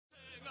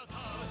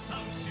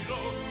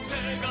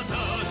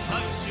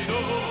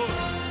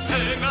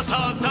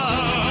サ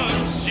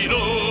タンしろ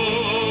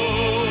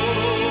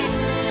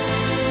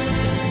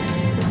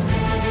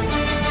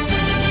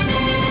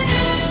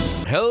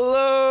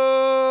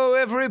Hello,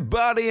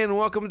 everybody, and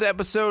welcome to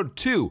episode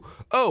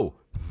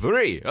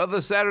 203 of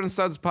the Saturn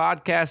Studs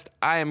podcast.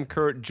 I am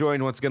Kurt,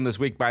 joined once again this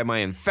week by my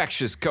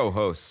infectious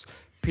co-hosts,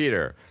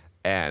 Peter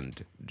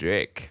and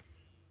Jake.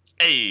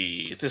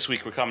 Hey, this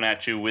week we're coming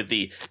at you with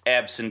the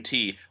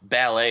Absentee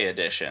Ballet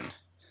Edition.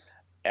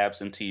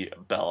 Absentee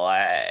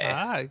Ballet.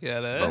 I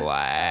get it.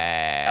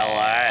 Ballet.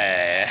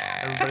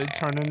 Everybody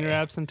turn in your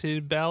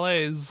absentee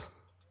ballets.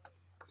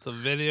 It's a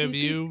video of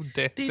you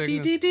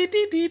dancing.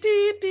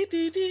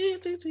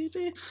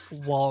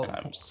 Well,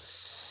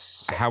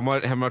 How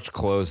much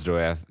clothes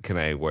can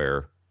I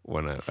wear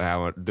when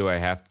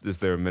is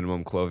there a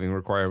minimum clothing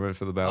requirement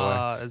for the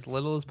ballet? as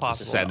little as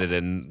possible. Send it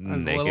in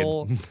As naked.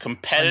 little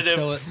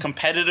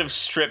Competitive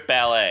strip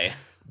ballet.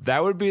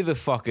 That would be the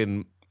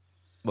fucking,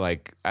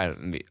 like,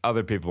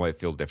 other people might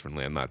feel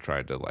differently. I'm not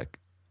trying to, like,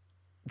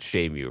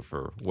 shame you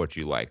for what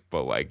you like,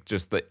 but, like,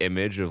 just the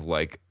image of,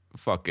 like,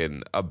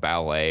 fucking a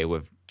ballet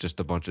with just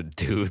a bunch of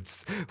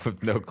dudes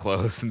with no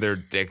clothes and their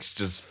dicks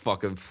just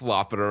fucking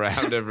flopping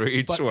around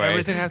each but way.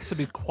 everything has to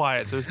be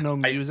quiet. There's no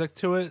music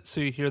to it, so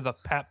you hear the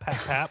pat,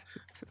 pat, pat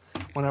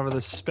whenever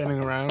they're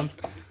spinning around.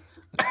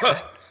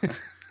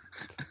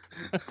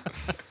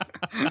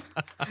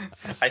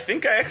 I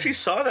think I actually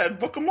saw that in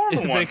Book of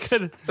Mormon once.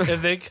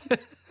 If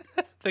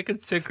they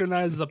could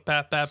synchronize the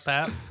pat, pat,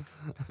 pat.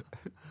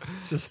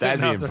 Just That'd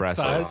be hitting off their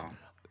impressive. thighs,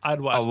 I'd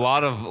watch. A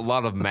lot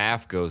of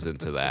math goes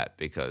into that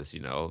because, you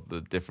know, the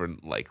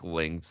different, like,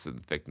 lengths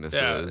and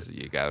thicknesses.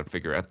 You got to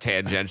figure out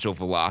tangential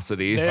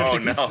velocities. They have, Oh,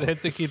 no. They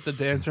have to keep the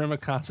dance room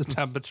at constant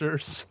temperature.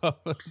 So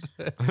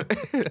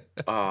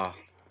Oh,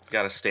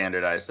 gotta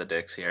standardize the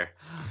dicks here.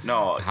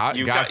 No, God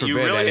you forbid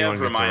really anyone have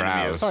gets reminded me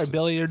aroused. of. sorry,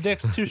 Billy, your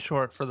dick's too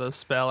short for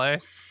this ballet.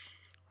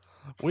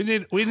 We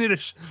need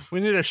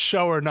a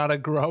shower, not a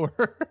grower.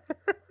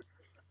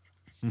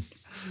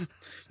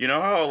 You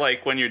know how,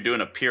 like, when you're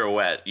doing a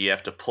pirouette, you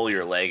have to pull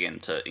your leg in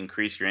to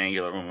increase your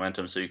angular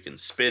momentum so you can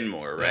spin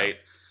more, right?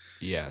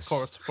 Yes. Of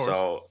course.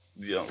 So,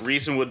 you know,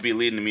 reason would be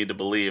leading me to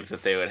believe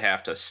that they would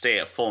have to stay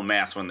at full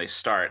mass when they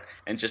start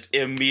and just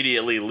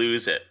immediately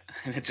lose it.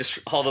 And it just,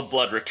 all the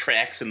blood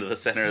retracts into the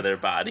center of their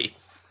body.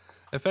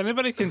 If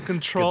anybody can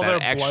control That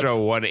their extra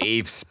blood,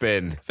 1/8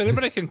 spin. if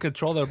anybody can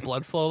control their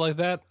blood flow like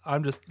that,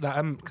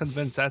 I'm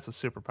convinced that's a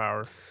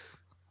superpower.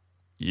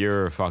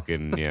 You're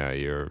fucking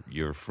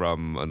you're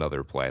from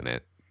another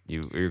planet.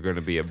 You're going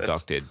to be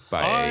abducted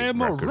by I a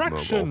am a record mogul.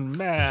 erection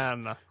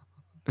man.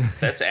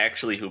 That's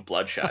actually who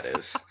Bloodshot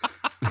is.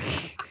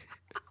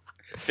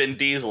 Vin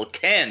Diesel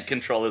can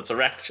control his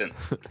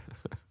erections.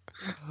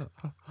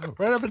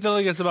 Right up until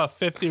he gets about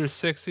 50 or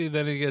 60,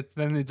 then he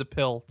needs a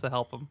pill to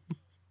help him.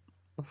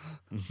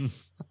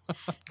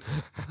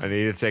 I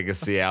need to take a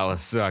Cialis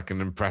so I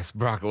can impress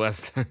Brock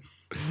Lesnar.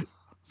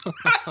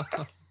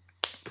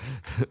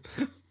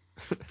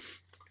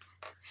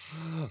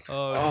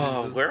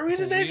 Where are we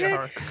today, We Jake?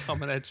 are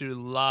coming at you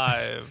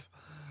live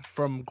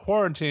from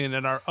quarantine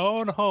in our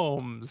own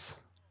homes,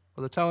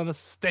 where they're telling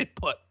us to stay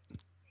put.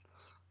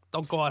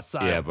 Don't go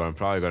outside. Yeah, but I'm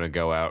probably going to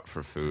go out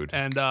for food.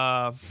 And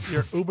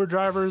your Uber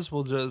drivers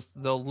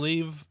they'll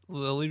leave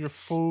your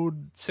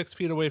food 6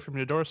 feet away from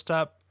your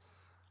doorstep,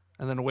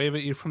 and then wave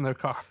at you from their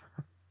car.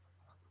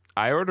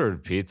 I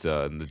ordered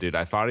pizza, and the dude,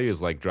 I thought he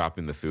was like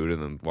dropping the food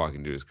and then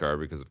walking to his car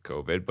because of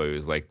COVID, but he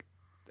was like,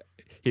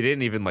 he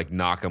didn't even like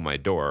knock on my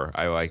door.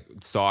 I like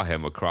saw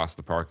him across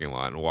the parking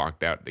lot and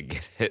walked out to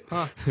get it.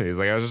 Huh. He's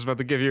like, I was just about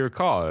to give you a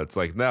call. It's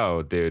like,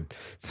 no, dude.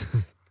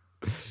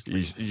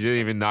 You didn't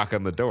even knock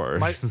on the door.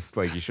 It's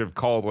like, you should have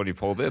called when you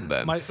pulled in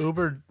then. My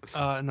Uber,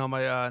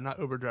 not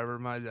Uber driver,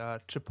 my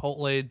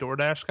Chipotle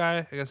DoorDash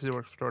guy, I guess he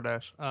works for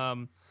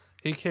DoorDash.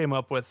 He came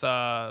up with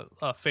a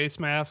face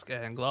mask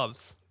and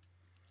gloves.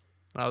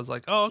 And I was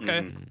like, oh,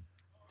 okay.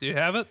 Do you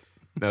have it?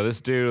 No,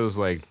 this dude was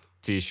like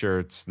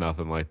t-shirts,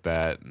 nothing like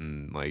that.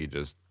 And like, he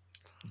just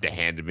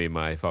handed me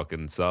my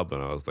fucking sub.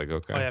 And I was like,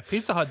 okay. Oh, yeah.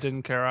 Pizza Hut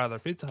didn't care either.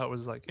 Pizza Hut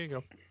was like, here you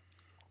go.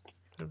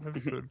 Have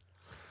your food.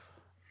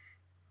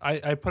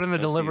 I put in the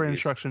delivery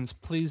instructions,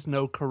 please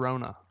no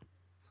Corona.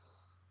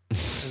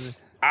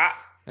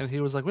 And he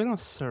was like, we don't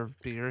serve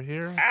beer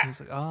here. And he's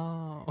like,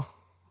 oh.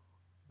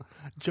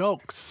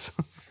 Jokes.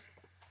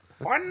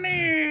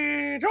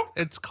 Funny joke.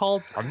 It's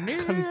called Funny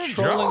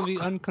controlling the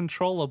joke.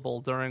 uncontrollable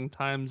during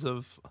times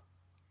of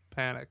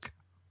panic.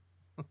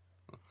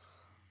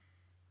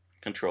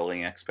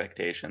 Controlling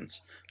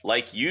expectations,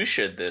 like you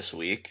should this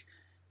week,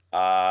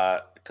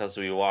 because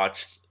we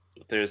watched.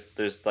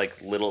 There's like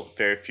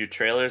very few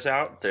trailers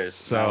out.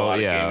 There's not a lot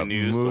of gaming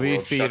news. The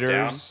world shut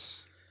down.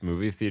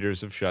 Movie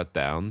theaters have shut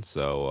down.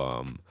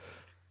 So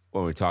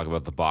when we talk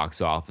about the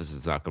box office,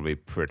 it's not going to be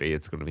pretty.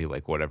 It's going to be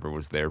like whatever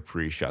was there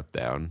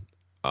pre-shutdown.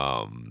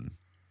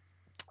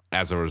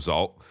 As a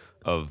result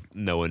of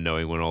no one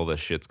knowing when all this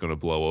shit's going to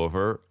blow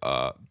over,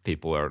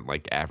 people aren't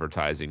like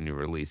advertising new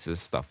releases.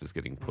 Stuff is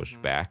getting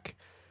pushed back.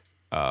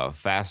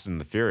 Fast and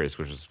the Furious,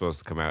 which was supposed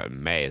to come out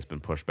in May, has been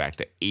pushed back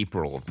to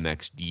April of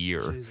next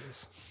year.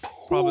 Jesus.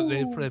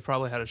 Probably they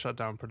probably had to shut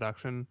down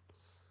production,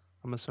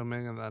 I'm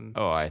assuming, and then.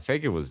 Oh, I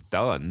think it was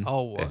done.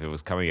 Oh, if it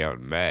was coming out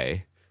in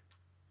May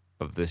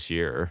of this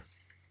year.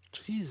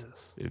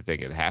 Jesus. You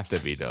think it'd have to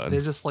be done?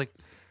 They just like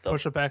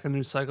push it back a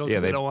new cycle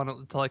because they don't want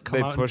it to like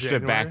come out. They pushed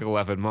in it back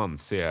 11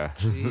 months. Yeah.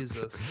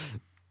 Jesus.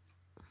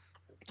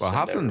 Well,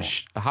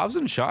 Hobbs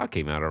and Shaw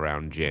came out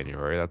around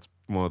January. That's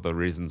one of the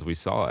reasons we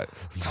saw it.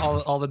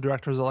 all the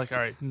directors are like, all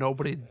right,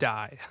 nobody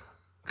die.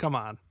 Come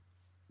on.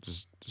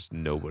 Just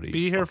nobody.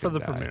 Be here for the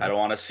die. premiere. I don't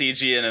want to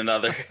CG in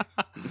another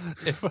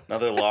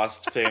another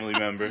lost family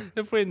member.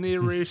 If we need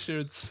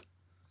reshoots,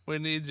 we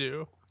need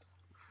you.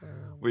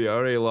 We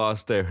already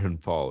lost Aaron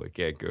Paul. We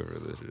can't go over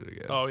this shit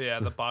again. Oh yeah,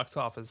 the box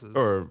office is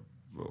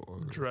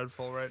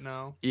dreadful right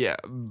now. Yeah,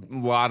 a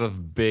lot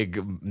of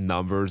big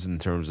numbers in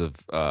terms of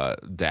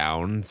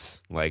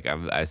downs. Like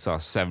I saw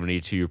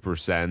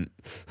 72%,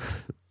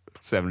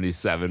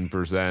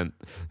 77%.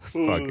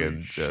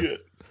 Fucking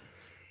just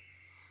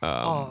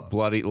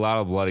bloody. A lot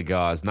of bloody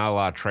gauze. Not a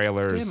lot of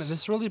trailers. Damn it,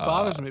 this really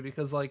bothers me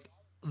because like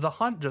The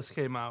Hunt just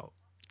came out,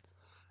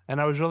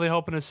 and I was really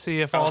hoping to see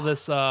if all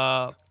this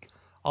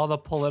all the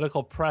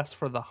political press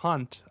for The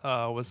Hunt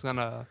was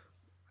gonna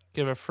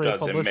give a free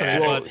publicity.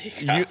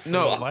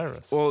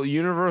 Virus. Well,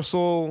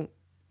 Universal,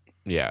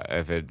 yeah,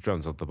 if it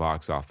drums up the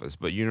box office,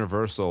 but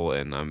Universal,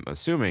 and I'm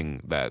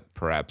assuming that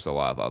perhaps a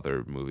lot of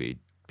other movie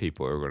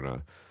people are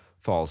gonna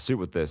follow suit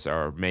with this,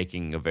 are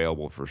making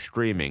available for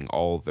streaming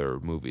all their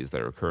movies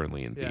that are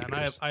currently in theaters.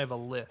 Yeah, and I have a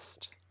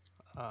list.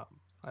 I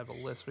have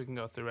a list we can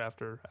go through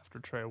after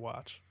Trey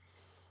watch.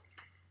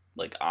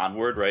 Like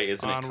Onward, right?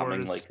 Isn't it Onward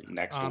coming like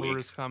next week? Onward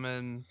is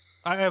coming.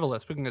 I have a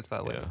list. We can get to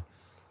that later. Yeah.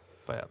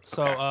 But yeah.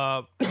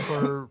 So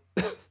for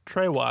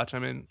Trey watch, I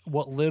mean,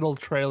 what little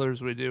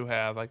trailers we do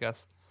have, I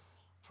guess,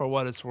 for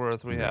what it's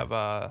worth, we have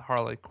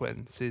Harley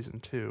Quinn season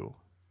 2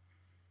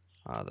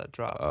 that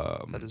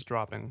is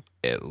dropping.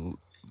 It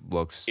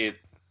looks. It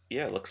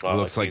looks a lot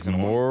like season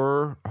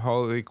more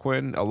Harley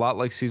Quinn, a lot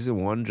like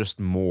season 1, just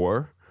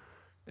more,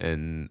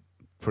 in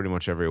pretty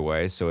much every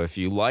way. So if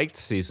you liked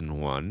season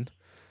 1.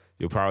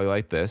 You'll probably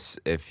like this.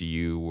 If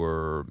you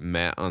were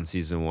Matt on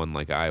season 1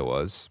 like I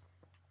was,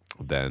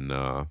 then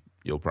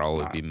you'll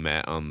probably be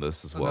Matt on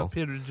this as well.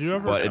 Peter, did you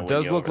ever? But it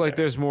does look like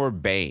there's more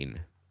Bane,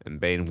 and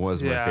Bane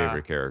was my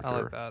favorite character. I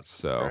like that.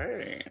 So,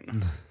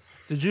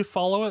 did you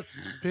follow it,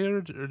 Peter,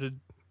 or did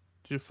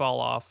you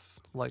fall off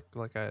like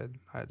I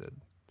did?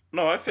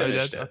 No, I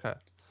finished it. Okay.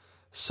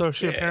 So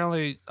she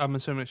apparently, I'm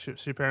assuming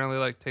she apparently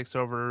like takes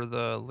over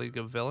the League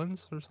of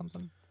Villains or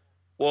something.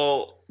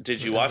 Well,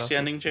 did you watch the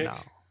ending, Jake? No.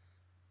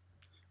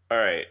 All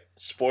right,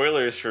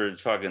 spoilers for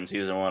fucking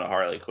season 1 of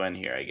Harley Quinn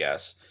here, I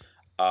guess.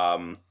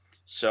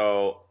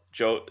 So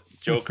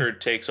Joker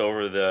takes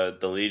over the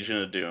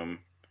Legion of Doom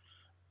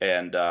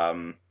and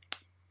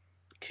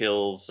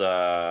kills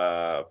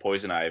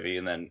Poison Ivy,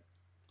 and then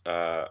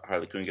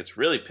Harley Quinn gets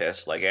really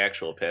pissed, like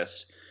actual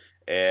pissed,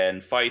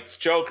 and fights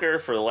Joker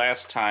for the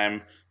last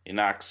time. He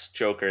knocks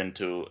Joker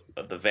into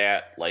the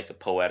vat like a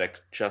poetic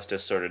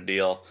justice sort of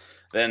deal.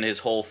 Then his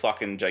whole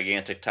fucking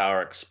gigantic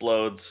tower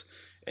explodes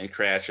and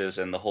crashes,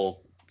 and the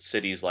whole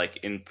city's like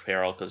in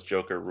peril because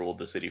Joker ruled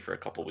the city for a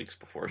couple weeks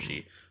before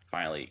she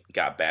finally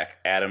got back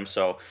at him.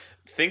 So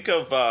think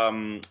of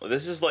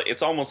this is like,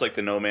 it's almost like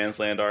the No Man's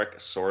Land arc,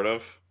 sort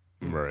of.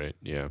 Right,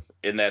 yeah.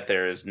 In that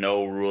there is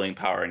no ruling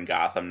power in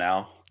Gotham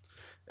now.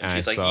 And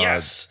she's like,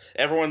 yes,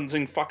 everyone's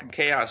in fucking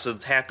chaos.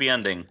 It's a happy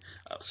ending.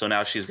 So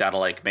now she's got to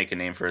like make a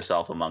name for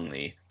herself among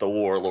the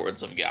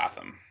warlords of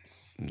Gotham.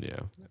 Yeah,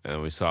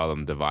 and we saw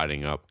them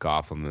dividing up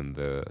Gotham in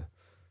the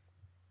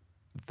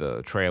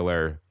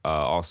trailer.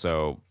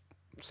 Also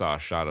saw a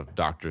shot of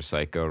Dr.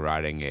 Psycho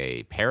riding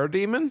a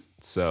parademon.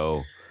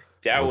 So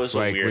that was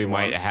like a weird we one.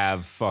 might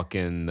have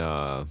fucking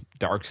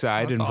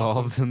Darkseid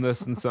involved in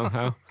this in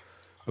somehow.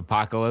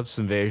 Apocalypse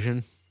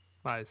invasion.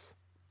 Nice.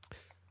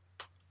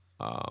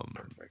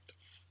 Perfect.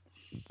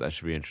 That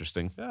should be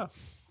interesting. Yeah.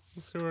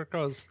 Let's see where it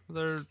goes.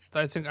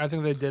 I think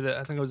they did it.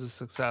 I think it was a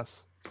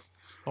success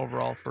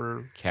overall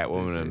for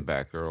Catwoman DC. and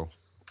Batgirl.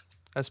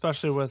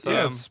 Especially with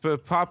it's a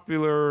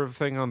popular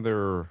thing on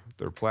their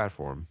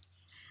platform.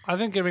 I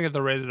think giving it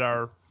the rated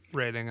R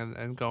rating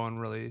and going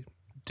really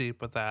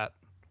deep with that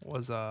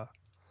was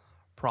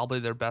probably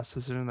their best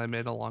decision they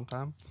made in a long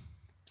time.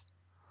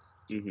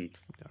 Mm-hmm.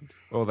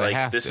 Well, they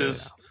have this to.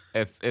 Is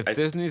if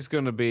Disney's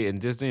going to be,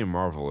 and Disney and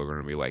Marvel are going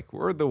to be like,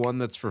 we're the one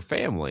that's for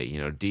family. You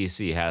know,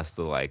 DC has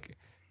to like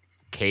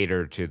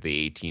cater to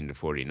the 18 to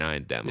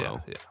 49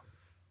 demo. Yeah.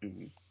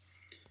 Mm-hmm.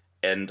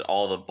 And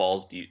all the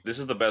balls deep. This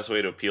is the best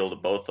way to appeal to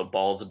both the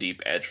balls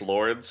deep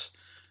edgelords,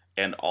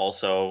 and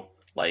also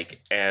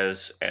like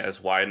as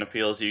wide an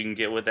appeal as you can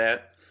get with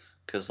that.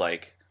 Because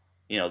like,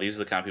 you know, these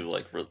are the kind of people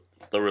like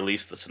they'll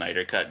release the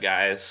Snyder Cut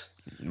guys.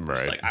 Right.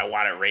 It's like, I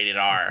want it rated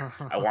R.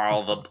 I want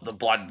all the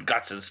blood and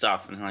guts and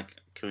stuff. And they're like,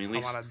 can we at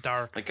least? I want it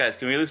dark. Like, guys,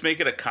 can we at least make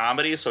it a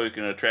comedy so we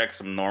can attract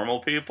some normal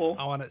people?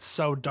 I want it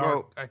so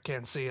dark I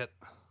can't see it.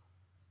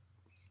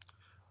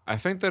 I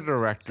think the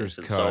director's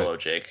cut. Solo,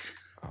 Jake.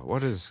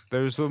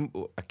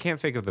 I can't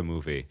think of the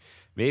movie.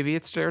 Maybe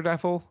it's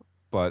Daredevil,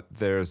 but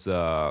there's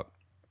a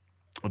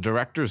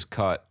director's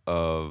cut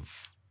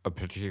of a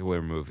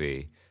particular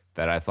movie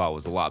that I thought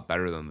was a lot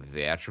better than the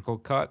theatrical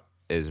cut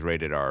is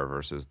rated R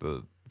versus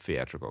the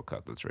theatrical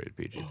cut that's rated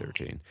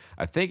PG-13.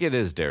 I think it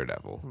is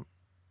Daredevil.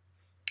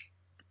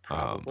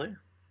 Probably.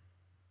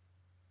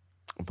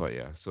 But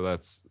yeah, so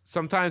that's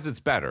sometimes it's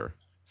better.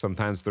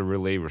 Sometimes they're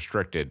really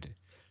restricted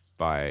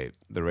by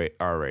the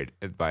R rate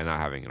by not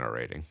having an R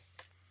rating.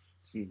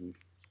 Mm-hmm.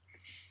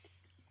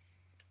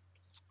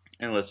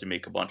 Unless you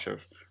make a bunch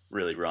of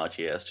really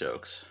raunchy ass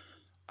jokes.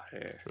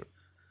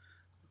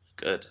 It's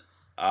good.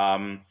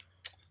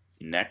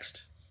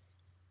 Next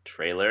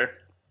trailer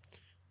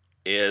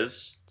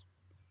is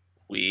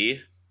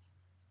we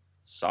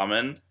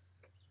summon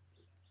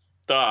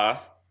the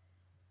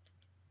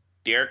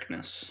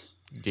darkness.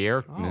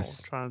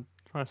 Trying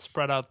to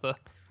spread out the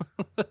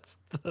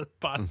the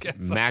podcast.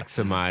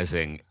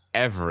 Maximizing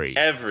every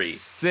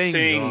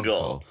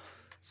single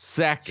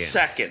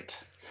second.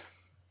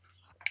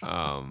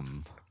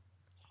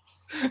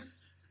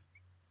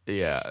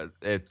 Yeah,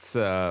 it's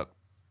a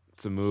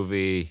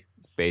movie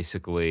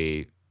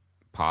basically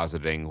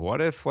positing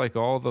what if like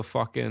all the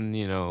fucking,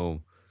 a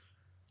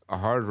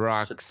hard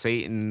rock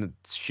Satan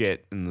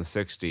shit in the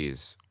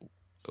 60s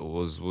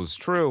was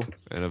true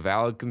and a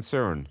valid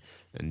concern,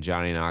 and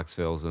Johnny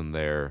Knoxville's in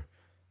there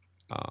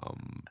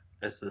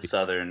as the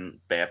Southern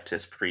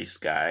Baptist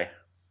priest guy.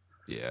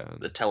 Yeah.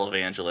 The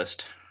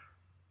televangelist.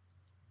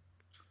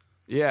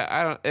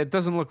 Yeah, it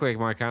doesn't look like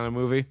my kind of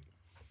movie.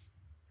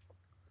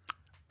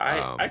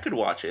 I could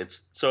watch it.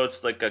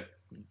 It's like a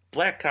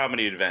black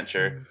comedy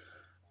adventure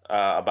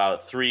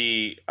about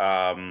three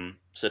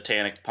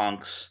satanic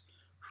punks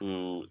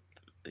who,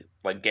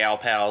 like gal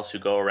pals, who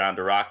go around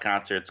to rock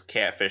concerts,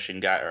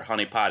 catfishing or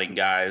honeypotting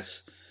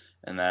guys,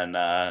 and then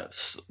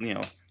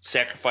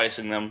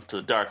sacrificing them to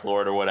the Dark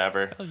Lord or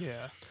whatever. Oh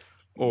yeah.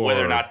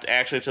 Whether or not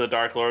actually to the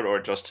Dark Lord or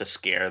just to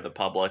scare the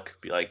public,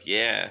 be like,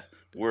 yeah,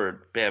 we're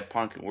bad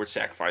punk and we're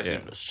sacrificing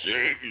him to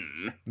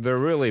Satan. They're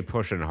really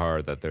pushing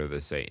hard that they're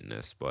the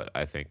Satanists, but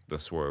I think the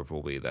swerve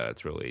will be that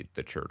it's really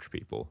the church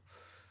people.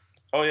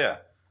 Oh yeah,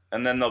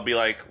 and then they'll be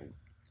like,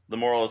 the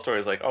moral of the story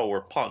is like, oh,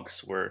 we're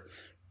punks. We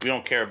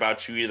don't care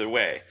about you either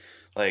way.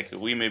 Like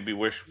we may be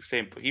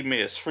he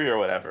made us free or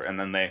whatever, and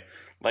then they,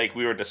 like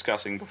we were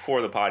discussing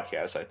before the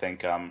podcast, I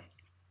think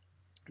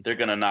they're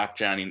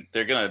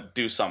gonna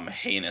do something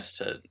heinous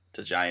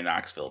to Johnny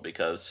Knoxville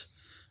because,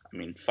 I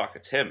mean, fuck,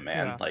 it's him,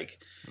 man. Yeah. Like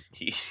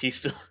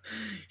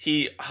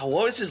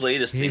what was his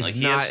latest thing? He's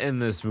not in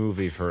this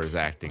movie for his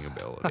acting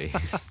ability.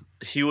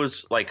 He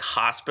was like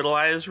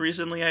hospitalized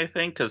recently, I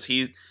think, because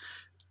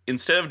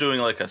instead of doing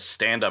like a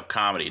stand-up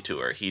comedy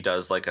tour, he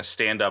does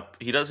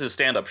his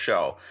stand-up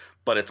show,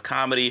 but it's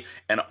comedy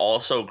and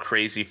also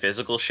crazy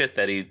physical shit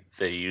that he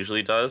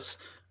usually does.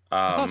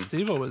 I thought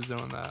Steve-O was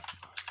doing that.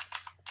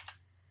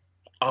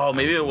 Oh,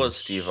 maybe it was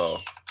Steve-O.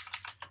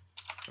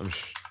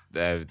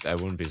 I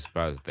wouldn't be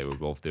surprised if they were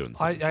both doing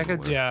something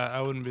similar.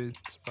 I wouldn't be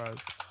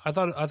surprised. I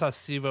thought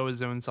Steve-O was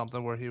doing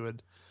something where he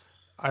would.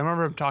 I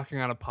remember him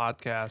talking on a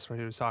podcast where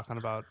he was talking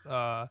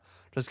about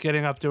just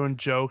getting up doing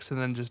jokes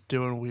and then just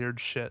doing weird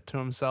shit to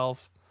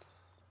himself,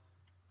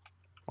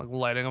 like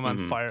lighting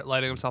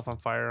himself on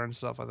fire and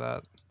stuff like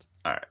that.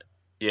 All right,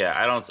 yeah,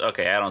 I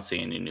don't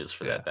see any news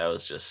for that. That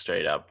was just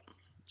straight up,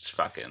 just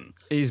fucking.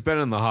 He's been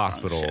in the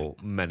hospital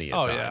many a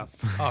time. Yeah.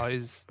 Oh,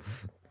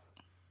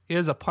 he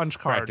has a punch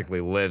card.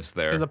 Practically lives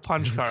there. He has a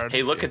punch card.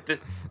 Hey, look at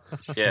this.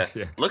 Yeah.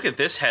 Look at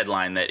this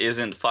headline that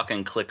isn't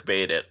fucking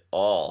clickbait at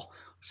all.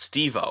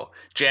 Steve-O,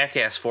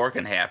 Jackass 4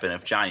 can happen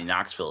if Johnny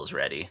Knoxville is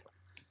ready.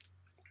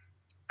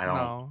 I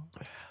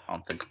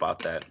don't think about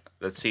that.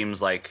 That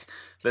seems like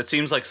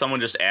someone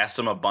just asked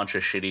him a bunch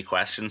of shitty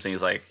questions and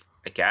he's like,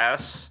 I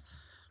guess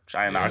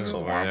Johnny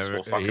Knoxville wants.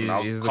 We'll fucking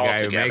he's the call guy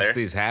together. Who makes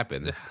these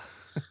happen.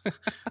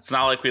 It's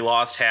not like we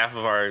lost half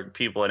of our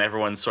people and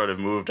everyone sort of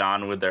moved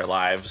on with their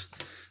lives,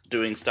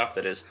 doing stuff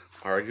that is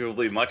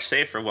arguably much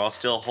safer while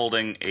still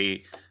holding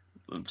a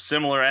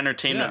similar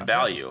entertainment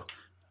value.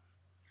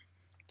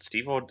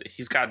 Steve-O,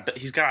 he's got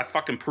a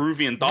fucking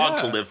Peruvian dog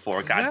to live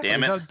for. God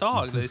damn it! He's got a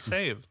dog they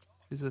saved.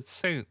 He's a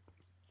saint.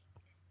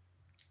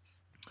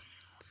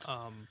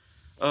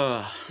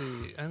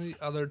 See, any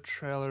other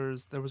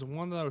trailers? There was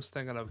one that I was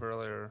thinking of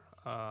earlier.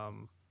 I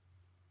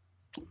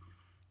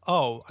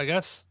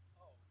guess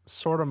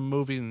sort of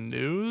movie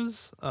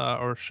news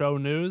or show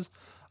news.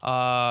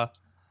 What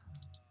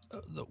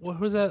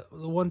was that?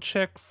 The one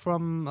chick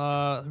from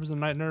who was the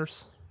night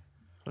nurse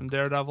from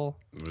Daredevil?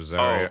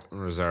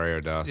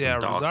 Rosario Dawson. Yeah,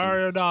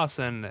 Rosario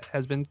Dawson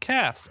has been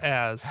cast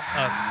as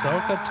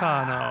Ahsoka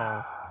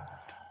Tano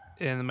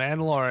in The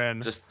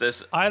Mandalorian. Just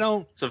this.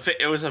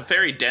 It was a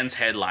very dense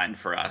headline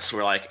for us,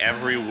 where like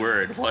every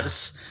word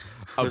was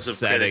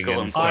upsetting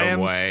in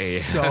some way. I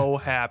am so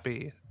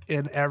happy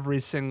in every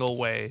single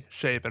way,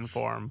 shape, and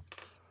form.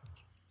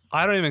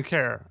 I don't even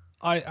care.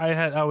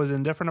 I was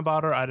indifferent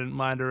about her. I didn't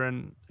mind her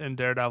in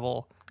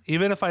Daredevil,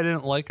 Even if I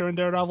didn't like her in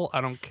Daredevil,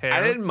 I don't care.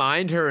 I didn't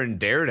mind her in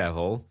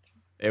Daredevil.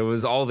 It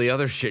was all the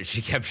other shit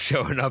she kept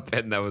showing up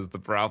in that was the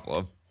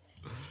problem.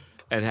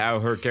 And how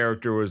her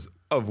character was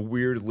of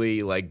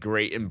weirdly like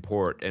great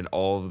import in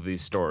all of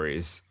these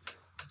stories.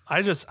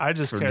 I just care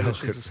no that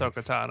she's good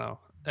Ahsoka Tano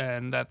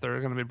and that they're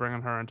going to be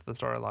bringing her into the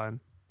storyline.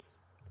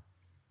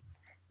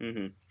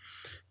 Mm-hmm.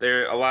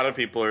 There, a lot of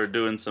people are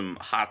doing some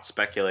hot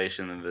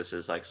speculation that this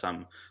is like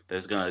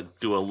there's going to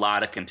do a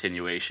lot of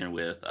continuation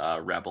with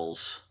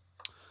Rebels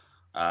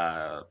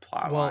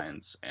plot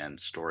lines and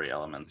story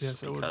elements,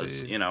 yes,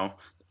 because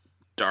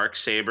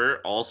Darksaber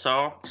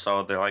also,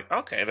 so they're like,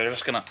 okay, they're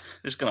just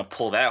gonna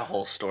pull that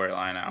whole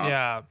storyline out.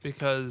 Yeah,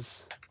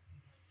 because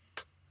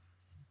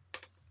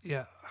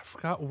I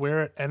forgot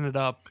where it ended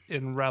up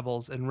in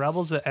Rebels. In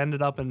Rebels, it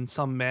ended up in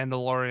some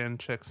Mandalorian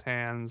chick's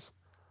hands.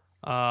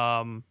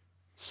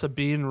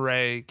 Sabine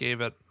Wray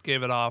gave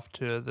it off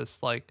to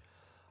this like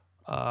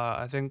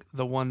I think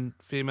the one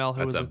female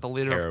who was like the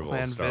leader of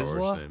Clan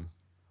Vizsla.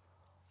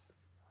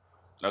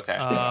 Okay.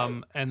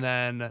 And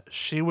then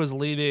she was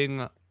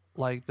leading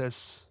like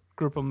this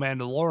group of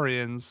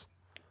Mandalorians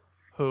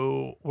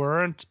who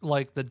weren't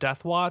like the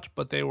Death Watch,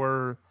 but they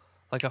were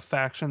like a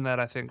faction that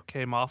I think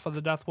came off of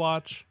the Death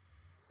Watch,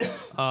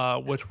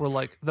 which were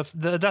like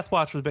the Death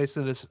Watch was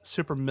basically this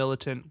super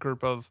militant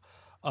group of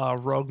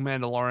rogue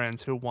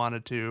Mandalorians who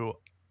wanted to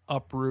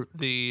uproot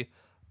the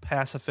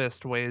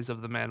pacifist ways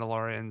of the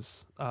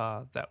Mandalorians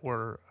that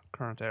were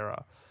current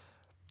era.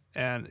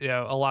 And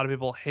a lot of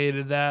people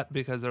hated that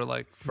because they're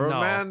like, For no.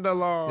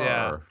 Mandalore.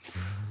 Yeah.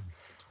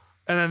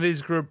 And then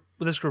this group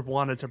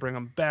wanted to bring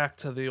them back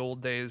to the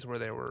old days where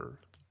they were,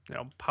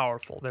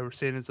 powerful. They were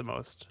seen as the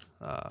most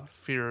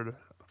feared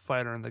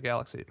fighter in the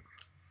galaxy.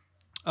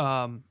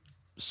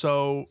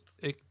 So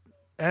it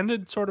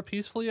ended sort of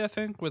peacefully, I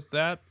think, with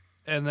that.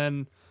 And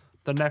then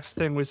the next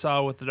thing we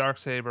saw with the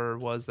Darksaber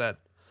was that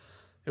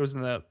it was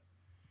in the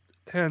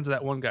hands of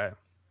that one guy,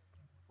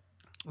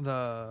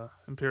 the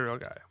Imperial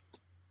guy.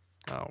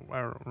 Oh,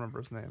 I don't remember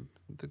his name.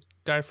 The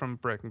guy from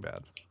Breaking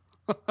Bad.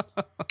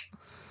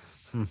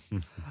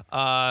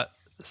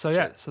 So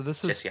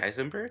this is Jesse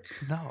Eisenberg?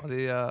 No,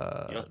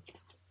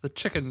 the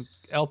chicken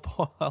El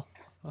Pollo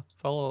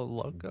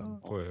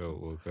Loco.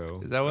 Pollo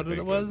Loco. Is that what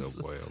it was?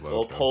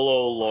 El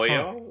Polo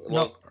Loyo?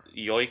 No.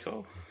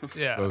 Yoiko?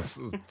 Yeah. Those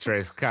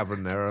Tres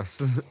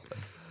Caballeros.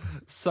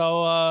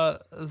 So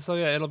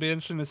it'll be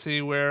interesting to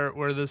see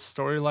where this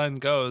storyline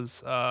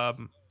goes.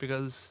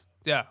 Because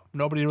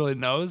nobody really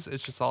knows.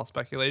 It's just all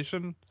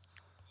speculation.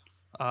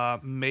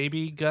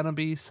 Maybe gonna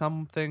be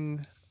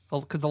something,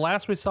 because the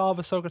last we saw of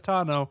Ahsoka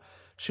Tano,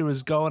 she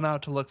was going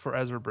out to look for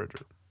Ezra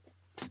Bridger,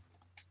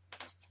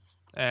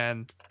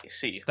 and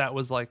that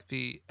was like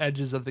the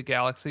edges of the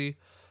galaxy.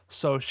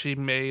 So she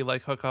may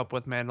like hook up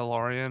with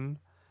Mandalorian,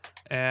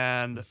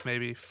 and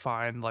maybe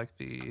find like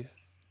the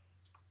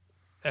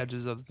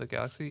edges of the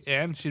galaxy,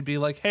 and she'd be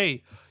like,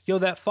 "Hey,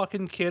 that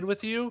fucking kid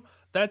with you,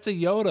 that's a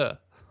Yoda.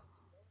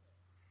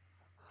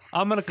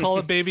 I'm gonna call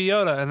it Baby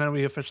Yoda," and then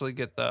we officially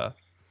get the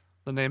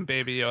name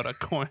Baby Yoda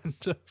coined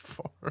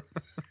for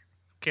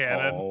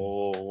canon.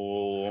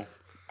 Oh,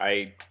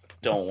 I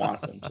don't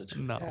want them to do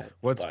No. that.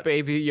 What's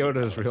Baby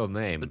Yoda's real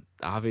name?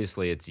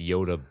 Obviously, it's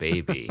Yoda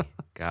Baby.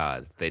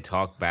 God, they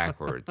talk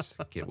backwards.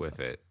 Get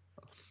with it.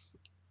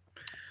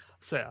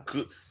 So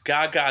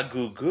Gaga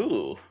goo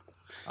goo.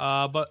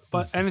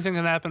 But anything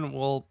can happen.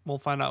 We'll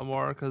find out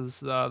more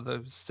because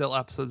there's still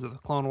episodes of the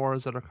Clone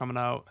Wars that are coming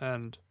out,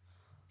 and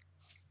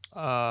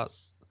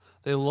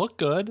they look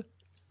good.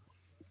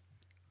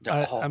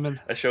 I mean,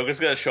 Ashoka's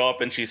gonna show up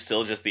and she's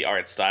still just the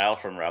art style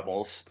from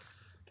Rebels.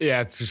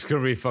 Yeah, it's just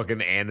gonna be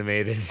fucking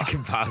animated,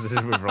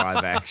 composited with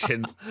live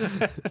action.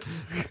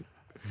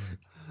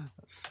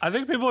 I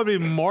think people would be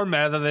more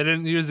mad that they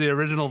didn't use the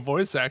original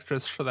voice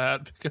actress for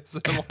that because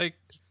they're like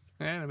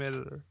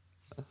animated her.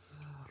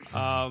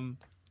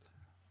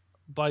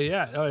 But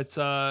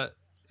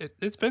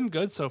it's been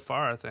good so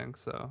far, I think.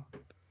 So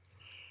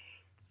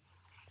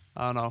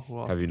I don't know. Who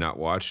else. Have you not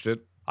watched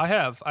it? I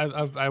have.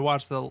 I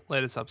watched the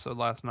latest episode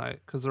last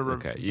night because they're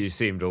Okay, you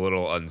seemed a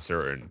little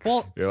uncertain.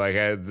 Well, you're like,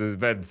 it's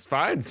been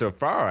fine so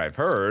far. I've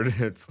heard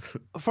it's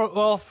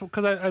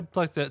because I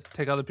like to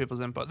take other people's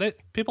input.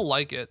 People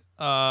like it.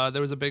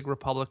 There was a big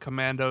Republic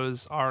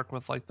Commandos arc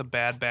with like the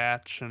Bad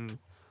Batch, and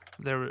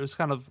it was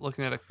kind of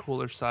looking at a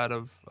cooler side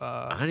of.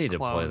 I need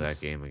clones. to play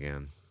that game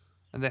again.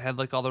 And they had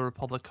like all the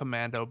Republic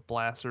Commando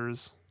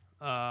blasters.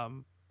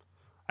 And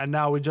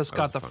now we just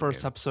got the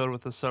first episode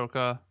with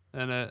Ahsoka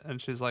in it, and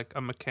she's like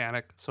a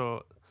mechanic.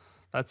 So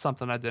that's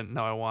something I didn't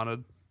know I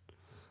wanted.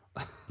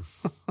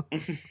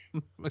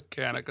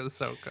 Mechanic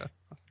Ahsoka.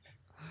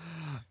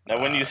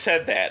 Now, when you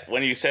said that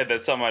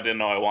something I didn't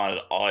know I wanted,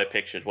 all I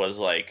pictured was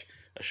like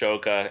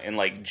Ahsoka in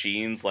like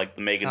jeans, like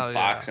the Megan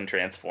Fox and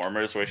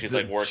Transformers, where she's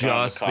like working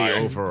just on the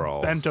car.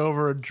 overalls, bent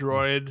over a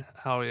droid.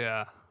 Hell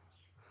yeah.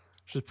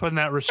 She's putting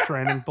that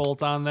restraining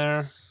bolt on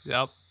there.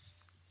 Yep.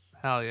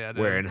 Hell yeah,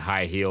 dude. Wearing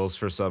high heels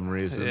for some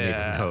reason, even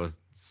though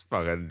it's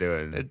fucking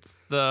doing. That's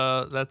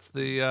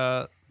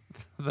the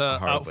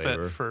outfit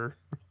labor. for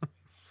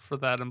for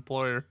that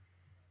employer.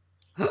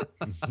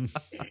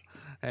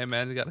 Hey,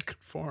 man, you got to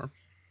conform.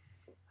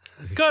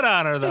 Good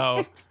on her,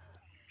 though.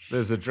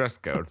 There's a dress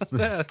code.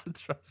 Dress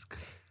code.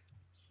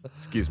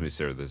 Excuse me,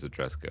 sir. There's a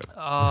dress code.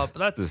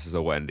 But this is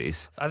a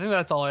Wendy's. I think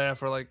that's all I have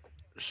for like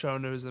show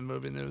news and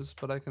movie news.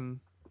 But I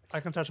can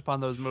touch upon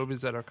those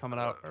movies that are coming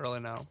out early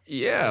now.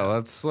 Yeah,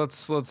 let's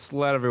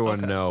let everyone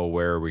know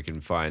where we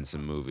can find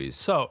some movies.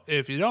 So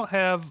if you don't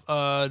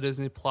have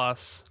Disney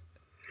Plus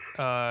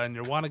and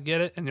you want to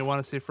get it and you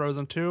want to see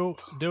Frozen 2,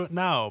 do it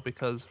now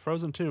because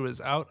Frozen 2 is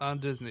out on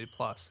Disney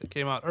Plus. It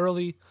came out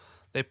early.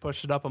 They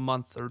pushed it up a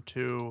month or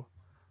two,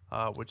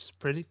 which is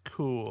pretty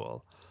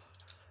cool.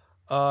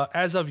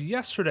 As of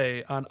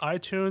yesterday, on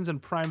iTunes and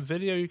Prime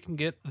Video, you can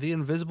get The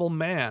Invisible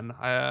Man.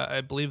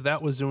 I believe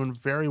that was doing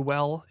very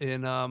well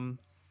in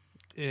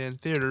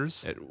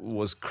theaters. It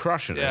was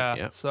crushing it. Yeah.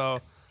 Yeah. So,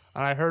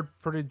 and I heard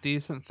pretty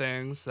decent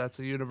things. That's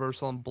a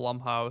Universal and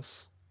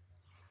Blumhouse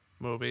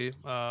movie.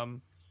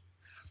 And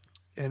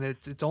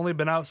it's only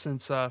been out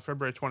since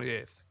February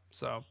 28th.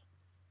 So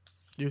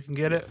you can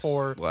get it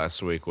for...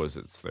 Last week was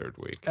its third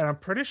week. And I'm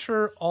pretty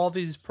sure all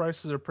these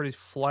prices are pretty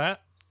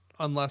flat,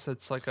 unless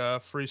it's like a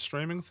free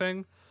streaming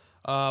thing.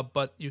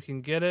 But you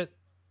can get it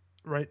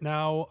right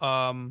now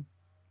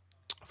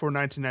for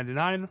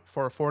 $19.99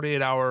 for a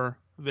 48-hour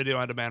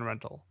video-on-demand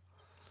rental.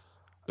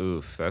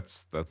 Oof,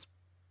 that's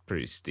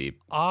pretty steep.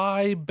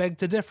 I beg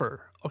to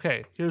differ.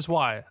 Okay, here's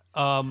why.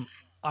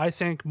 I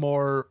think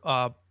more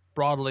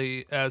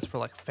broadly as for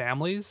like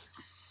families.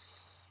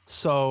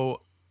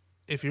 So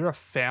if you're a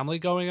family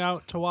going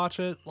out to watch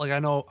it, like I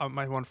know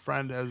my one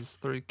friend has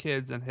 3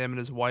 kids and him and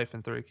his wife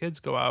and 3 kids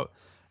go out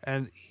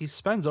and he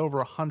spends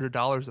over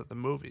 $100 at the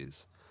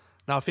movies.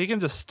 Now, if he can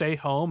just stay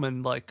home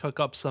and like cook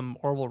up some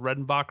Orville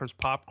Redenbacher's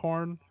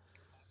popcorn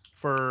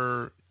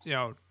for,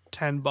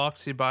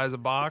 $10, he buys a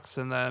box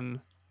and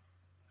then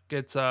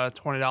gets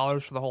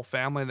 $20 for the whole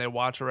family and they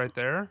watch it right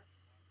there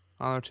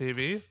on their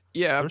TV.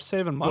 Yeah, they're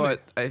saving money.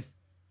 But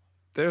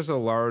there's a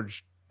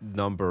large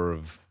number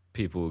of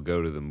people who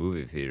go to the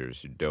movie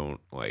theaters who don't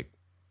like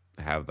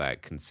have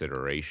that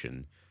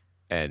consideration.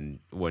 And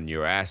when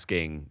you're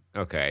asking,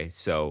 okay,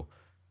 so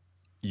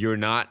you're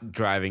not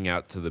driving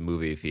out to the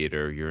movie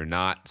theater, you're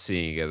not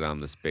seeing it on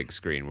this big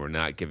screen, we're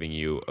not giving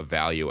you a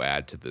value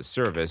add to the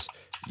service,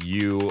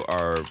 you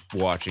are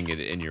watching it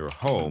in your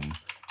home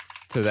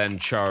to then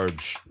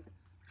charge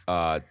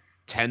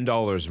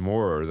 $10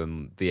 more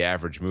than the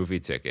average movie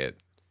ticket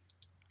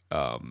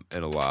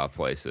in a lot of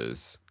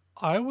places.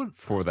 I would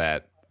for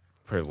that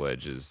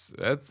privilege is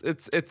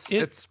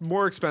it's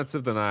more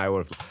expensive than I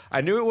would have.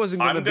 I knew it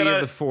wasn't going to be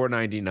the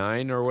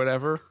 $4.99 or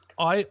whatever.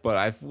 But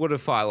I would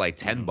have thought like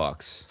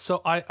 $10.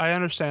 So I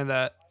understand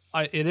that.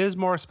 It is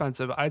more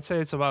expensive. I'd say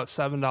it's about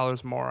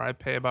 $7 more. I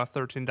pay about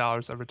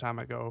 $13 every time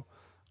I go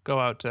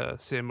out to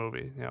see a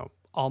movie.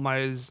 All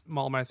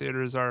my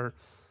theaters are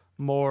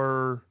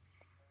more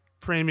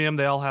premium.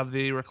 They all have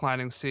the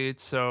reclining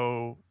seats.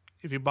 So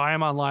if you buy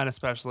them online,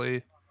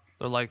 especially,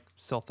 they're like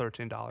still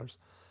 $13.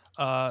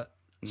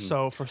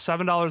 So for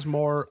 $7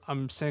 more,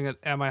 I'm seeing it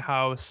at my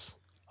house.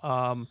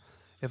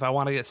 If I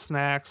want to get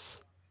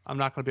snacks, I'm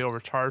not going to be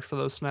overcharged for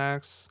those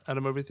snacks at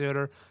a movie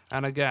theater.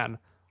 And again,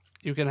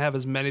 you can have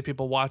as many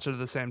people watch it at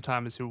the same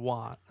time as you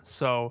want.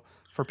 So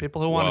for people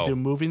who want to do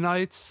movie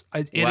nights,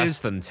 less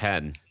than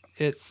 10.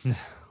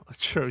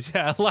 True.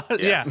 Yeah.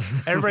 Yeah.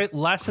 Everybody,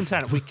 less than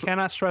 10. We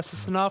cannot stress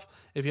this enough.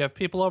 If you have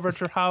people over at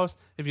your house,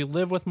 if you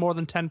live with more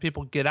than 10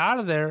 people, get out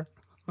of there.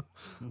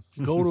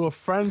 Go to a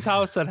friend's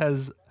house that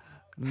has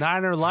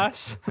 9 or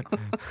less.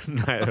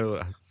 9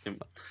 or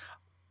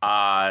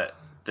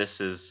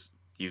less.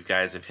 You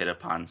guys have hit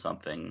upon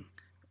something.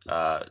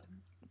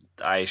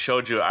 I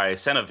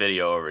sent a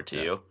video over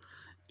to you.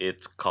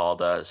 It's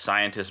called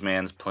Scientist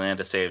Man's Plan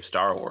to Save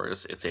Star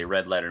Wars. It's a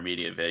Red Letter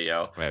Media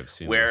video. I've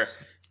seen where this.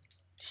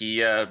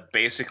 He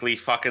basically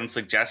fucking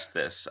suggests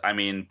this. I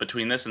mean,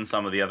 between this and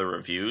some of the other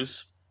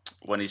reviews,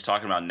 when he's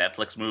talking about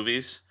Netflix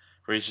movies,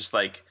 where he's just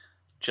like,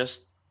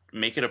 just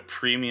make it a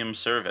premium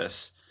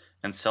service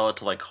and sell it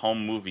to like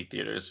home movie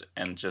theaters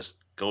and just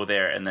go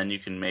there, and then you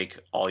can make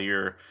all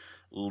your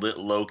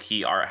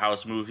low-key art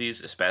house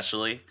movies,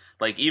 especially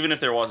like even if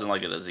there wasn't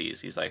like a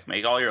disease, he's like,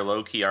 make all your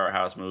low-key art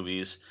house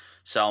movies,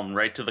 sell them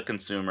right to the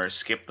consumer,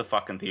 skip the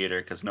fucking theater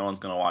because no one's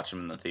going to watch them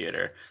in the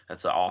theater.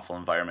 That's an awful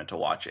environment to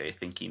watch a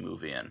thinky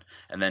movie in.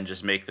 And then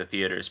just make the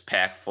theaters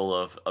packed full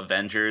of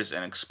Avengers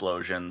and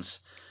explosions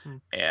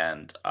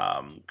and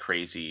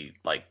crazy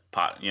like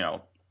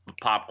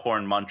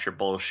popcorn muncher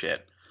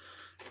bullshit.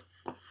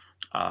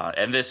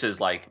 And this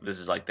is like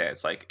that.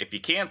 It's like, if you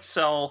can't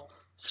sell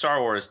Star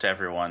Wars to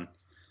everyone,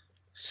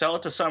 sell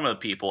it to some of the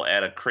people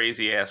at a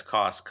crazy ass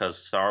cost because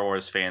Star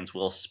Wars fans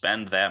will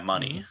spend that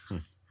money.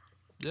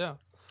 Yeah.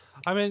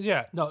 I mean,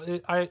 yeah, no,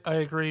 I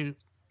agree.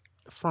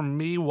 For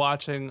me,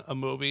 watching a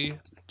movie,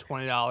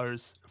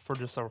 $20 for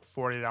just a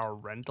 48-hour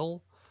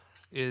rental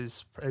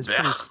is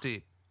pretty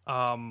steep.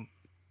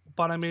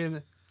 But I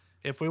mean,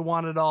 if we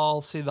wanted to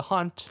all see The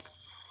Hunt,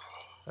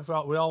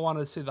 we all want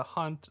to see The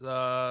Hunt,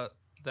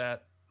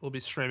 that will be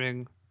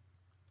streaming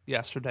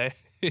yesterday.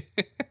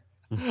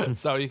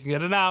 So you can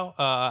get it now,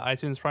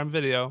 iTunes Prime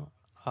Video.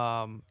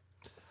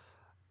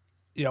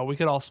 We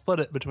could all split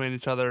it between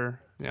each other,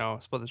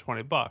 split the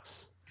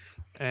 $20.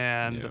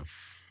 And,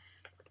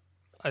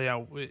 I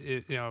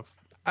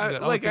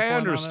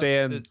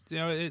understand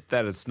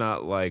that it's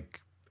not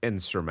like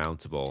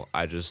insurmountable.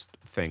 I just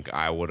think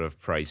I would have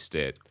priced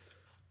it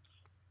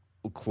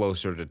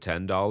closer to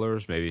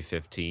 $10, maybe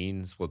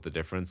 $15. Split the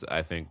difference.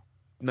 I think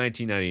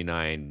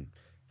 $19.99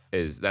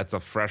 that's a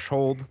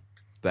threshold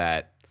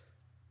that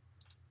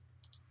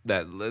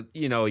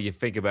you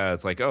think about it,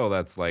 it's like, oh,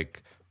 that's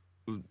like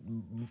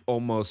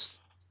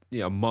almost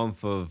a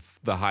month of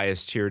the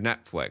highest tier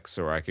Netflix,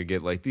 or I could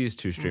get like these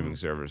two streaming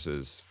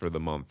services for the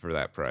month for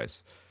that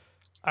price.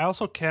 I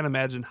also can't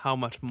imagine how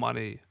much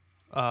money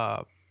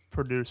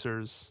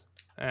producers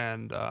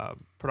and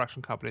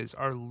production companies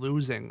are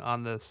losing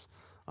on this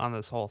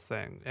whole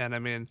thing. And I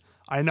mean,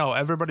 I know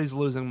everybody's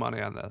losing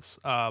money on this,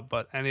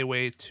 but any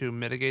way to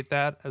mitigate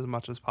that as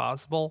much as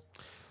possible.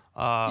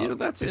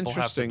 That's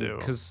interesting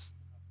because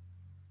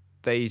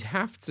they'd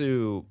have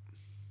to.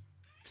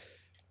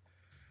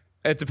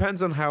 It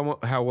depends on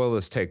how well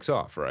this takes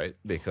off, right?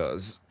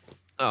 Because,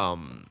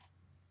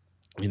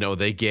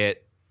 they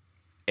get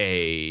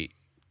I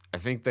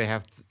think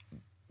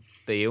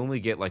they only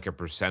get like a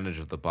percentage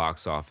of the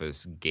box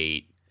office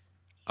gate,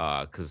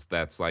 because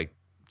that's like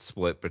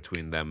split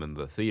between them and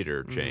the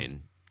theater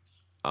chain.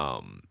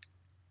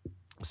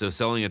 So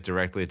selling it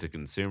directly to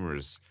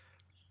consumers,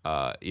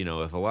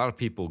 if a lot of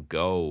people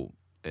go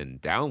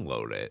and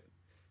download it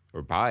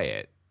or buy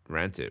it,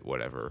 rent it,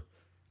 whatever,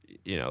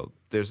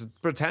 there's a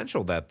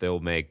potential that they'll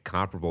make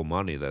comparable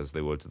money as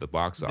they would to the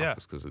box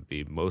office, because it'd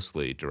be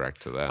mostly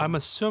direct to them. I'm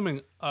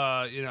assuming,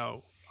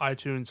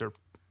 iTunes or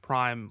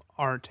Prime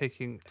aren't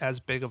taking as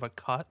big of a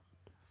cut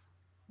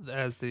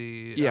as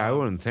the I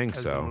wouldn't think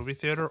so. The movie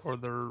theater, or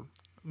they're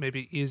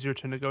maybe easier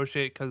to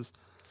negotiate because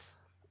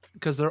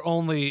they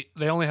only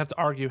have to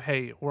argue,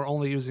 hey, we're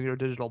only using your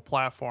digital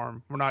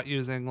platform. We're not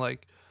using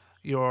like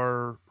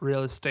your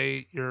real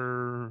estate,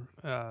 your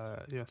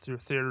through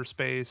theater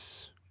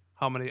space,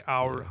 how many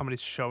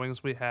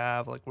showings we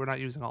have. Like, we're not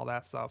using all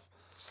that stuff.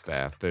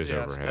 Staff, there's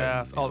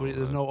overhead. Staff.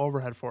 There's no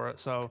overhead for it.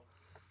 So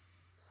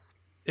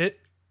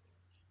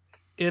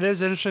it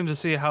is interesting to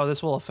see how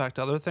this will affect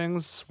other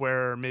things,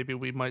 where maybe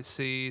we might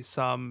see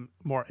some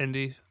more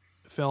indie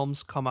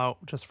films come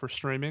out just for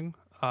streaming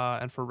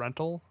and for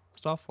rental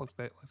stuff, like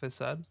they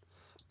said,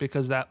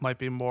 because that might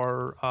be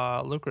more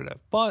lucrative.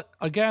 But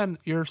again,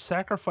 you're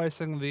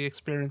sacrificing the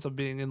experience of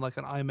being in like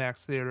an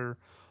IMAX theater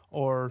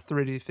or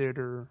 3D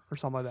theater or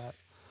something like that.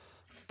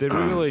 Did we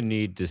really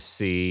need to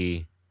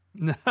see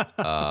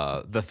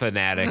the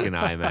Fanatic in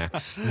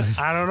IMAX?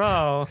 I don't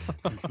know.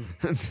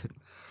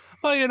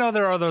 Well,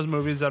 there are those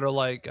movies that are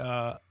like,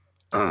 shot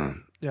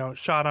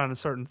on a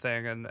certain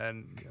thing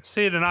and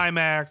see it in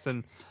IMAX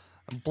and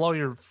blow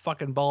your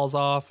fucking balls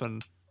off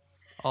and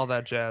all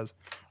that jazz.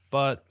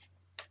 But,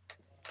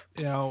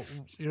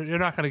 you're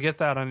not going to get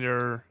that on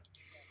your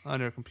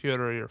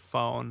computer or your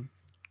phone.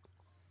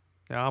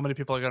 How many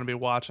people are going to be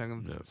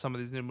watching some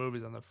of these new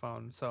movies on their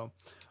phone? So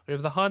we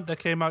have The Hunt that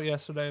came out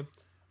yesterday.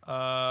 We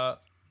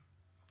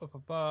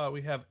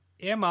have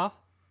Emma.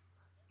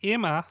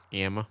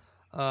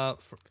 On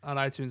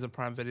iTunes and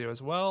Prime Video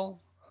as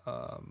well.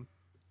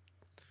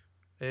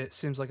 It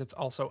seems like it's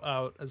also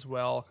out as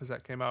well, because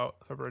that came out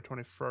February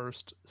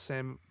 21st.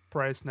 Same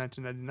price,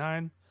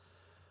 $19.99.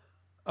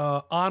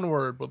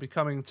 Onward will be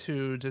coming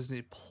to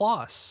Disney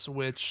Plus,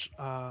 which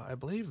I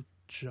believe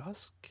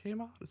just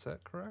came out. Is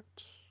that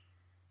correct?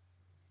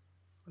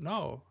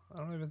 No, I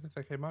don't even think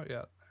that came out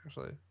yet,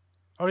 actually.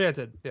 Oh, yeah,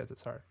 it did.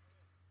 Sorry.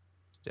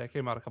 Yeah, it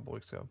came out a couple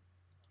weeks ago.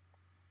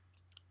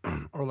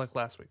 Or like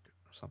last week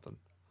or something.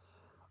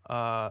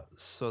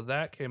 So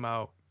that came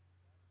out.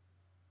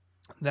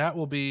 That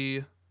will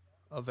be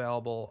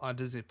available on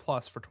Disney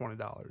Plus for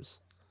 $20.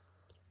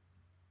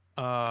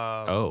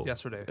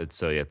 Yesterday.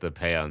 So you have to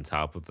pay on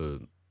top of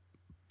the.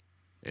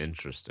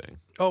 Interesting.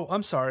 Oh,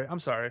 I'm sorry.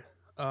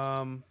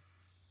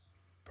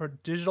 For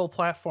digital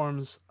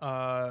platforms,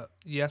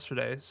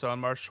 yesterday, so on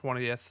March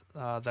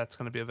 20th, that's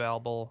going to be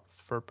available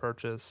for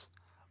purchase.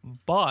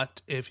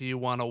 But if you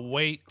want to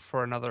wait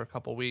for another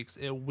couple weeks,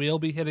 it will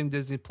be hitting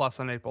Disney Plus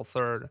on April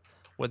 3rd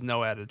with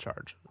no added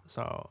charge.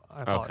 So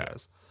I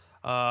apologize.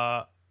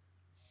 Okay.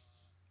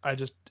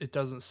 It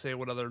doesn't say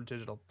what other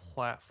digital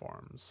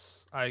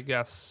platforms. I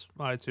guess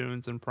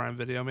iTunes and Prime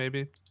Video,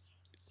 maybe.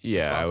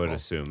 Yeah, I would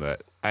assume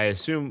that. I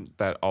assume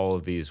that all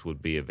of these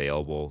would be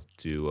available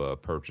to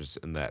purchase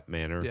in that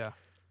manner. Yeah.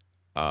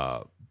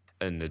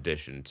 In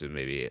addition to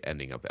maybe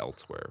ending up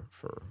elsewhere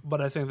for.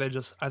 But I think they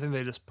just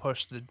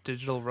pushed the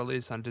digital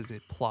release on Disney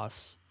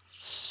Plus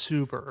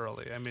super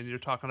early. I mean, you're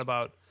talking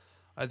about.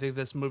 I think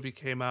this movie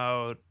came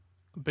out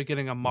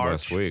beginning of March.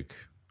 Last week,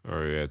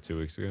 or 2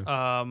 weeks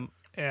ago.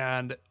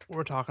 And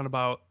we're talking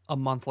about a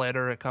month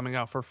later it coming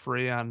out for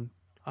free on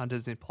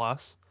Disney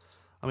Plus.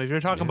 I mean, if you're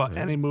talking about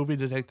any movie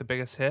to take the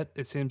biggest hit,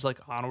 it seems like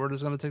Onward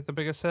is going to take the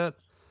biggest hit,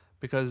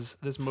 because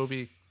this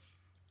movie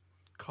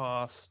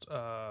cost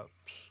a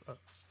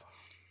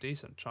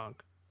decent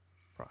chunk.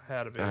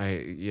 Had to be.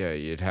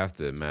 You'd have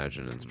to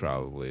imagine it's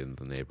probably in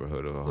the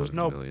neighborhood of $100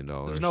 million.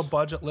 There's no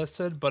budget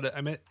listed, but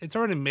I mean, it's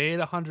already made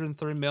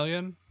 $103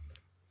 million.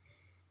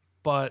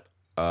 But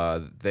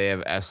they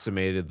have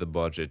estimated the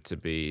budget to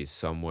be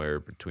somewhere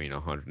between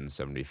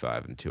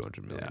 $175 and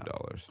 $200 million.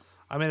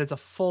 I mean, it's a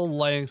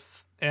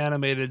full-length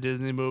animated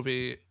Disney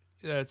movie.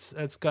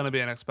 It's going to be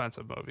an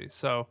expensive movie.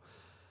 So,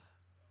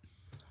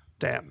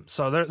 damn.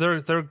 So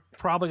they're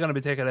probably going to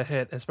be taking a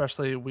hit.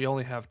 Especially, we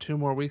only have 2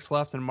 more weeks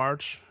left in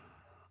March.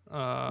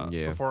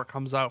 Before it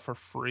comes out for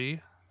free.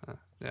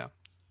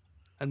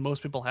 And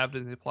most people have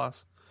Disney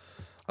Plus.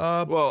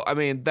 Well, I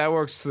mean, that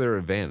works to their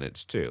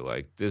advantage too.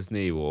 Like,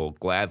 Disney will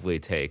gladly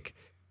take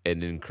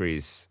an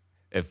increase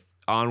if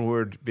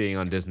Onward being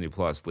on Disney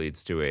Plus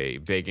leads to a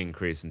big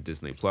increase in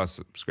Disney Plus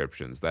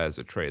subscriptions. That is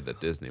a trade that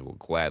Disney will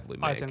gladly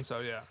make. I think so.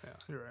 Yeah,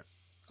 you're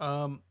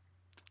right.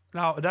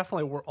 Now,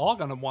 definitely, we're all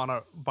gonna want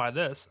to buy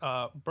this.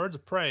 Birds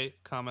of Prey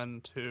coming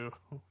to,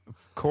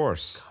 of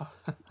course.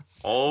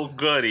 Oh,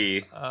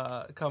 goody.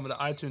 Coming to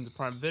iTunes and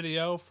Prime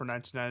Video for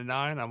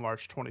 $19.99 on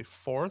March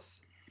 24th.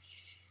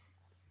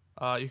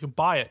 You can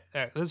buy it.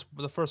 This is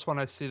the first one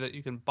I see that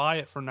you can buy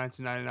it for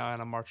 $19.99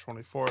 on March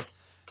 24th,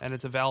 and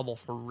it's available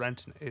for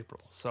rent in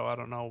April. So I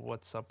don't know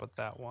what's up with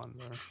that one.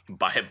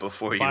 Buy it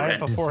before you rent.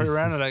 Buy it before you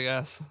rent it, I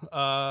guess.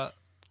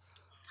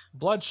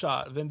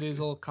 Bloodshot, Vin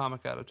Diesel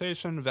comic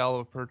adaptation,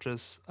 available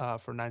purchase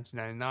for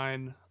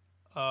 $19.99.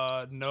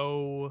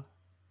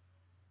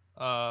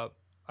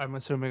 I'm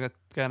assuming,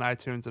 again,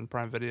 iTunes and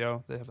Prime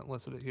Video. They haven't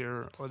listed it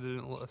here, or they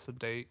didn't list a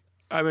date.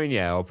 I mean,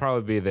 yeah, it'll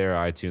probably be there.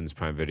 iTunes,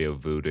 Prime Video,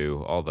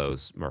 Vudu, all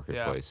those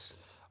marketplace.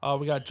 Yeah.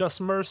 We got Just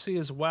Mercy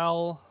as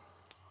well.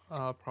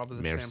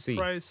 Probably the same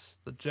price.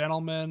 The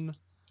Gentleman.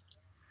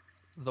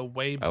 I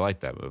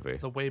like that movie.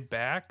 The Way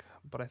Back,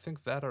 but I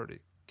think that already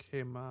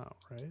came out,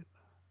 right?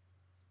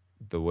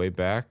 The Way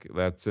Back?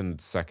 That's in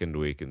second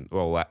week,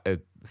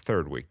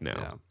 third week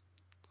now.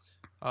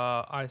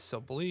 Yeah. I Still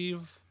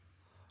Believe.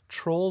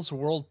 Trolls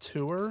World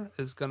Tour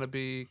is going to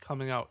be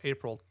coming out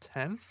April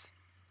 10th.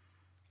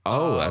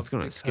 Oh, that's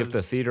going to skip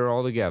the theater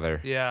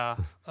altogether. Yeah.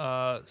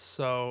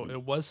 So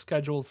it was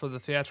scheduled for the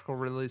theatrical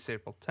release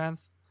April 10th.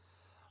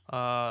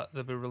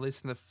 They'll be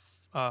releasing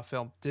the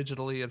film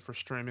digitally and for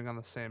streaming on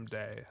the same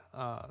day.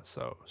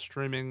 So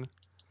streaming...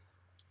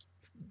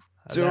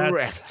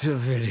 Direct to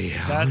video.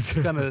 That's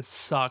going to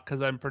suck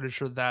because I'm pretty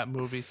sure that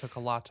movie took a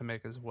lot to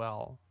make as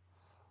well.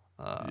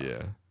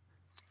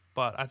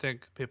 But I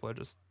think people are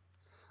just...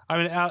 I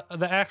mean,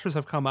 the actors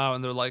have come out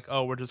and they're like,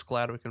 "Oh, we're just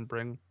glad we can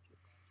bring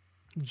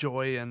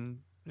joy and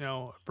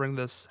bring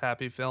this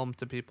happy film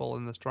to people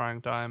in this trying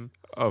time."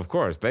 Of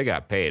course, they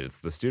got paid. It's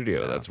the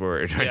studio that's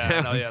worried right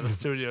now. The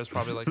studio is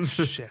probably like,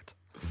 "Shit,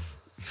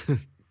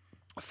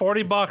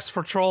 $40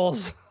 for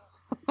Trolls.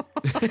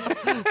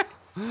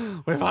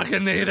 We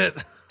fucking need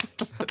it."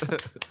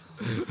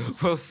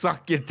 We'll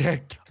suck your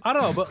dick. I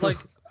don't know, but like,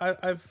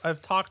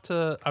 I've talked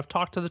to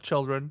the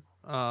children.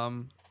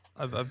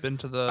 I've been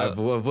to the. I've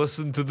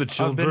listened to the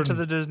children. I've been to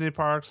the Disney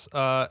parks,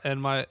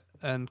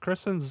 and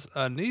Kristen's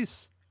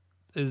niece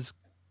is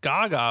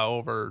gaga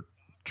over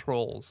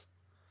Trolls.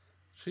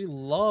 She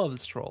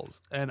loves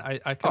Trolls, and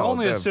I can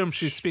only assume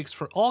she speaks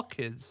for all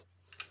kids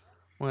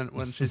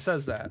when she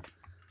says that.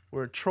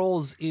 Where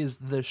Trolls is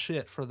the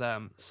shit for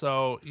them,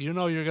 so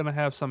you're gonna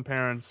have some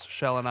parents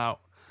shelling out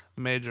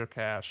major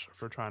cash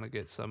for trying to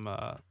get some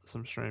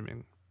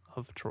streaming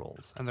of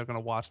Trolls, and they're gonna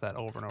watch that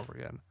over and over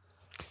again.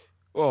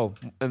 Well,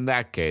 in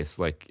that case,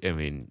 like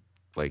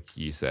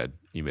you said,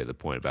 you made the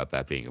point about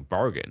that being a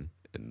bargain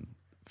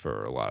for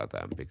a lot of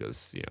them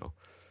because,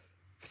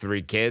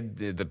 3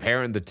 kids, the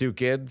parent, the 2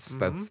 kids,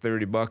 that's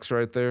 $30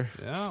 right there.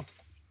 Yeah.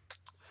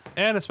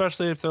 And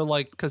especially if they're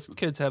like, because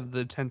kids have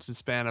the attention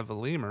span of a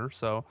lemur,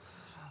 so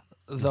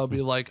they'll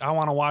be like, "I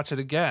want to watch it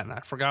again. I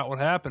forgot what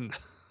happened.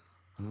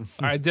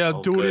 I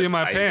did duty in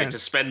my pants." I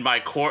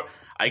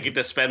get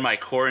to spend my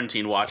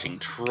quarantine watching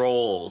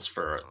Trolls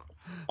for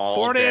all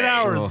 48 day.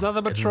 hours,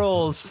 nothing but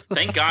Trolls.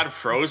 Thank God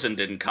Frozen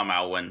didn't come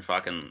out when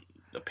fucking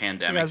the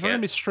pandemic hit. We're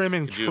going to be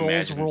streaming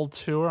Trolls World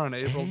Tour on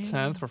April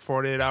 10th for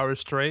 48 hours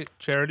straight.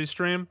 Charity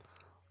stream.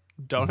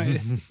 Donate.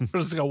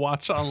 We're just going to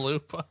watch on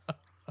loop.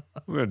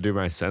 I'm going to do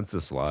my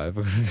census live.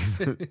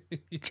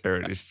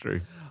 Charity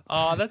stream.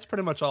 That's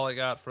pretty much all I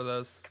got for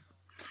this.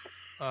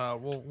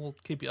 We'll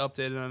keep you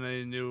updated on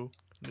any new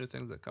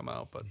things that come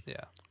out, but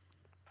yeah.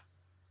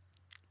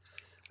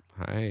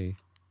 Hi.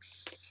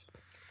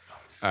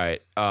 All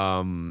right.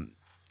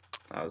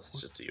 This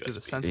is just a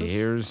USB.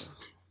 Census?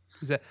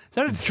 Is that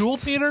a jewel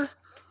feeder?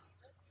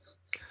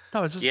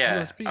 No, it's just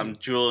USB. I'm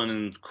jeweling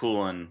and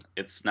cooling.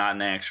 It's not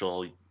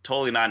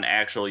totally not an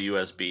actual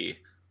USB.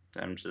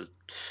 I'm just.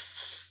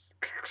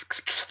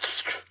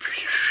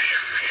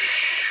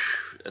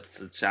 That's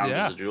the sound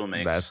that the jewel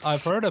makes.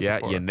 I've heard it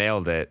before. Yeah, you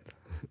nailed it.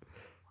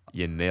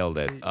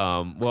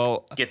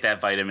 Well, get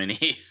that vitamin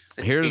E.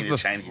 Here's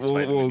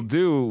we'll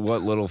do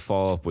what little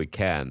follow up we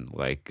can.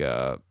 Like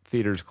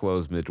theaters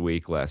closed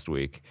midweek last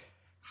week,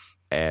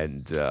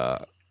 and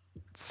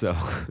So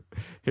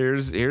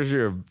here's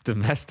your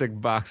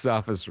domestic box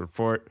office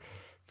report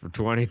for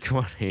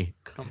 2020.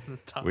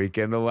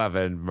 Weekend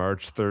 11,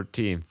 March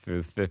 13th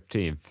through the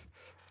 15th.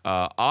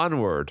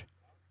 Onward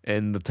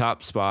in the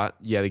top spot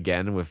yet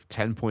again with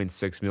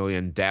 10.6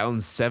 million, down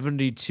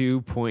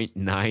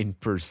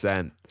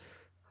 72.9%.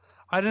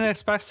 I didn't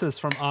expect this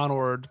from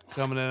Onward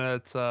coming in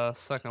its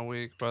second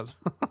week, but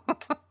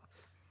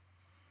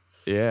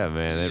yeah,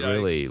 man, it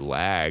really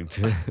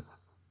lagged.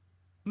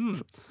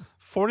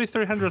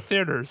 4,300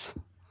 theaters.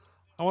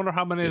 I wonder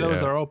how many of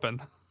those are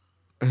open.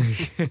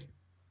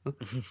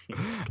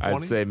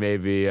 I'd say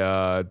maybe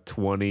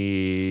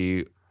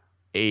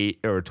 28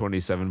 or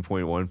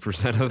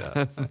 27.1% of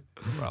them.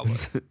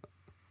 Probably.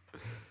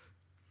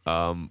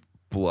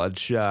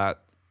 Bloodshot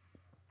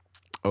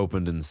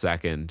opened in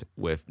second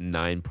with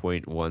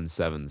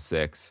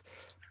 9.176.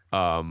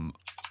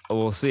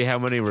 We'll see how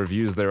many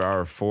reviews there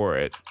are for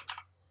it,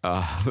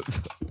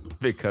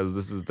 because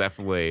this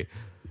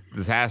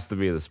has to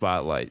be the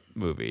spotlight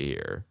movie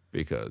here,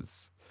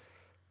 because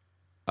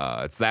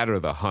it's that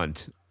or The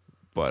Hunt.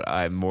 But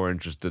I'm more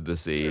interested to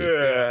see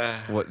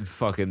what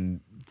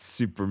fucking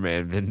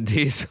Superman Vin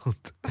Diesel.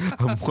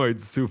 I'm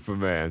white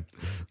Superman.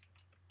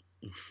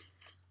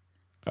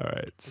 All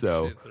right,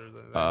 so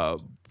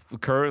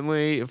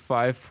currently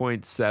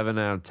 5.7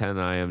 out of 10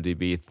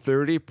 IMDb,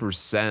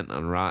 30%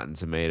 on Rotten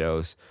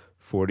Tomatoes,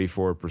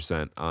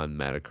 44% on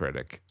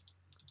Metacritic.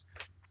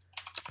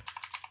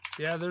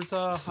 Yeah, there's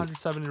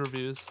 170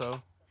 reviews,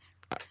 so.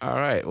 All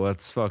right,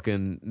 let's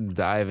fucking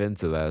dive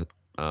into that.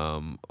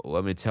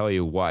 Let me tell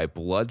you why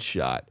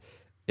Bloodshot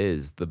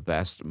is the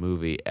best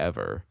movie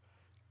ever.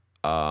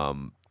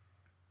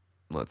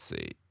 Let's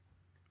see.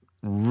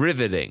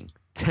 Riveting,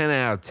 10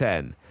 out of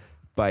 10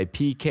 by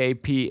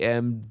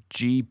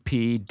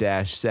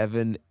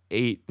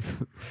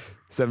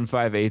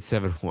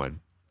PKPMGP-75871.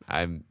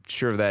 I'm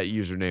sure that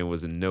username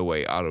was in no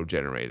way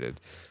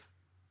auto-generated.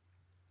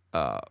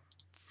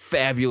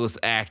 Fabulous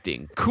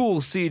acting,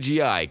 cool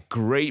CGI,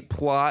 great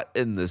plot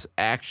in this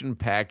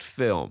action-packed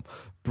film.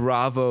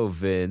 Bravo,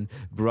 Vin.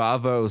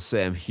 Bravo,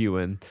 Sam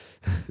Heughan,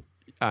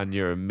 on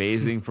your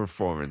amazing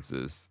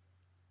performances.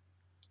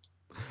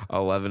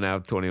 11 out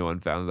of 21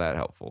 found that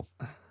helpful.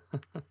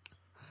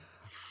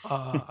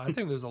 I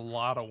think there's a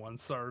lot of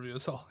 1-star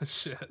reviews. Holy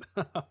shit.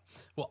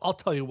 Well, I'll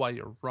tell you why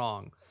you're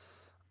wrong.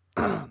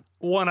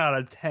 1 out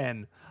of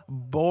 10.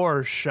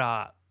 Bore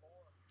Shot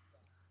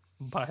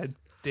by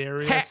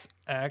Darius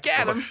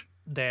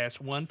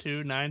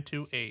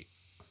X-12928.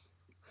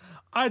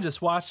 I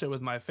just watched it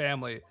with my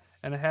family,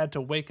 and I had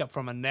to wake up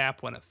from a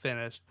nap when it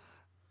finished.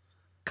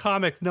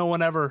 Comic no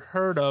one ever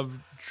heard of,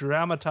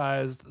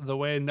 dramatized the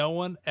way no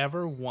one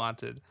ever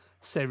wanted.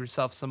 Save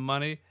yourself some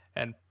money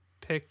and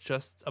pick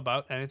just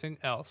about anything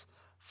else.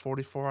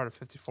 44 out of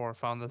 54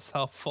 found this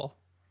helpful.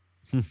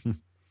 A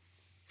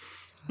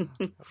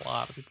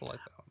lot of people like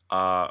that one.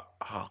 Oh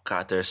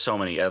god, there's so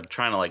many. I'm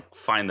trying to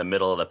find the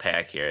middle of the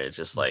pack here. It's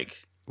just a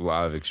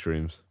lot of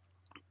extremes.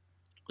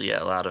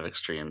 Yeah, a lot of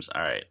extremes.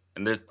 All right.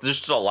 And there's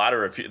just a lot of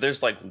reviews.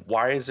 There's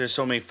why is there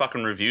so many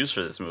fucking reviews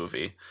for this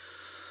movie?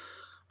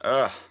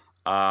 Because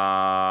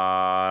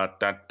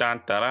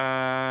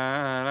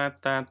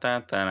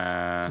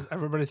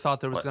everybody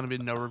thought there was going to be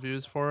no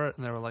reviews for it,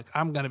 and they were like,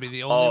 I'm going to be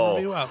the only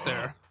review out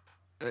there.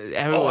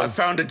 I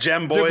found a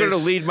gem, boys. They're going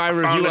to lead my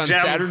review on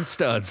Saturn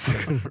studs.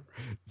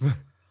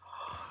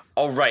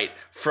 All right,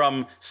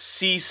 from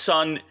C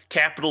Sun,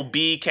 capital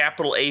B,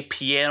 capital A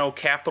Piano,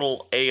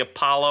 capital A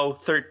Apollo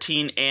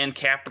 13, and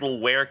capital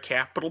Where,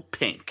 capital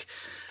Pink.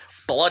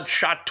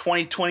 Bloodshot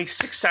 2020,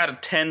 6 out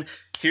of 10.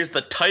 Here's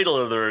the title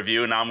of the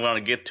review, and now I'm going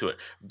to get to it.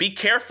 Be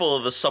careful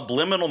of the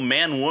subliminal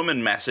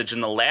man-woman message,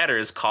 and the latter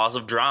is cause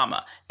of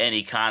drama.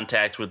 Any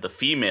contact with the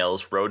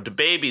females, road to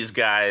babies,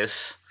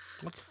 guys.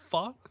 What the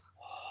fuck?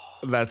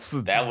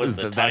 That was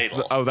the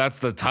title. That's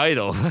the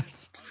title.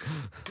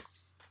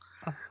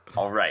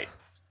 All right,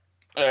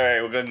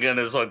 we're gonna get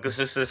into this one because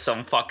this is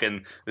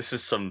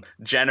some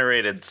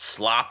generated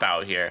slop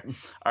out here.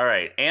 All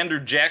right, Andrew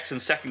Jackson,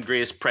 second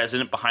greatest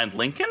president behind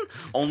Lincoln,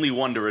 only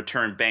one to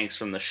return banks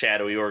from the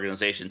shadowy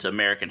organization to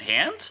American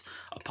hands.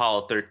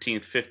 Apollo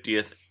 13th,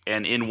 50th,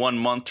 and in 1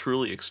 month,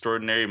 truly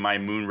extraordinary. My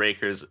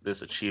Moonrakers,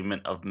 this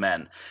achievement of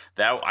men.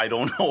 That I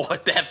don't know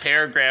what that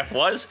paragraph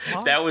was.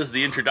 Huh? That was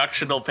the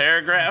introductional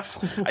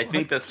paragraph. I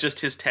think that's just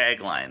his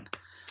tagline.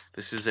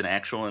 This is an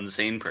actual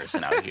insane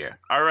person out here.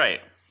 All right.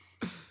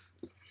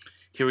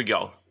 Here we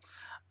go.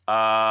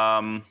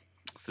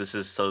 This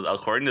is, so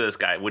according to this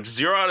guy, which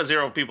 0 out of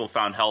 0 people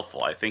found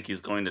helpful, I think he's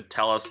going to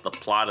tell us the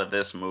plot of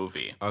this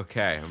movie.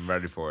 Okay, I'm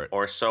ready for it.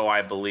 Or so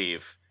I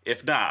believe.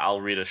 If not, I'll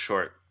read a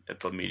short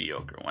but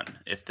mediocre one,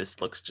 if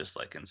this looks just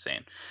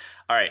insane.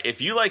 All right,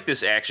 if you like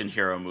this action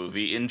hero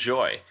movie,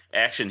 enjoy.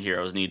 Action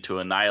heroes need to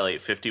annihilate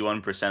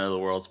 51% of the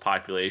world's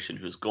population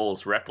whose goal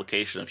is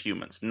replication of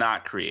humans,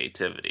 not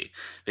creativity.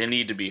 They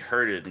need to be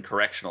herded in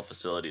correctional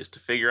facilities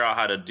to figure out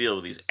how to deal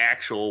with these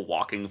actual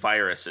walking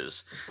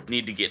viruses.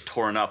 Need to get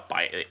torn up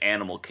by the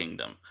animal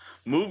kingdom.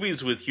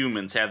 Movies with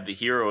humans have the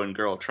hero and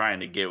girl trying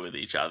to get with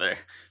each other.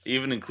 They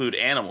even include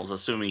animals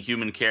assuming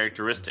human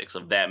characteristics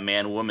of that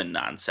man-woman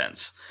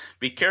nonsense.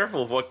 Be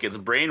careful of what gets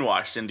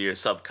brainwashed into your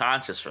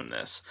subconscious from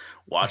this.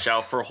 Watch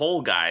out for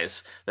hole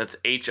guys. That's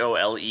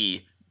Hole,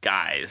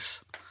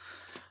 guys.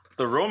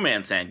 The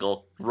romance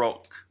angle,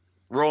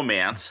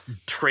 romance,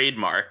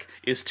 trademark,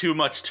 is too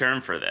much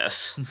term for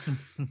this.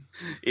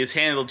 Is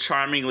handled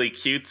charmingly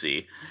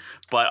cutesy.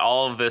 But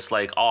all of this,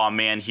 like, oh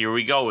man, here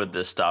we go with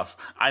this stuff.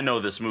 I know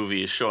this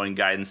movie is showing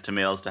guidance to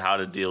males to how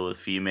to deal with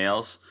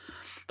females.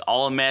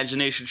 All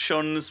imagination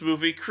shown in this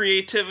movie,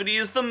 creativity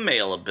is the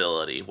male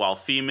ability, while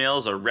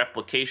females are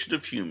replication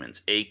of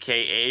humans,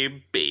 aka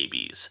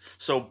babies.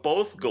 So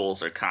both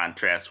goals are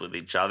contrast with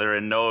each other,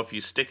 and know if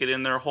you stick it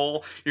in their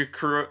hole, your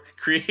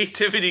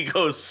creativity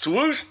goes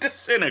swoosh,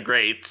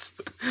 disintegrates.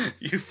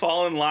 You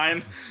fall in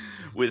line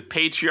with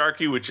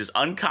patriarchy, which is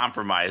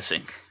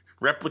uncompromising.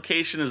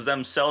 Replication is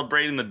them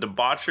celebrating the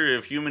debauchery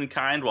of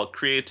humankind, while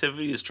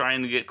creativity is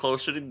trying to get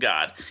closer to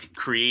God,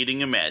 creating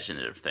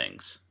imaginative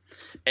things.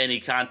 Any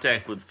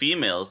contact with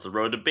females, the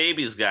road to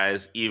babies,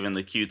 guys, even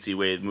the cutesy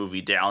way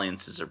movie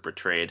dalliances are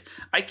portrayed.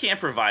 I can't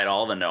provide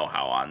all the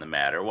know-how on the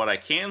matter. What I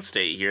can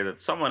state here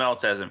that someone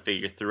else hasn't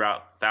figured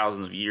throughout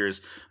thousands of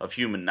years of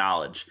human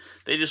knowledge.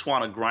 They just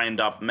want to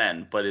grind up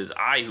men, but it is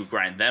I who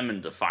grind them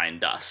into fine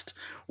dust.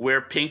 Wear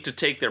pink to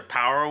take their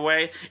power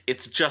away?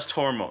 It's just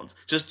hormones.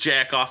 Just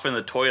jack off in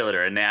the toilet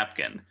or a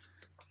napkin.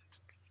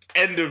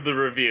 End of the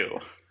review.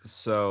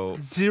 So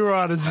 0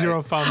 out of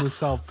 0 found this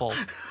helpful.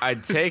 I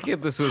take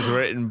it this was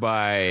written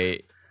by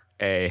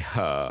a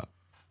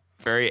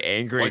very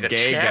angry like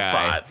gay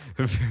guy.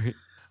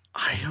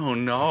 I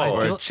don't know.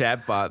 Or a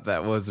chatbot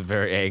that was a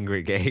very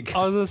angry gay guy.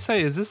 I was gonna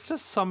say, is this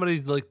just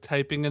somebody like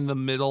typing in the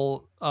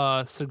middle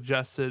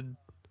suggested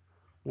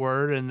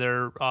word in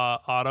their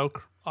auto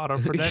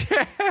predict?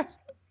 Yeah.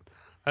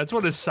 That's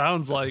what it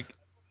sounds like.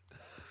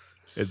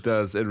 It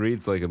does. It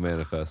reads like a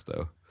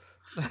manifesto.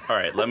 All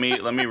right, let me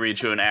read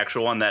you an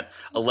actual one that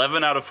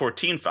 11 out of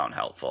 14 found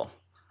helpful.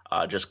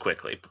 Just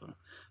quickly.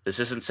 This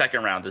isn't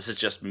second round. This is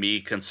just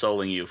me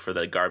consoling you for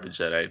the garbage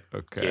that I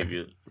gave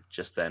you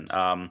just then.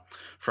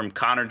 From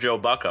Connor Joe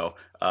Bucko,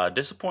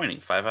 disappointing,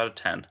 5 out of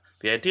 10.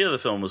 The idea of the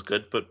film was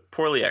good, but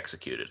poorly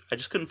executed. I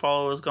just couldn't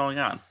follow what was going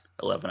on.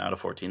 11 out of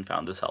 14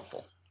 found this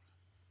helpful.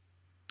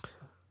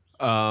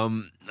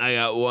 I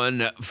got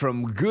one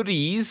from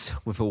Goodies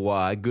with a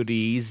Y.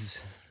 Goodies.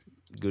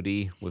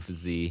 Goody with a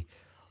Z.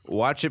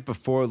 Watch it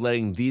before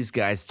letting these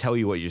guys tell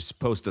you what you're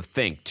supposed to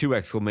think. 2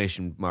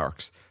 exclamation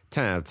marks.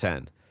 10 out of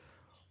 10.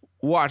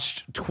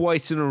 Watched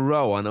twice in a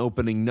row on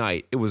opening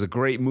night. It was a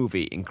great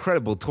movie.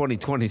 Incredible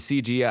 2020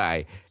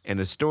 CGI.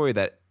 And a story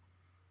that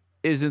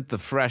isn't the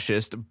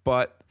freshest,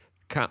 but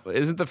but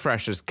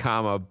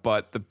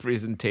the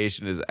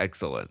presentation is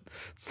excellent.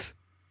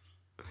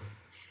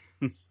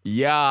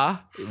 Yeah,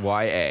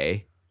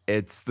 YA.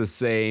 It's the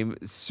same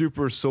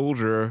super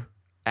soldier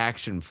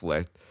action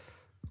flick,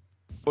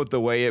 but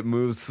the way it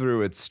moves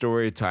through its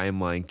story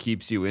timeline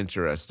keeps you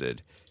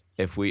interested.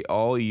 If we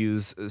all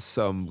use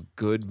some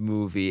good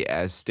movie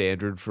as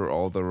standard for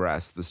all the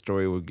rest, the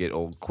story would get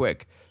old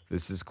quick.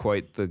 This is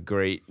quite the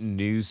great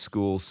new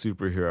school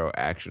superhero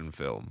action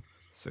film.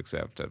 6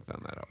 out of 10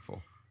 found that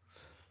helpful.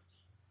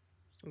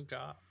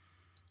 God.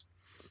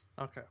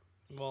 Okay.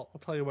 Well, I'll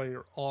tell you why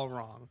you're all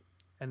wrong.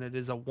 And it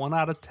is a 1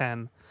 out of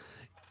 10.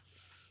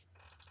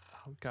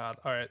 Oh, God.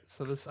 All right.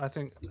 So this, I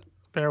think,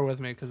 bear with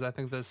me because I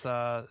think this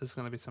is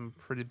going to be some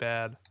pretty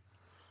bad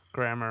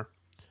grammar.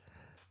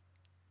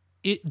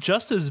 It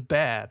just as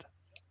bad.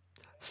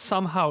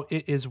 Somehow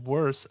it is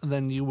worse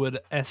than you would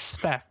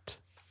expect.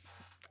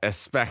 I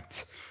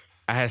expected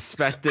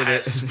it. I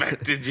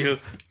expected you.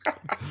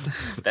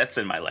 That's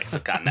in my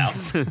lexicon now.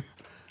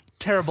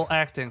 Terrible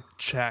acting,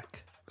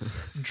 check.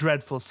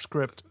 Dreadful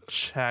script,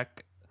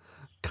 check.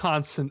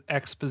 Constant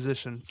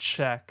exposition,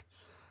 check.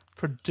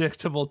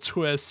 Predictable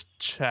twist,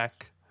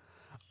 check.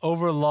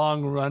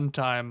 Overlong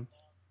runtime.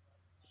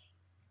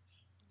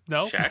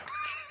 No? Check.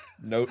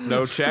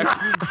 No check.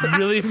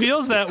 Really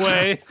feels that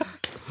way.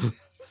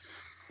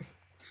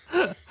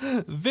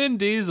 Vin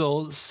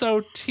Diesel,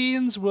 so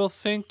teens will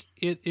think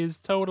it is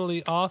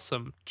totally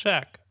awesome.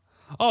 Check.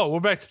 Oh, we're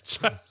back to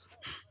check.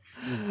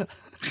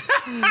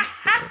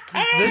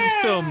 This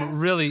film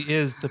really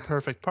is the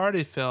perfect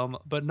party film,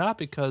 but not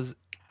because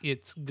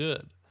it's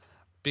good.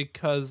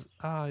 Because,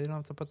 you don't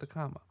have to put the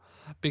comma.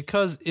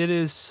 Because it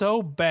is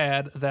so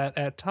bad that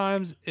at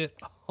times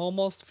it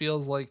almost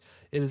feels like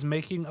it is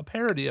making a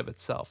parody of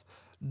itself.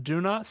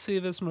 Do not see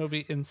this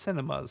movie in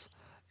cinemas.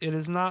 It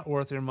is not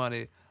worth your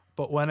money.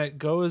 But when it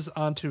goes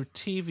onto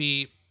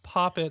TV,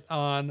 pop it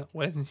on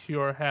when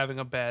you're having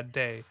a bad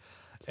day.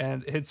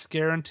 And it's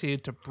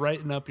guaranteed to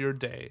brighten up your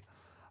day.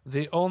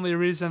 The only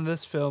reason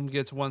this film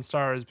gets 1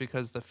 star is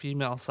because the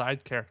female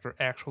side character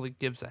actually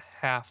gives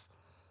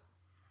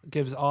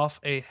off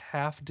a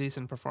half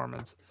decent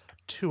performance.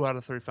 2 out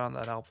of 3 found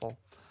that helpful.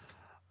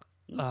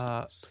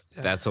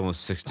 That's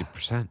almost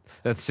 60%.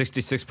 That's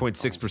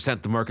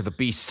 66.6%, the mark of the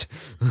beast.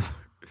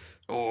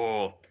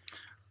 Oh.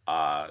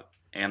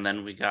 And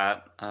then we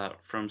got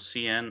from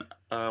CN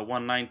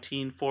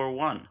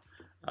 11941,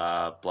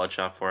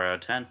 Bloodshot 4 out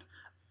of 10.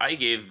 I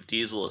gave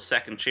Diesel a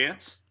second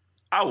chance.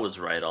 I was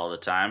right all the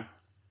time.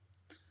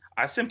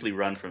 I simply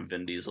run from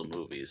Vin Diesel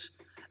movies.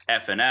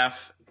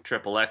 F&F,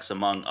 Triple X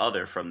among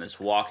other from this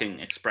walking,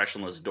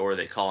 expressionless door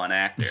they call an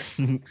actor.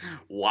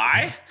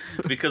 Why?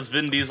 Because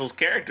Vin Diesel's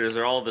characters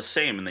are all the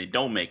same and they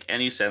don't make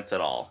any sense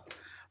at all.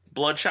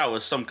 Bloodshot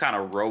was some kind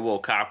of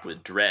RoboCop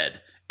with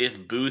dread,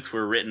 if Booth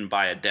were written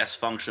by a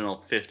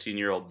dysfunctional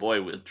 15-year-old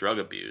boy with drug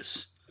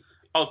abuse.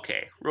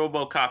 Okay,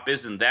 RoboCop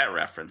isn't that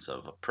reference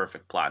of a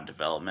perfect plot and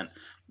development,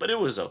 but it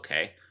was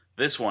okay.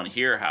 This one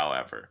here,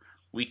 however,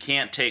 we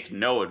can't take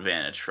no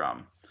advantage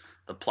from.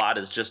 The plot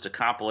is just a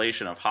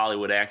compilation of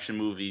Hollywood action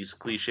movies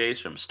cliches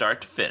from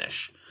start to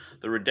finish.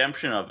 The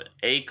redemption of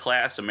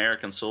A-class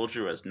American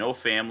soldier who has no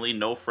family,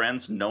 no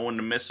friends, no one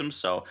to miss him,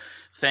 so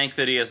thank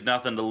that he has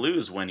nothing to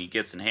lose when he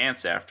gets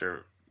enhanced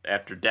after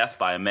death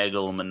by a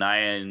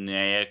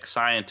megalomaniac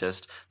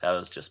scientist. That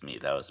was just me.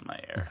 That was my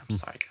error. I'm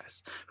sorry,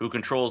 guys. Who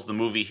controls the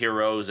movie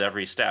heroes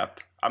every step.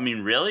 I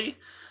mean, really?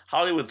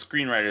 Hollywood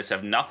screenwriters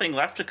have nothing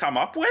left to come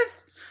up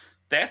with?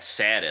 That's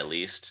sad, at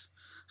least.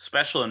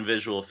 Special and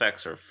visual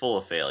effects are full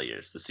of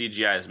failures. The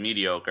CGI is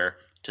mediocre,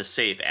 to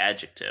save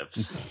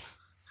adjectives.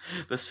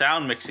 The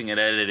sound mixing and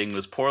editing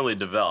was poorly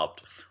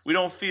developed. We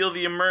don't feel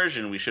the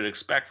immersion we should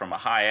expect from a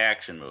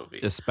high-action movie.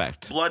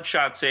 Expect.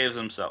 Bloodshot saves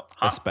himself.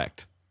 Huh?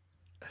 Expect.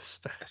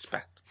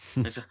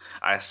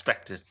 I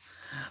expected.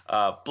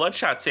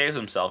 Bloodshot saves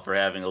himself for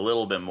having a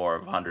little bit more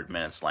of 100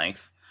 minutes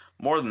length.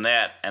 More than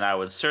that, and I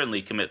would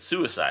certainly commit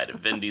suicide if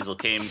Vin Diesel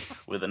came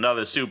with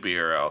another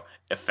superhero.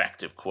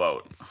 Effective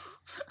quote.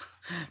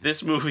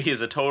 This movie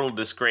is a total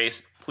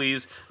disgrace.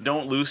 Please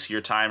don't lose your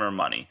time or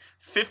money.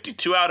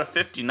 52 out of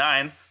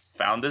 59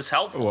 found this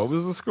helpful. What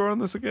was the score on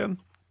this again?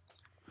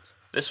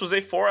 This was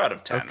a 4 out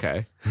of 10.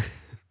 Okay.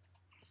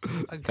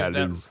 I give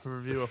that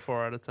review a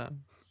 4 out of 10.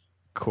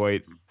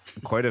 Quite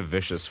a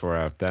vicious 4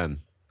 out of 10.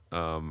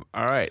 All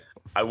right.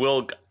 I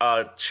will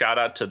shout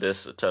out to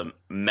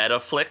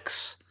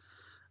Metaflix.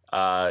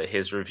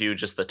 His review,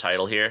 just the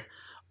title here,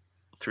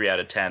 3 out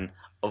of 10.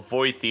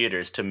 Avoid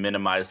theaters to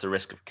minimize the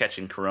risk of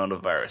catching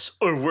coronavirus.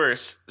 Or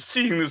worse,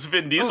 seeing this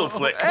Vin Diesel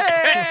flick.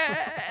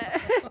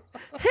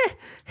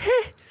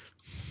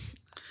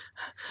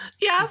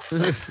 Yes.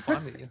 So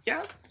funny.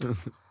 Yeah.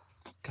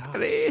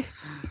 God.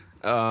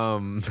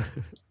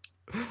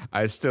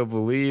 I Still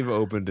Believe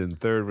opened in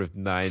third with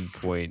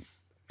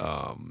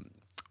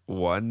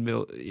 9.1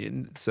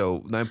 million.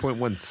 So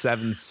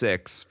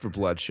 9.176 for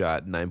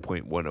Bloodshot,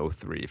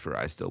 9.103 for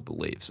I Still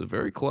Believe. So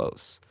very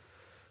close.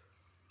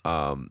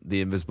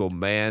 The Invisible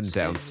Man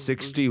down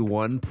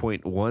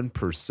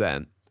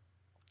 61.1%,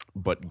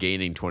 but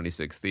gaining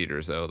 26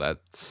 theaters. Oh, that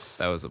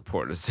was a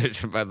poor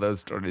decision by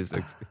those 26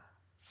 theaters.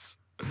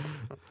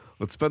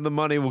 Let's spend the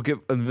money. We'll get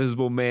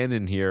Invisible Man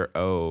in here.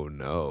 Oh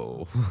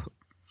no.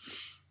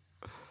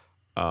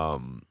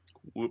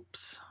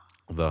 Whoops.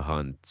 The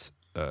Hunt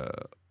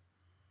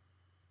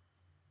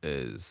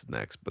is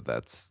next, but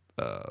that's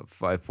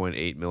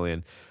 5.8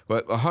 million,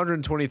 but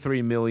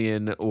 123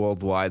 million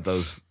worldwide.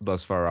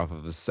 Thus far off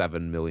of a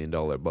 $7 million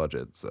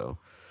budget, so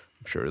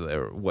I'm sure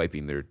they're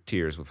wiping their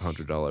tears with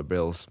 $100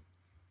 bills.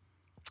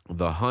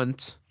 The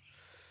Hunt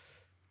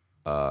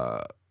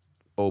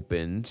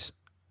opened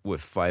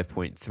with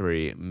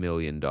 $5.3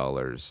 million,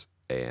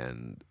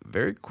 and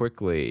very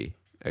quickly,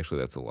 actually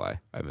that's a lie,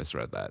 I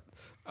misread that.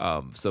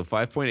 So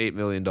 $5.8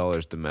 million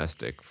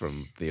domestic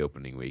from the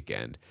opening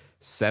weekend,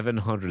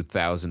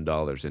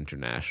 $700,000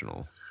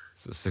 international,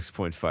 so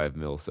 6.5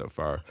 mil so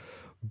far.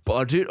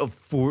 Budget of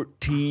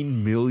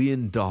 $14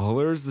 million.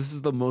 This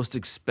is the most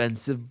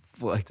expensive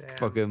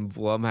fucking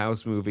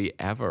Blumhouse movie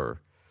ever.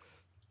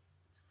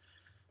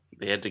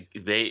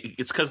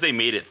 It's because they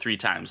made it 3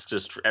 times,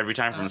 just every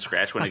time from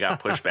scratch. When it got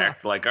pushed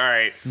back, they're like, all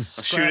right,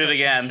 shoot it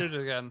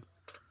again.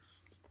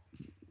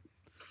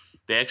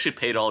 They actually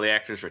paid all the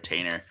actors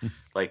retainer.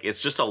 Like,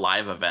 it's just a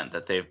live event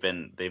that they've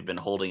been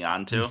holding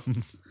on to.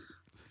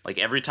 Like,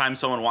 every time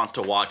someone wants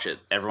to watch it,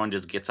 everyone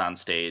just gets on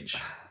stage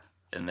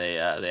and they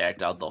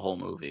act out the whole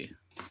movie.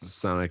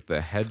 Sonic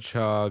the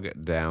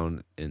Hedgehog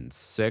down in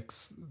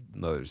 6th,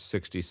 another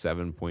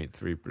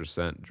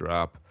 67.3%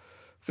 drop.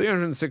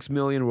 306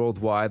 million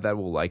worldwide. That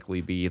will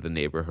likely be the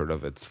neighborhood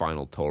of its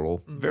final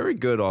total. Very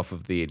good off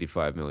of the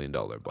 $85 million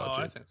budget. Oh,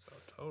 I think so.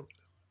 Totally.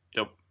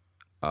 Yep.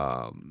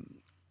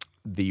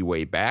 The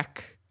Way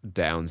Back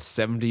down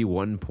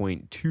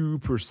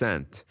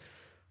 71.2%,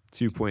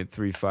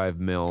 2.35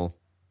 mil.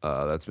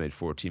 That's made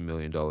 $14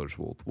 million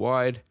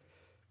worldwide.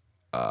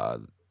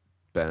 Ben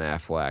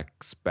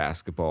Affleck's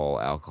basketball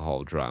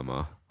alcohol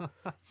drama.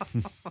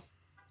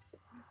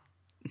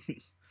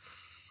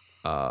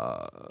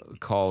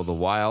 Call of the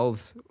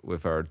Wild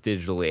with our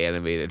digitally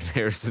animated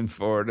Harrison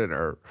Ford and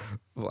our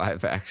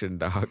live action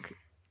dog.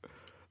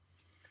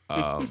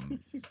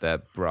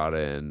 That brought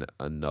in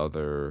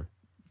another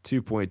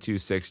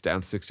 2.26,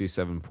 down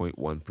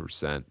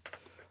 67.1%.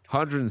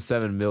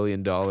 $107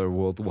 million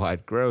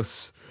worldwide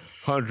gross.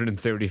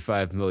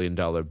 $135 million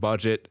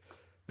budget.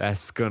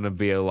 That's going to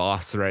be a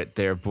loss right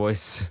there,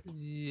 boys.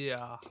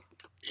 Yeah.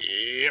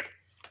 Yep.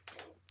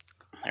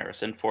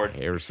 Harrison Ford.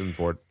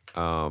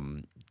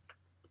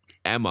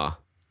 Emma,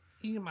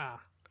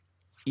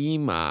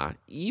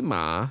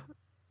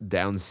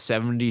 down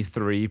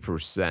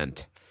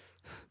 73%.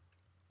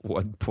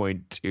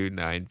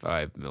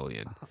 1.295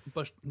 million.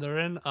 But they're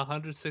in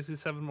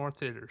 167 more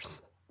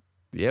theaters.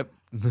 Yep.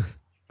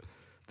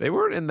 They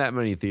weren't in that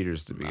many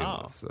theaters to begin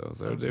with, so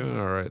they're doing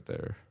all right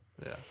there.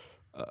 Yeah.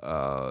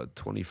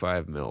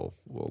 25 mil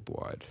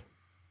worldwide.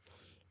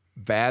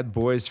 Bad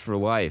Boys for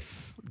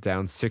Life,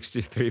 down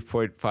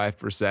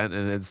 63.5%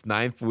 in its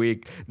 9th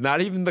week.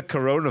 Not even the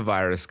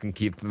coronavirus can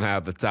keep them out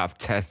of the top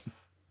 10.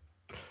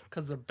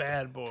 Because they're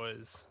bad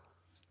boys.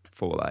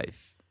 For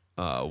Life.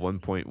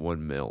 1.1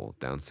 mil,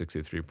 down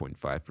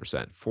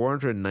 63.5%.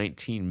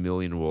 419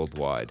 million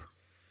worldwide.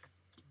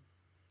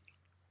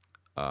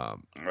 Wow.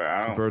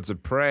 Birds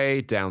of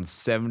Prey, down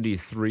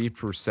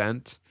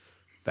 73%.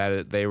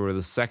 They were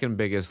the second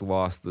biggest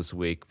loss this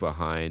week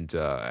behind,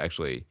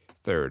 actually,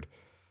 third.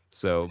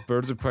 So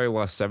Birds of Prey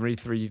lost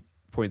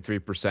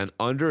 73.3%,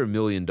 under $1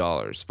 million,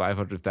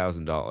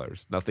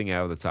 $500,000. Nothing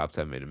out of the top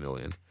 10 made $1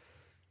 million.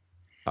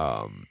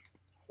 Wow.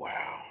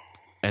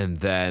 And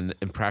then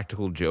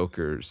Impractical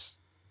Jokers,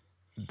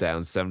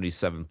 down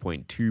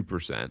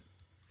 77.2%.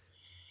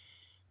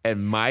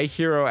 And My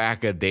Hero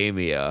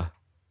Academia,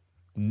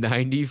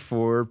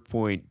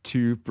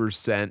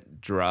 94.2%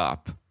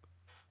 drop.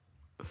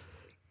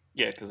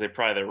 Yeah, because their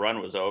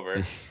run was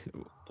over.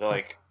 They're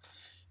like,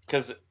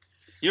 because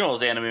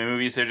those anime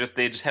movies,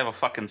 they just have a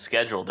fucking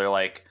schedule. They're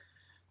like,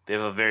 they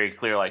have a very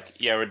clear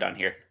yeah, we're done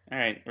here. All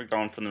right, we're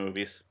going from the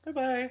movies. Bye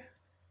bye.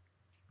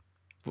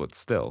 But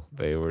still,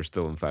 they were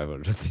still in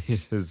 500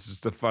 theaters. It's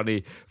just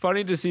funny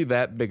to see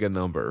that big a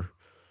number.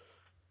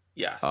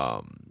 Yes.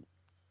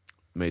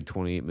 Made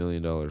 $28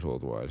 million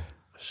worldwide.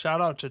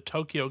 Shout out to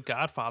Tokyo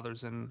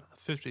Godfathers in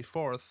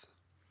 54th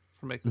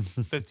for making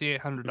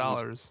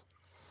 $5,800.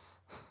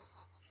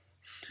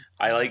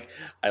 I like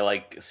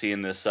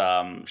seeing this.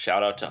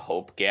 Shout out to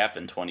Hope Gap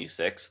in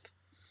 26th.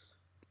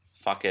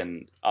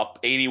 Fucking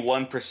up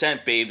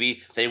 81%,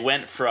 baby. They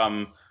went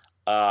from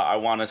I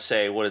want to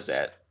say, what is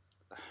that?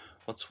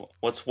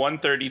 What's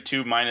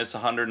 132 minus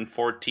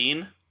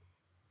 114?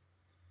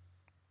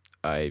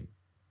 I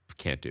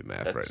can't do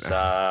math That's,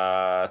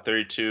 right now.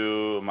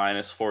 32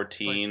 minus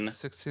 14. Like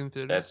 16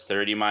 theaters. That's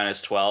 30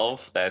 minus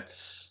 12.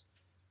 That's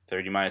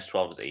 30 minus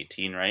 12 is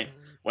 18, right?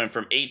 Went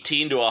from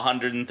 18 to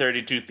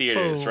 132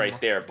 theaters. Boom.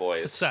 Right there,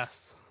 boys.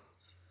 Success.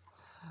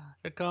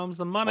 Here comes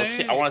the money.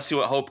 I want to see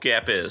what Hope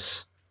Gap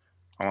is.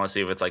 I want to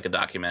see if it's like a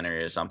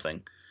documentary or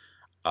something.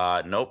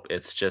 Nope.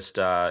 It's just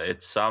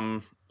it's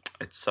some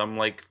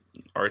like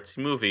artsy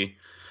movie.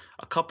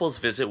 A couple's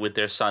visit with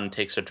their son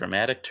takes a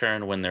dramatic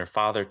turn when their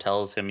father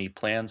tells him he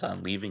plans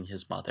on leaving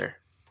his mother.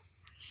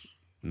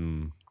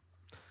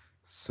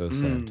 So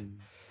sad.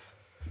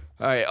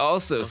 All right,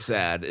 also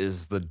sad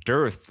is the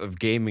dearth of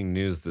gaming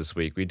news this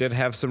week. We did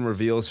have some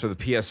reveals for the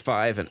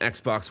PS5 and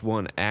Xbox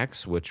One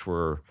X, which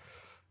were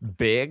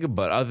big,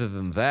 but other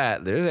than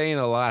that, there ain't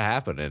a lot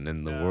happening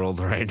in the world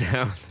right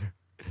now.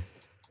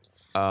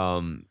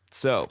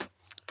 So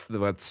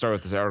let's start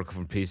with this article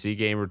from PC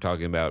Gamer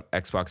talking about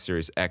Xbox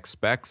Series X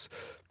specs.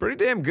 Pretty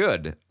damn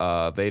good.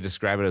 They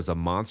describe it as a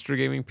monster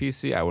gaming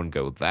PC. I wouldn't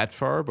go that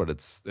far, but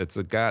it's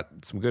got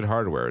some good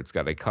hardware. It's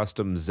got a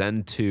custom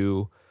Zen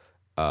 2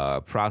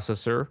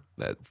 processor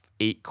that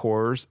 8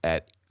 cores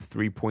at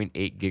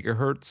 3.8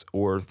 gigahertz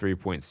or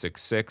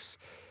 3.66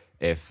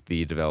 if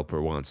the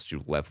developer wants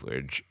to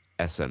leverage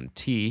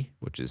SMT,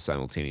 which is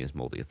simultaneous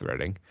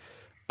multi-threading.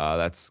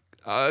 That's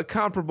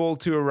comparable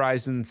to a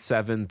Ryzen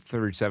 7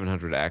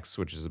 3700X,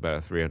 which is about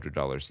a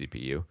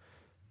 $300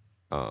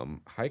 CPU.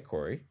 Hi,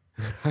 Corey.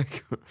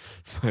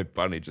 My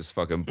bunny just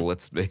fucking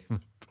blitzed me.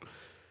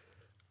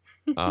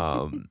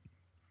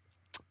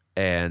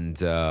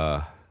 And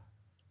on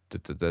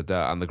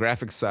the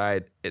graphics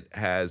side, it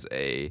has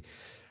a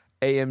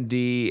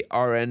AMD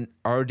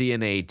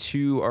RDNA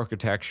 2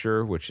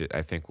 architecture, which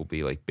I think will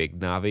be like Big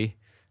Navi.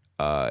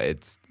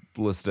 It's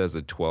listed as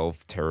a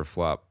 12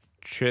 teraflop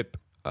chip,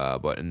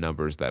 but in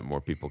numbers that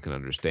more people can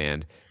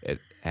understand. It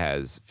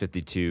has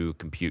 52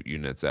 compute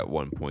units at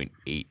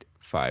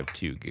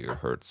 1.852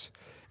 gigahertz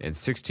and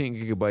 16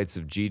 gigabytes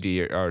of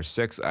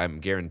GDDR6. I'm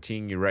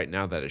guaranteeing you right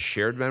now that is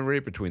shared memory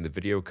between the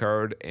video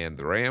card and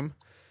the RAM.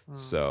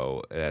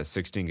 So it has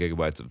 16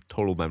 gigabytes of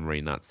total memory,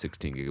 not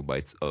 16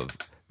 gigabytes of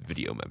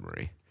video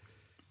memory.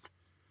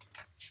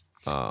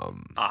 So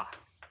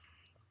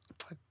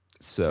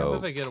How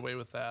did they get away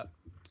with that?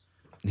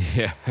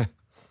 Yeah.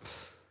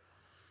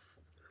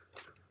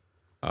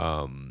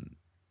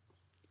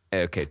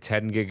 Okay,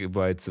 10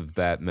 gigabytes of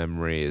that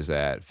memory is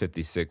at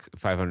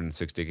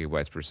 560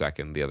 gigabytes per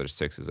second. The other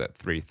 6 is at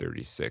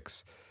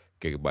 336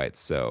 gigabytes.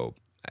 So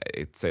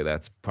I'd say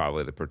that's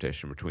probably the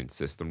partition between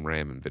system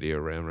RAM and video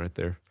RAM right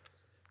there.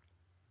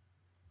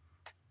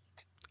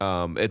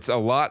 It's a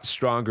lot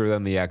stronger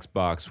than the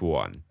Xbox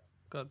One.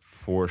 Good.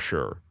 For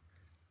sure.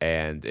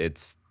 and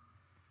it's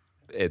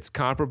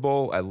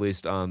comparable, at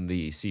least on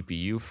the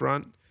CPU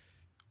front,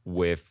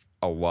 with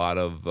a lot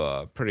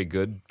of pretty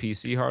good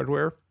PC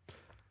hardware.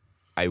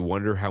 I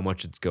wonder how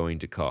much it's going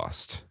to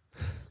cost.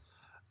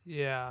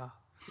 Yeah,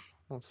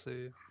 we'll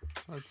see.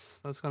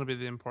 That's going to be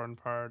the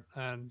important part.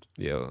 And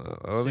yeah,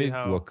 let me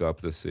look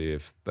up to see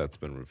if that's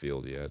been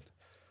revealed yet.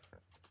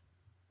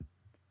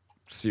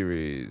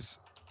 Series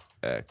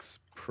X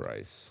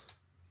price,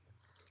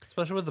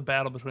 especially with the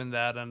battle between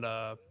that and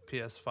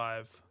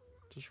PS5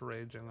 just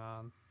raging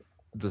on,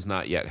 does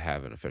not yet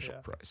have an official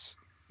price.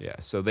 Yeah,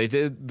 so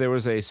there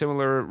was a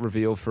similar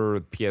reveal for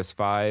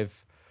PS5.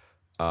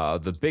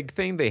 The big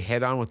thing they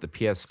hit on with the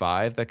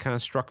PS5 that kind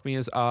of struck me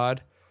as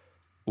odd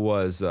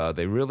was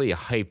they really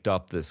hyped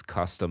up this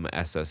custom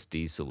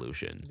SSD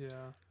solution.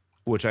 Yeah.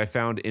 Which I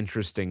found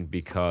interesting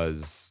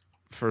because,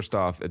 first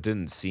off, it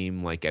didn't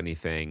seem like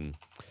anything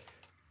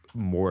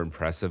more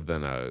impressive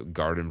than a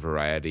garden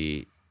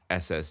variety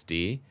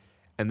SSD.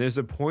 And there's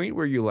a point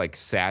where you like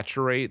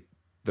saturate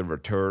the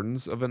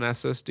returns of an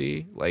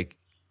SSD. Like,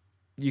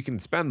 you can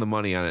spend the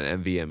money on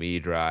an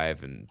NVMe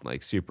drive and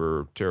like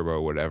super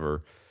turbo,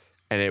 whatever,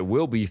 and it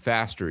will be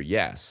faster,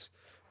 yes,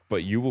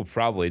 but you will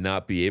probably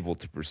not be able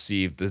to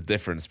perceive the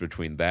difference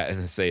between that and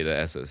a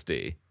SATA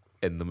SSD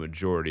in the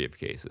majority of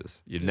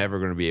cases. You're never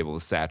going to be able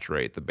to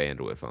saturate the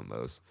bandwidth on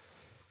those.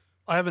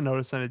 I haven't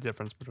noticed any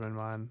difference between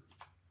mine.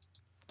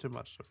 Too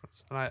much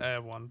difference. And I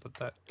have one, but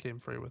that came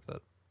free with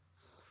it.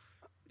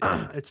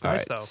 It's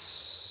nice, though.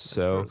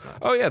 So,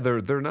 oh yeah,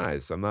 they're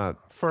nice. I'm not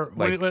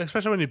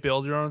especially when you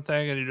build your own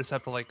thing and you just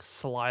have to like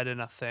slide in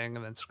a thing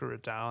and then screw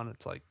it down.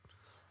 It's like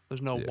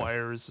there's no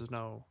wires, there's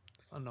no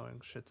annoying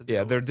shit to do.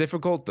 Yeah, they're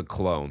difficult to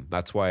clone.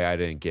 That's why I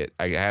had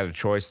a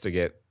choice to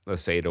get a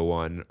SATA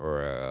 1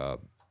 or a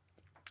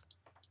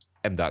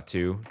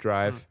M.2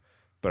 drive,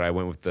 but I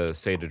went with the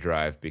SATA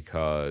drive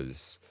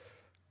because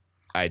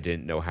I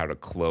didn't know how to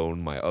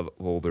clone my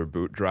older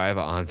boot drive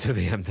onto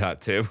the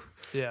M.2.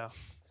 Yeah.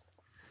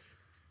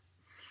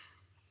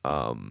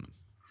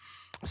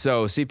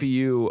 So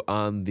CPU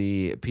on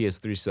the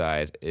PS3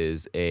 side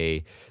is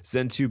a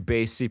Zen 2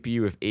 base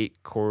CPU with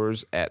 8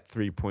 cores at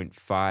 3.5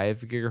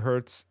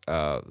 gigahertz.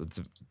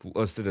 It's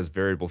listed as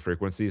variable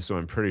frequency, so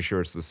I'm pretty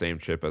sure it's the same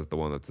chip as the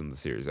one that's in the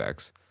Series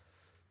X.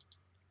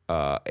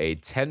 A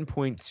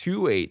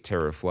 10.28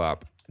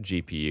 teraflop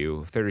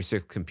GPU,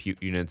 36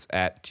 compute units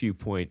at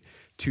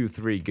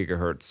 2.23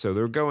 gigahertz. So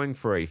they're going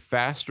for a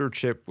faster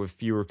chip with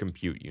fewer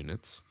compute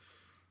units.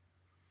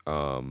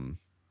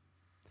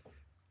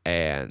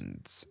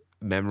 And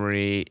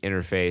memory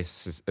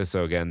interface,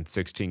 so again,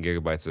 16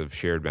 gigabytes of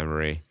shared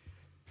memory,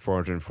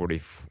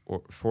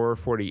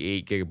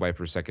 448 gigabyte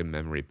per second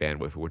memory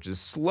bandwidth, which is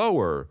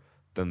slower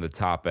than the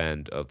top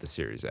end of the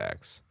Series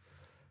X.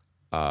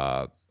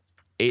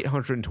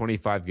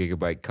 825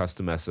 gigabyte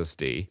custom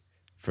SSD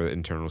for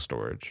internal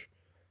storage.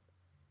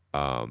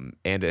 And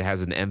it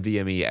has an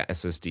NVMe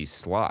SSD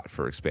slot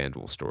for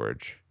expandable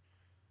storage.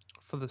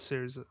 For the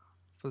Series X?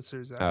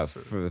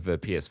 For the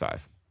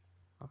PS5.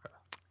 Okay.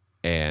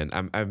 And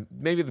I'm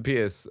maybe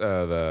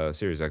the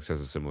Series X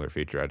has a similar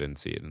feature. I didn't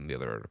see it in the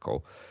other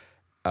article.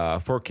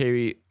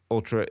 4K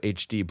Ultra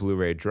HD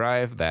Blu-ray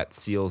drive that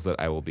seals that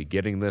I will be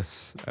getting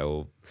this. I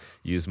will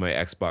use my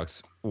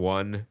Xbox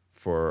One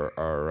for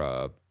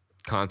our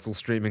console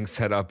streaming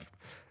setup,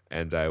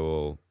 and I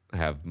will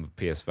have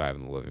PS5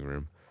 in the living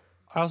room.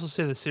 I also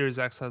see the Series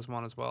X has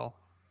one as well.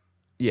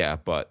 Yeah,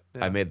 but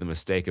I made the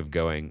mistake of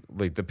going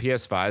like the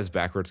PS5 is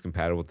backwards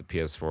compatible with the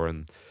PS4,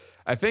 and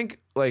I think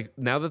like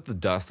now that the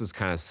dust is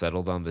kind of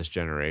settled on this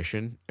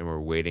generation and we're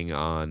waiting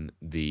on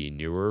the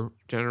newer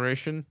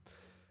generation,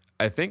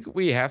 I think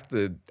we have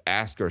to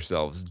ask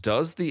ourselves,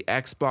 does the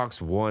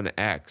Xbox One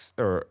X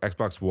or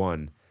Xbox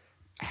One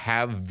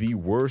have the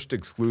worst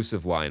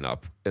exclusive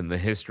lineup in the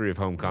history of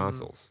home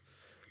consoles?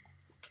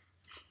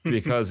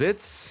 Because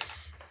it's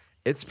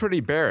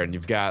pretty barren.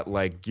 You've got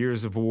like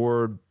Gears of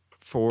War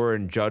 4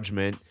 and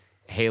Judgment,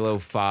 Halo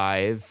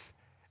 5,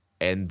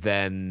 and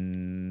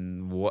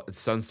then what?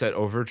 Sunset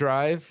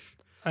Overdrive.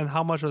 And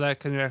how much of that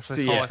can you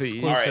actually call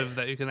exclusive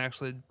that you can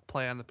actually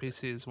play on the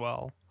PC as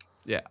well?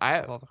 Yeah,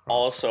 I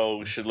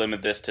also should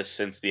limit this to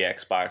since the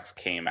Xbox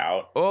came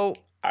out. Oh,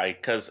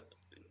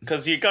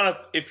 because you're gonna,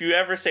 if you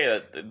ever say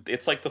that,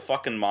 it's like the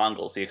fucking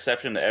Mongols. The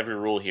exception to every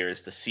rule here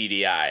is the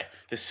CDI.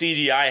 The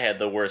CDI had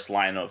the worst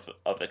line of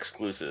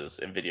exclusives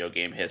in video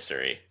game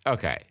history.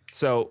 Okay,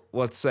 so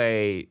let's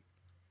say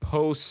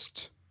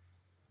post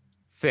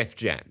 5th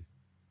gen.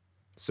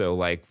 So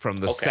like from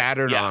the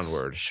Saturn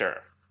onward.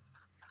 Sure.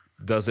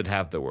 Does it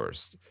have the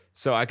worst?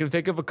 So I can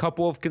think of a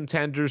couple of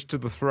contenders to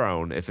the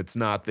throne if it's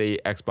not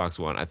the Xbox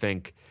One. I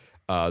think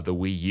the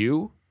Wii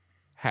U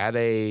had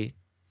a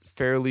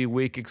fairly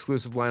weak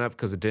exclusive lineup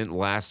because it didn't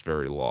last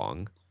very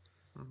long.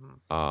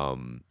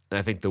 And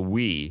I think the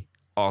Wii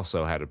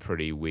also had a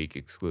pretty weak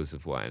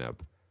exclusive lineup.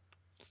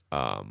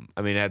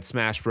 I mean, it had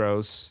Smash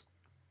Bros.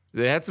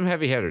 They had some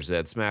heavy hitters. It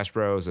had Smash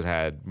Bros. It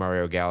had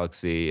Mario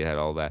Galaxy. It had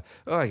all that.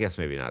 Oh, I guess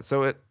maybe not.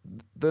 So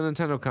the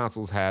Nintendo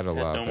consoles had a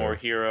lot. No More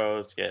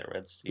Heroes. Yeah,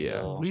 Red Steel.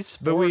 Yeah. Wii Sports,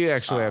 the Wii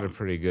actually had a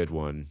pretty good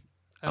one.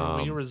 And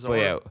Wii Resort. But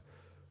yeah,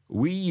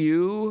 Wii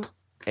U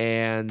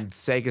and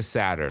Sega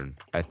Saturn,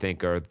 I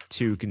think, are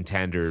two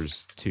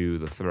contenders to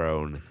the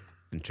throne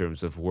in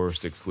terms of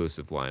worst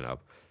exclusive lineup.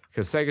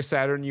 Because Sega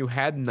Saturn, you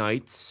had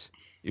Knights,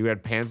 you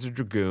had Panzer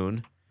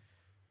Dragoon,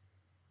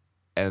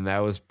 and that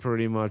was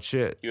pretty much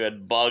it. You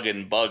had Bug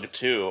and Bug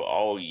 2.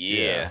 Oh,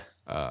 yeah.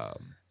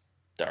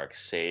 Dark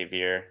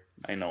Savior.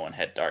 I know one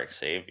had Dark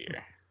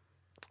Savior.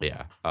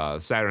 Yeah.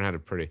 Saturn had a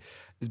pretty...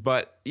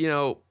 But,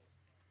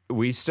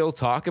 we still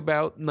talk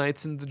about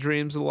Knights and the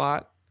Dreams a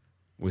lot.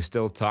 We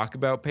still talk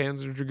about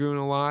Panzer Dragoon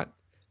a lot.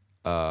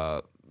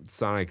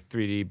 Sonic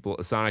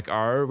 3D... Sonic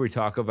R we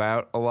talk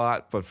about a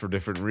lot, but for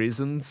different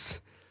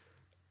reasons.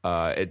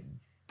 It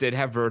did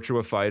have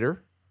Virtua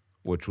Fighter,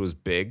 which was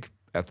big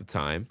at the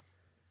time.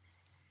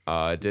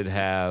 It did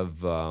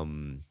have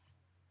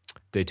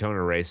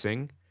Daytona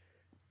Racing,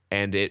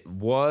 and it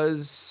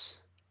was...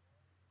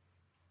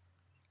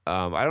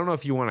 I don't know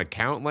if you want to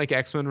count like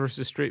X-Men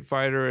versus Street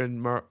Fighter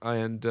and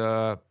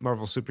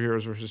Marvel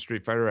Superheroes versus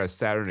Street Fighter as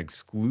Saturn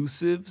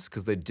exclusives,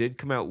 because they did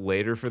come out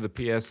later for the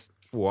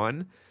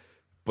PS1,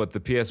 but the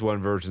PS1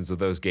 versions of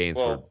those games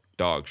were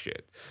dog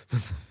shit.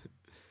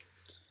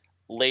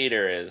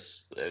 Later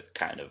is it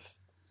kind of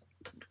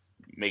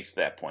makes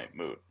that point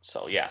moot.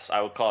 So yes,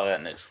 I would call that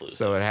an exclusive.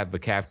 So it had the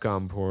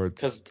Capcom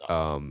ports.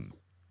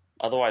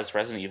 Otherwise,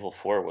 Resident Evil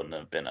 4 wouldn't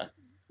have been a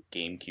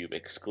GameCube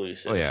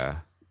exclusive. Oh yeah,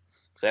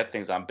 because that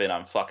thing's been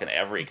on fucking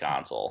every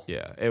console.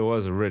 Yeah, it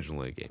was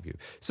originally GameCube.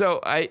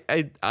 So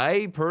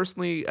I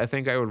personally, I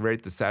think I would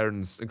rate the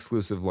Saturn's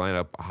exclusive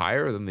lineup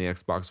higher than the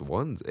Xbox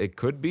One's. It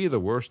could be the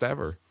worst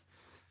ever.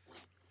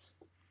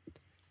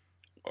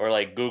 Or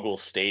like Google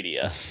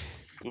Stadia.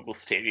 Google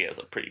Stadia is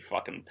a pretty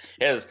fucking...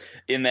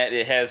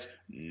 It has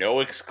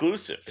no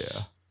exclusives.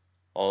 Yeah.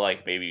 Well,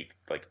 like maybe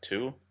like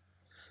 2.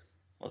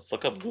 Let's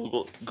look up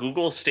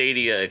Google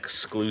Stadia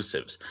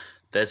exclusives.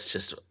 That's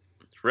just...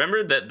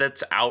 Remember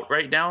that's out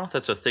right now?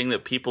 That's a thing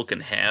that people can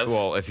have?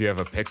 Well, if you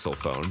have a Pixel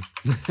phone.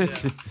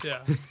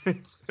 Yeah.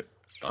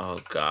 Oh,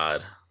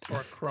 God. Or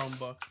a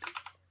Chromebook.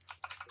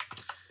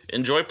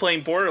 Enjoy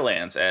playing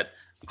Borderlands at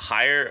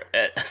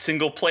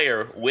single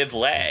player with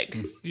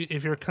lag.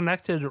 If you're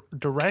connected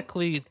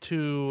directly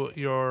to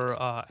your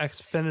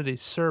Xfinity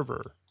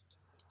server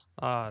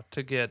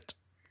to get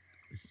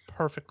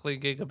perfectly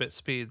gigabit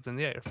speeds, then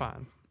yeah, you're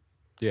fine.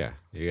 Yeah,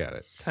 you got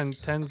it. 10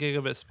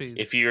 gigabit speeds.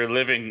 If you're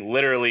living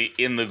literally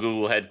in the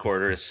Google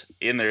headquarters,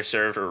 in their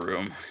server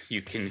room,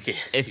 you can get...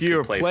 If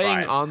you're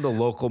playing on the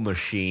local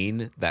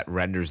machine that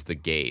renders the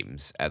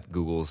games at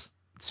Google's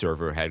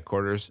server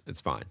headquarters, it's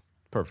fine.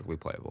 Perfectly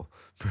playable.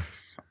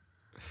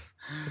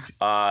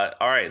 All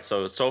right,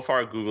 so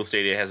far Google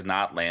Stadia has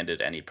not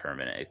landed any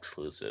permanent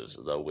exclusives,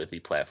 though with the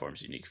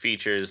platform's unique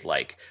features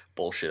like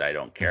bullshit I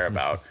don't care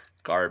about,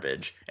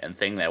 garbage, and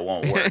thing that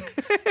won't work.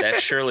 That's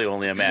surely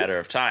only a matter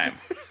of time.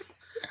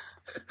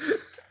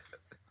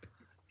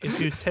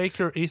 If you take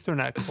your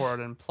Ethernet cord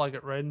and plug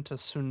it right into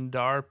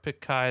Sundar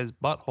Pichai's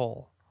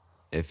butthole,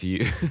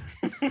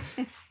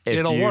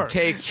 it'll work.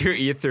 Take your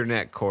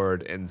Ethernet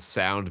cord and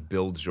sound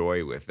Bill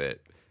Joy with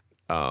it,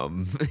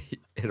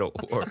 it'll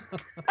work.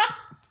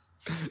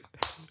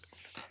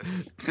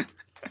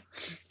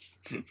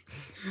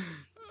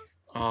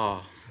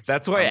 Oh,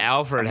 that's why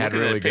Alfred had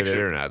really good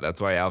internet. That's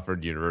why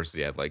Alfred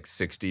University had like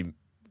 60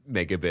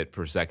 megabit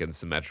per second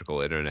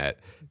symmetrical internet,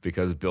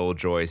 because Bill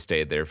Joy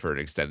stayed there for an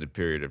extended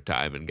period of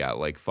time and got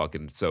like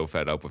fucking so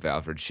fed up with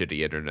Alfred's shitty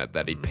internet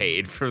that he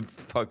paid for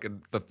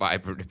fucking the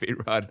fiber to be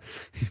run.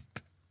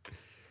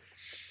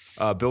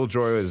 Bill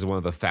Joy is one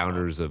of the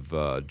founders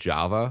of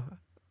Java.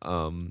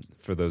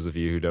 For those of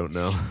you who don't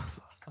know.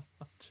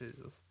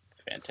 Jesus,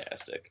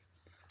 fantastic.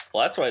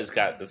 Well, that's why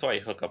he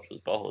hooked up his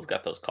butthole. He's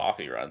got those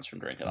coffee runs from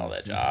drinking all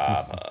that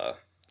Java.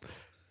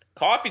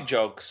 Coffee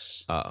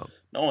jokes.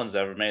 No one's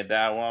ever made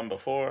that one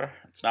before.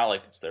 It's not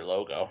like it's their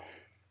logo.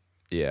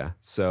 Yeah.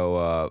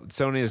 So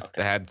Sony has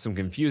had some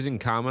confusing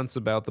comments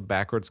about the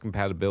backwards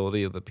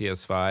compatibility of the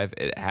PS5.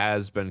 It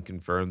has been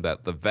confirmed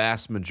that the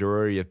vast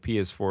majority of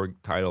PS4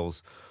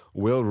 titles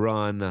will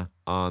run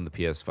on the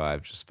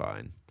PS5 just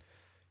fine.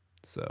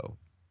 So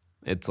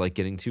it's like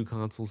getting two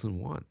consoles in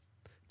one,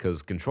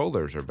 because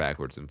controllers are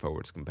backwards and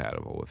forwards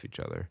compatible with each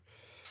other.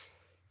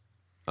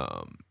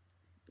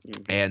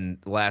 And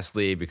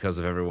lastly, because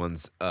of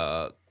everyone's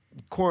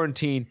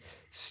quarantine,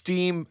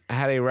 Steam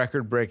had a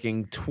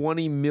record-breaking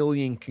 20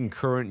 million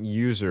concurrent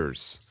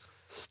users.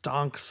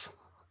 Stonks.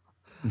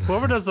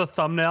 Whoever does the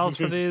thumbnails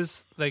for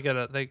these, they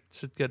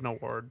should get an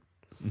award.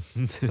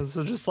 Because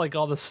they're just like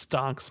all the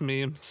stonks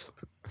memes.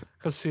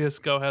 Because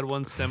CSGO had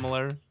one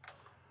similar.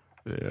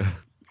 Yeah.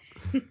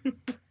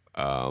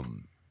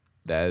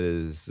 That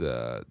is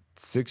with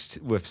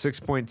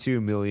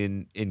 6.2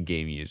 million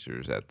in-game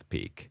users at the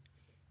peak.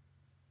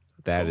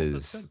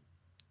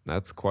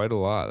 That's quite a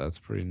lot. That's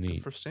pretty neat.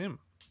 Good for Steam.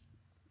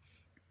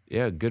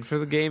 Yeah, good for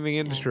the gaming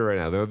industry right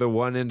now. They're the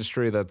one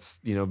industry that's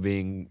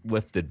being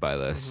lifted by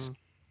this.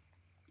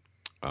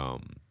 Have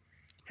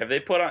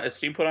they has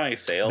Steam put on any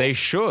sales? They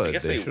should. I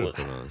guess they should would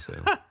put on a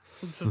sale.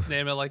 Just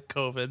name it like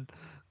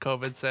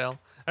COVID sale.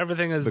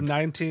 Everything is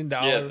 $19.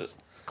 Yeah,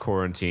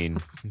 quarantine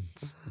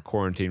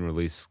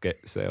release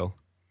sale.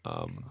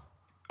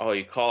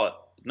 You call it.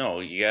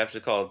 No, you have to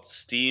call it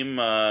Steam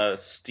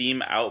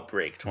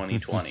Outbreak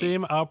 2020.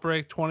 Steam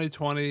Outbreak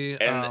 2020.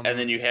 And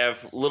then you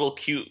have little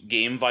cute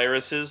game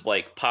viruses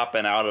like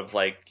popping out of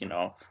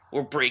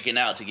we're breaking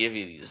out to give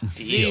you these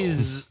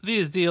deals.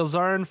 These deals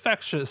are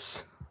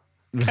infectious.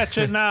 Catch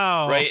it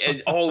now. Right?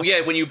 And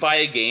when you buy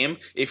a game,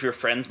 if your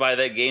friends buy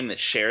that game that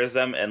shares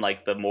them, and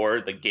the more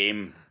the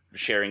game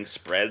sharing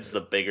spreads, the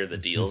bigger the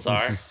deals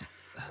are.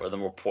 Or the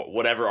more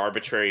whatever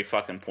arbitrary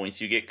fucking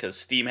points you get, because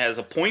Steam has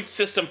a point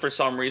system for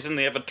some reason.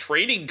 They have a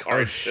trading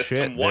card system.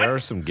 Shit. What? There are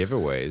some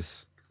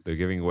giveaways. They're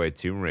giving away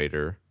Tomb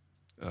Raider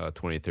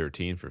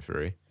 2013 for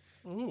free.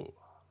 Ooh.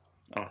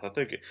 Oh,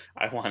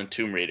 I wanted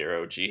Tomb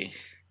Raider OG.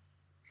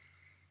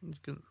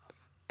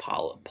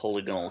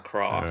 Polygonal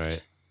Croft. All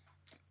right.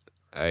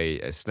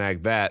 I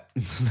snagged that.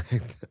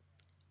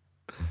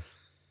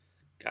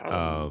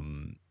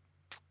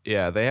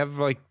 Yeah, they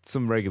have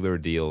some regular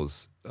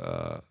deals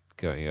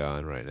going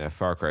on right now.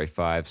 Far Cry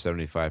 5,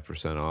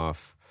 75%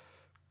 off.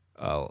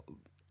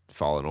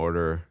 Fallen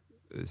Order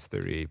is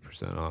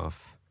 38%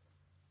 off.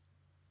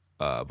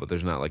 But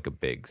there's not a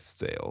big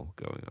sale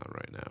going on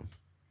right now.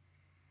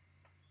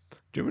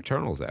 Doom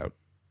Eternal's out.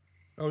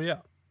 Oh yeah,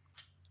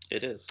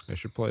 it is. I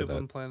should play I've that.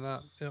 been playing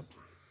that. Yep.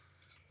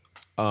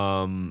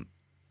 All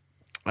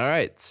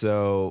right,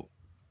 so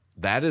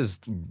that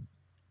is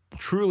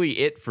truly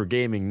it for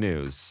gaming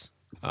news.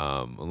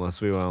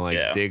 Unless we want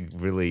to dig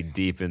really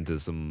deep into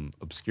some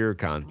obscure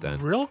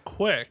content. Real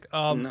quick,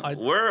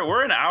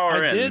 we're an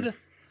hour in.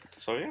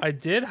 So yeah. I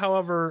did,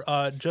 however,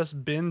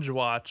 just binge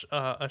watch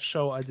a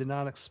show I did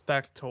not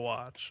expect to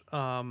watch.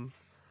 I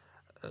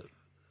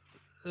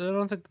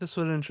don't think this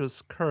would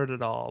interest Kurt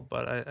at all,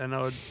 but I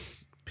know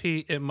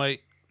Pete, it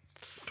might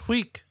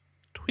tweak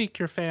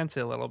your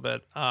fancy a little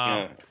bit.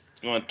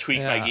 You want to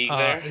tweak my geek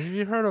there? Have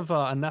you heard of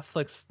on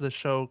Netflix the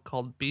show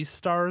called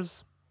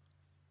Beastars?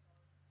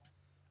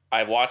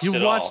 I've watched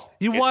it all.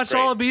 You watched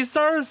all of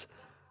Beastars?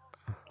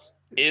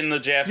 In the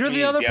Japanese, you're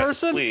the other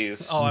person?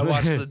 Please. Oh, I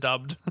watched the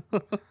dubbed.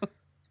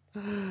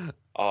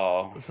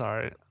 Oh.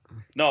 Sorry.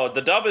 No,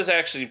 the dub is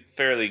actually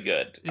fairly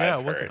good. Yeah,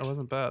 it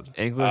wasn't bad.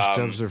 English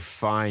dubs are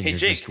fine. Hey,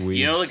 Jake,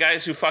 you know the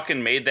guys who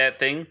fucking made that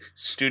thing,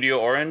 Studio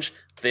Orange?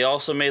 They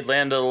also made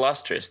Land of the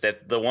Lustrous,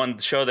 the one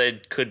show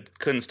they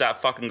couldn't stop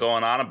fucking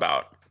going on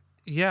about.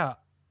 Yeah.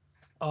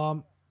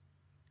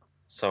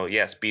 So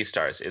yes,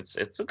 Beastars.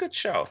 It's a good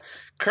show.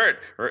 Kurt,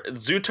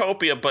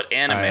 Zootopia, but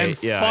anime.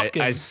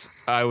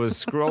 I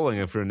was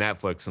scrolling through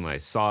Netflix and I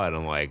saw it.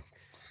 I'm like,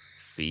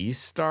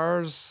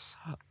 Beastars?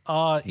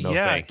 No,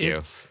 thank you.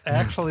 It's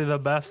actually the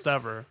best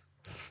ever.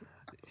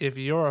 If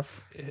you're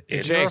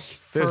Jake,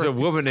 there's a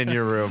woman in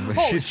your room.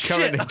 Oh, She's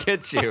coming to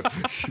get you.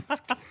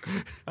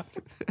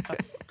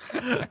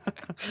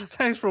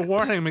 Thanks for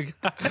warning me,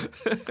 guys.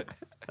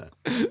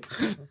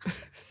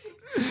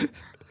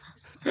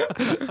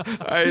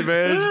 I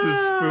managed to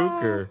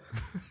spook her.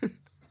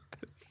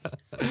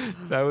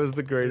 That was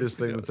the greatest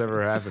thing that's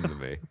ever happened to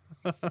me.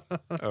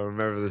 I'll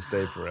remember this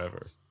day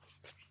forever.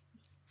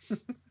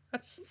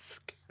 It's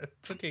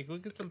okay. Go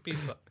get some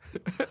pizza.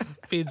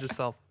 Feed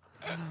yourself.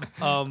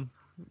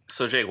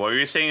 So, Jake, what were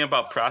you saying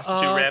about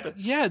prostitute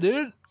rabbits? Yeah,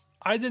 dude.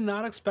 I did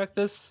not expect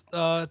this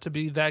to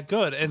be that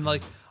good. And,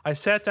 I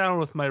sat down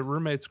with my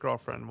roommate's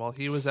girlfriend while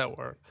he was at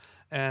work.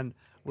 And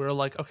we were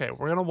like, okay,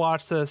 we're going to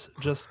watch this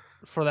just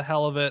for the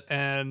hell of it.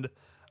 And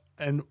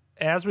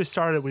as we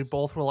started, we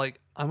both were like,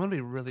 I'm going to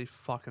be really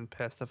fucking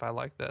pissed if I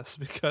like this.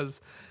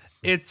 Because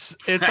it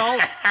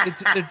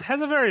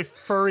has a very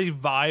furry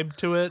vibe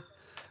to it.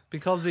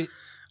 Because the...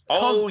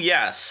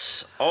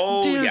 yes.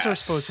 Deers are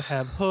supposed to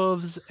have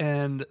hooves,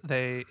 and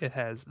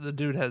the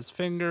dude has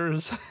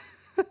fingers.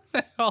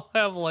 They all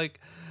have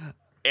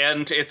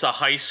and it's a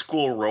high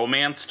school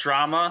romance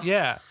drama.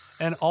 Yeah,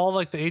 and all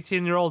the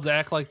 18-year-olds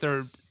act like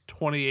they're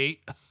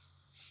 28.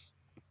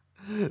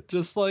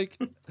 Just I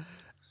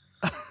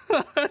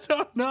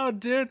don't know,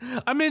 dude.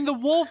 I mean, the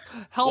wolf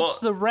helps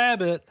the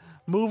rabbit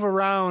move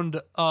around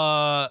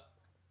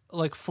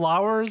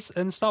flowers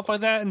and stuff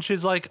like that, and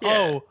she's like,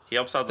 he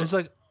helps out. He's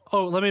like,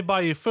 oh, let me buy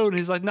you food. And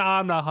he's like, nah,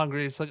 I'm not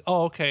hungry. It's like,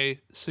 oh,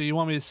 okay. So you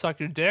want me to suck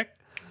your dick?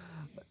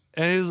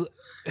 And he's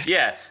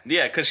yeah,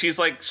 because she's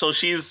I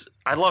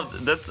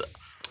love that.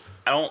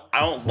 I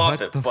don't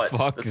love it, but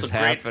it's a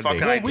great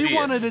fucking idea. We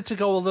wanted it to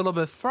go a little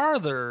bit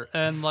farther,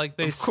 and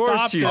they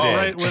stopped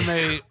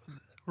it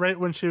right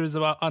when she was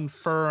about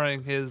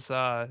unfurring his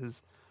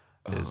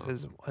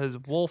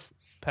wolf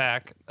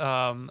pack,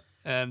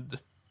 and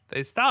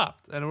they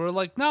stopped, and we're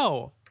like,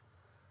 no,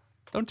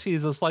 don't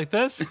tease us like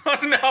this.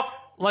 No.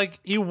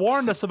 You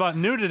warned us about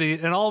nudity,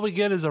 and all we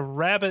get is a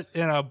rabbit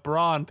in a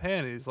bra and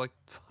panties. Fuck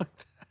that.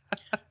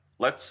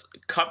 Let's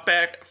cut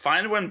back.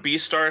 Find when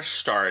Beastars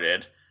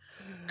started.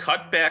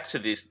 cut back to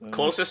the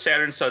closest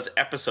Saturn Studs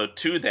episode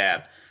to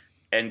that,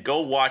 and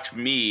go watch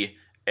me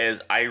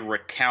as I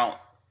recount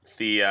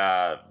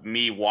the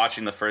me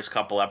watching the first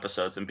couple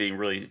episodes and being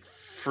really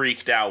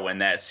freaked out when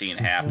that scene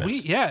happened.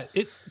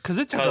 Because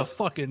it took a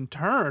fucking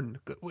turn.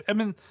 I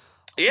mean,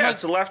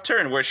 it's a left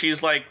turn where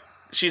she's at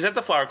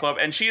the flower club,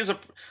 and she is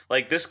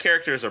this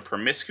character is a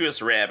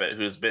promiscuous rabbit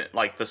who's been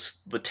like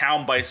the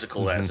town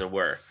bicycle, as it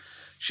were.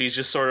 She's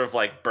just sort of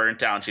like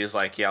burnt out. She's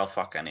like, yeah, I'll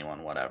fuck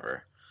anyone,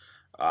 whatever.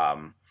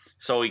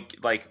 So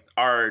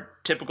our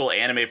typical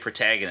anime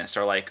protagonists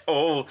are like,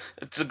 oh,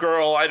 it's a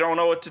girl, I don't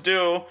know what to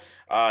do.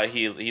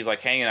 He's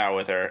like hanging out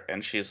with her,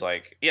 and she's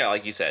like, yeah,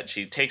 like you said,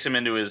 she takes him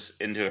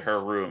into her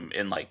room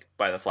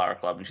by the flower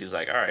club, and she's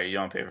like, all right, you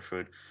don't pay for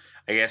food.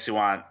 I guess you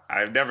want.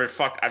 I've never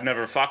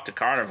fucked a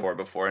carnivore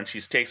before, and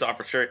she takes off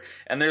her shirt,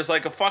 and there's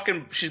like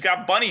she's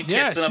got bunny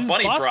tits and a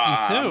bunny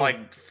bra. Too. I'm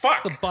like,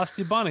 fuck, it's a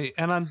busty bunny,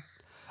 and on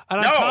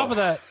top of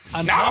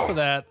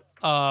that,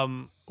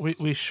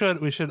 we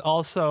should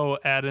also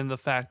add in the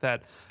fact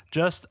that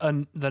just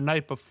the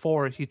night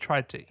before he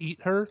tried to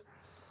eat her.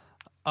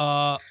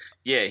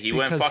 He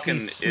went fucking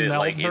insane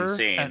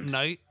at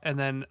night, and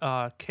then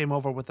came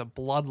over with a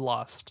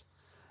bloodlust,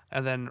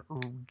 and then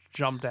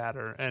jumped at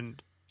her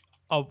and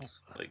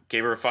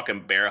gave her a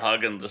fucking bear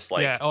hug and just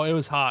like it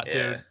was hot,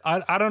 dude.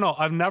 I don't know.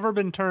 I've never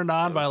been turned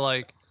on by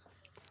like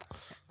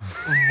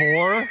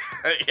vor.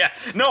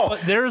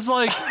 But there's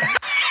like.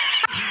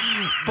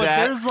 But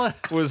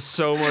that was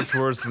so much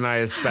worse than I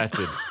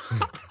expected.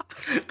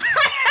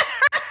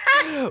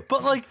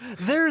 But like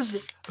there's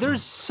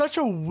such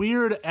a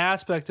weird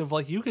aspect of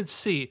like you could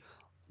see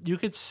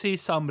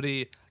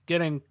somebody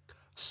getting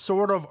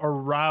sort of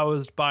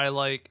aroused by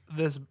like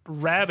this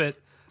rabbit.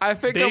 I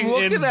think I'm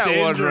looking at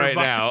one right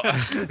now.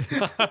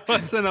 I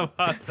wasn't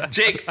about that.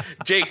 Jake,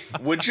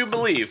 would you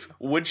believe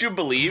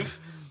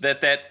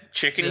that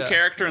chicken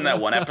character in that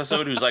one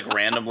episode who's like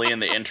randomly in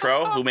the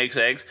intro who makes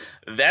eggs,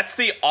 that's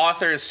the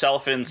author's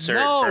self-insert.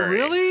 No,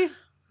 really?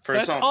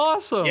 That's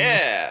awesome.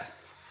 Yeah.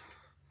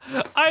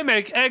 I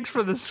make eggs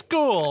for the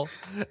school.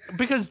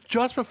 Because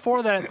just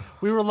before that,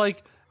 we were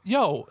like,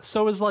 yo,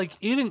 so is like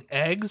eating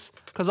eggs,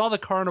 because all the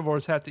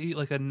carnivores have to eat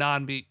like a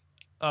non-meat,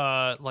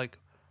 like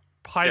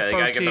high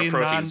protein,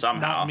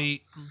 not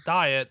meat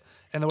diet.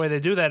 And the way they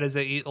do that is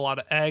they eat a lot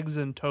of eggs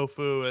and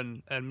tofu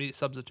and meat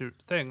substitute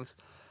things.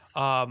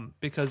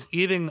 Because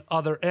eating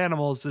other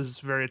animals is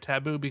very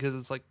taboo, because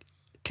it's like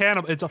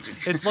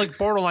it's like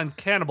borderline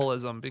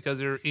cannibalism, because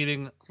you're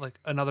eating like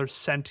another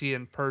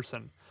sentient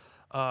person.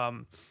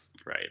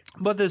 Right.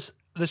 But this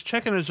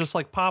chicken is just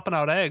like popping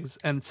out eggs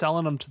and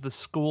selling them to the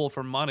school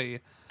for money.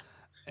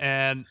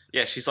 And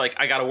she's like,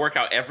 I gotta work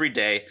out every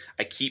day.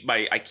 I keep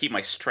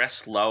my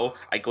stress low.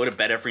 I go to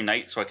bed every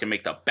night so I can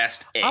make the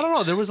best eggs. I don't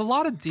know. There was a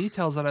lot of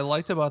details that I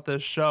liked about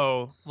this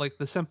show, like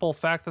the simple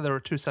fact that there were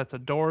 2 sets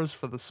of doors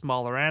for the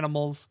smaller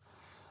animals.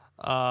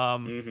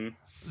 There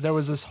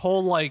was this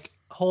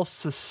whole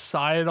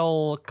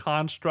societal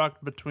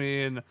construct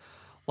between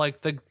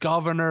like the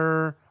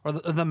governor or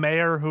the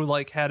mayor who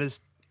like had his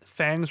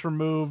fangs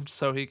removed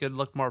so he could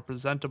look more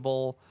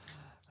presentable.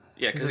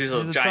 Yeah, because he's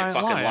a giant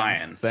fucking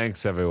lion.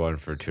 Thanks, everyone,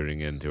 for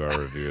tuning in to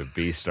our review of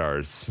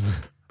Beastars.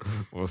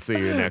 We'll see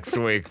you next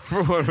week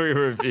for when we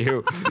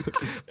review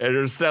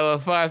Interstella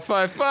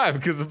 555,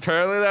 because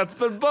apparently that's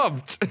been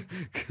bumped.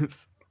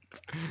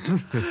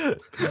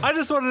 I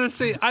just wanted to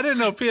see. I didn't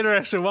know Peter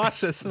actually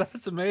watched this, so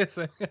that's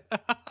amazing.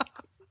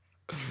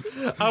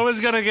 I was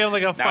going to give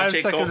like a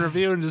 5-second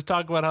review and just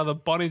talk about how the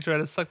bunny tried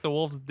to suck the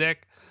wolf's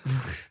dick,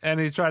 and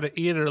he tried to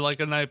eat her like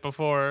a night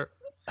before.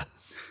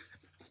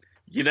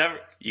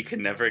 You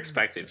can never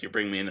expect it if you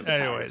bring me into the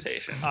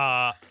conversation.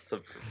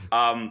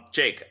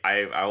 Jake,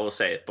 I will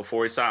say it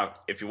before we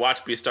stop. If you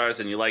watch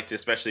Beastars and you liked it,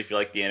 especially if you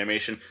like the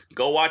animation,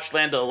 go watch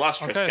Land of the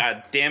Lustrous. Okay.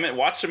 God damn it.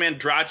 Watch some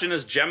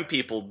androgynous gem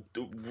people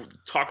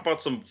talk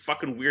about some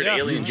fucking weird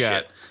alien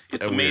shit.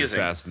 It's amazing.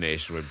 Weird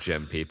fascination with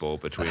gem people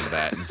between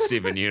that and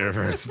Steven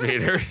Universe,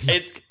 Peter.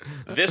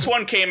 This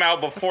one came out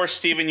before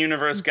Steven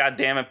Universe. God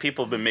damn it.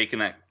 People have been making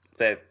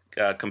that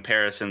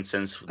comparison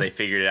since they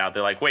figured it out.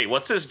 They're like, wait,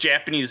 what's this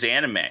Japanese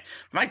anime?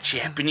 My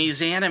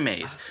Japanese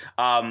animes.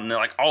 And they're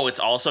like, oh,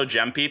 it's also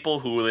gem people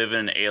who live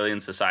in an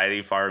alien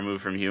society far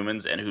removed from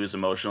humans and whose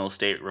emotional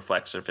state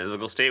reflects their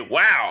physical state.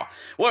 Wow,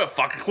 what a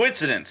fucking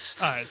coincidence.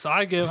 All right, so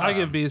I give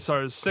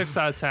Beastars 6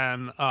 out of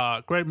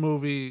 10. Great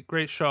movie,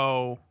 great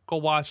show. Go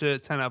watch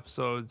it. 10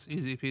 episodes,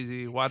 easy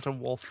peasy. Watch a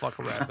wolf fuck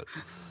a rabbit.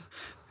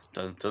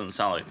 Doesn't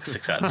sound like a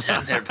 6 out of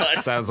 10 there, bud.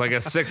 Sounds like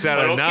a 6 out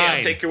of 9. Okay,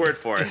 I'll take your word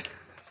for it.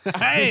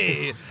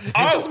 Hey, it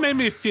just made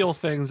me feel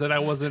things that I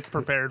wasn't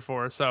prepared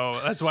for, so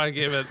that's why I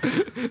gave it.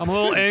 I'm a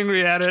little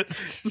angry at it.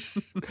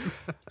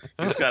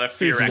 He's got a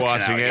fear. He's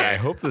watching it. Here. I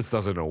hope this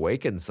doesn't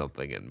awaken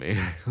something in me.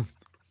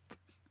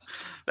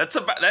 That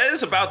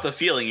is about the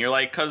feeling. You're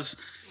like, because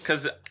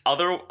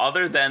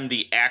other than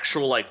the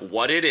actual like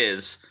what it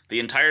is, the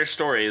entire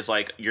story is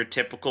like your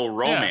typical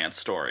romance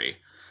story.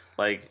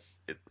 Like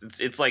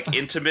it's like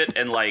intimate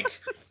and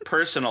like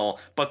personal,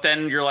 but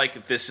then you're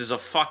like, this is a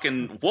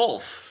fucking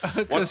wolf.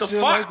 What the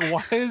fuck? Like,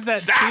 why is that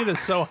cheetah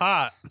so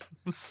hot?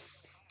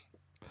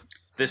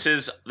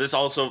 This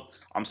also,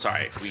 I'm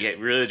sorry, we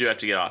really do have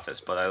to get off this,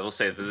 but I will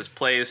say that this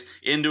plays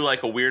into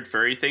like a weird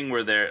furry thing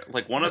where they're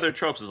like, one of their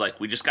tropes is like,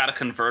 we just got to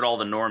convert all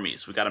the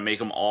normies. We got to make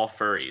them all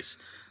furries.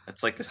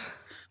 It's like this.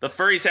 The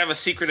furries have a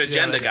secret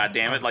agenda,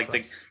 goddammit.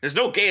 Like, there's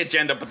no gay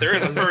agenda, but there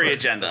is a furry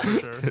agenda.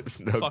 Sure. There's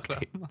no Fuck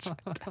gay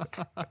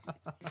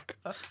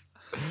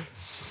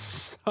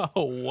So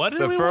what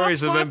did the we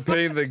furries watch have been last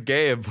pitting the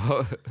gay.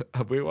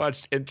 We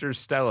watched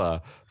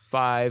Interstella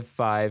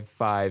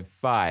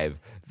 5555,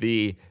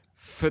 the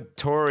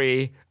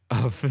Fattori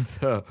of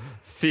the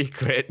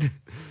secret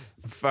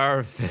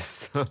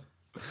farthest.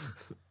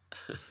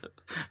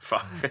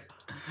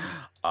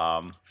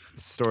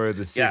 Story of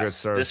the secret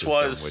service this system,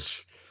 was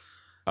which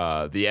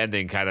the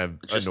ending kind of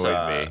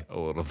annoyed me a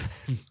little bit.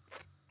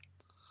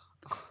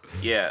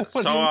 Yeah. What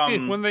So do you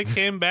mean? When they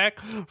came back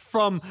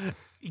from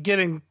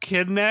getting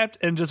kidnapped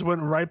and just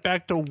went right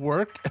back to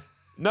work.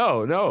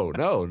 No.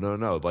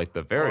 Like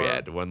the very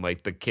end, when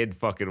like the kid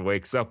fucking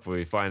wakes up,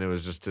 we find it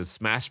was just his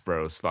Smash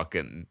Bros.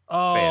 Fucking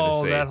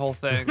fantasy. That whole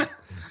thing.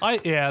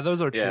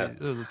 Those are cheap. Yeah.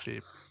 Those are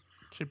cheap.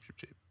 Cheap.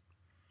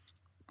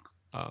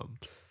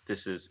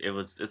 It's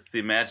the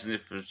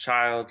imaginative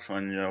child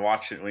when you're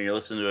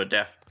listening to a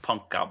Daft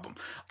Punk album.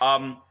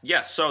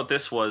 So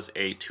this was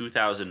a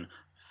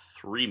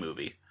 2003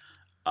 movie.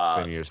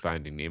 Same year as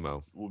Finding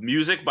Nemo.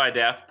 Music by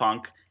Daft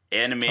Punk,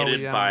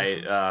 animated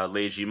by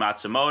Leiji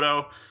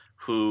Matsumoto,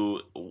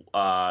 who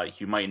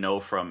you might know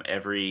from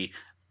every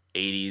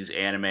 80s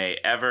anime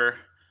ever,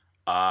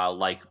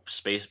 like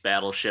Space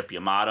Battleship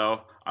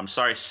Yamato. I'm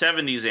sorry,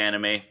 70s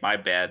anime, my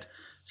bad.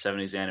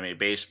 70s anime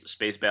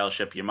Space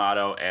Battleship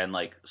Yamato and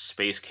like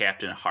Space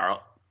Pirate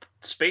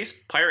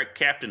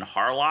Captain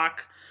Harlock,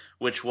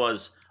 which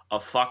was a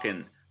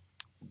fucking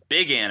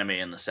big anime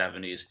in the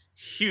 70s.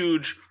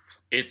 Huge.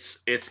 Its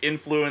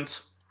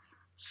influence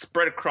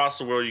spread across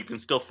the world. You can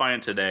still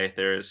find it today.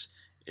 It's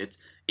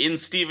in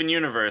Steven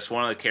Universe.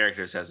 One of the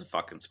characters has a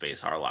fucking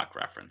Space Harlock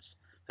reference.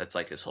 That's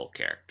like his whole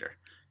character.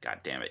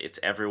 God damn it.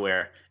 It's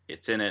everywhere.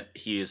 It's in it.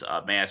 He's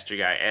a master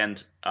guy.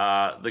 And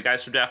the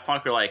guys from Daft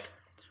Punk are like,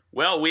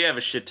 well, we have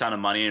a shit ton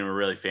of money and we're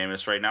really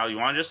famous right now. You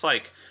want to just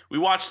like, we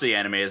watched the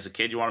anime as a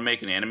kid. You want to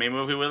make an anime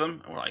movie with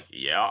them? And we're like,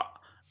 yeah,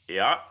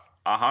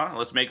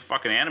 let's make a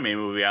fucking anime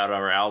movie out of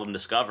our album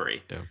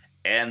Discovery. Yeah.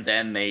 And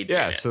then they did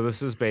it. So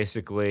this is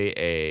basically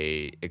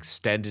a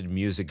extended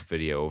music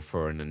video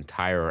for an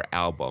entire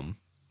album.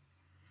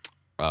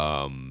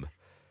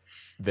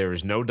 There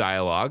is no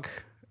dialogue,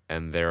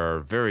 and there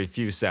are very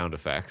few sound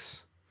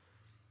effects.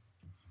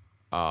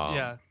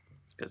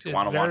 Because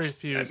very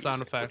few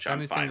sound effects.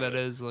 Anything that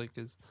is.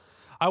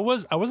 I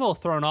was a little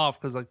thrown off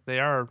because like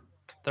they're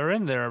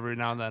in there every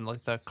now and then,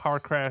 like the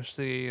car crash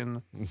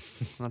scene, and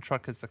the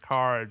truck hits the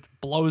car, it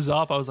blows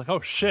up. I was like,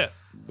 oh shit.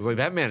 I was like,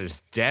 that man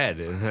is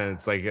dead. And then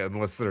it's like,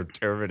 unless they're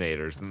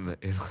Terminators, and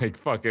it like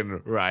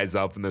fucking rise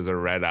up and there's a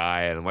red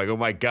eye, and I'm like, oh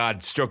my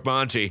god, Stroke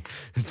Banshee.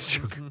 It's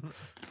Stroke.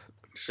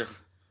 So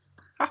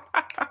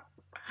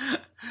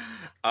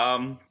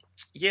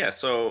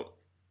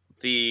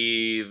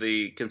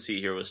the conceit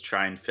here was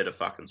try and fit a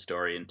fucking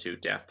story into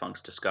Daft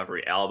Punk's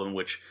Discovery album,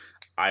 which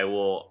I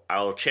will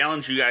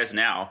challenge you guys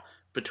now.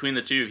 Between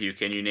the two of you,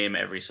 can you name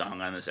every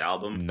song on this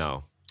album?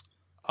 No.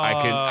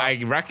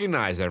 I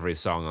recognize every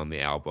song on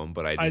the album,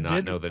 but I do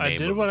not know the name. I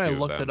did when I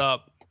looked it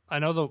up. I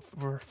know the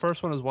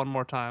first one is One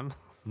More Time.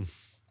 And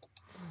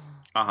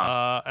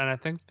I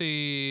think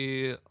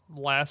the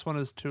last one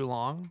is Too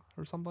Long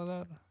or something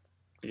like that.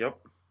 Yep.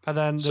 And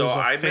then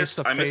I missed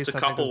a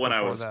couple when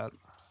I was.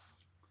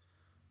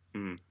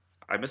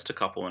 I missed a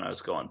couple when I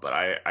was going, but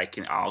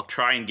I'll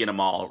try and get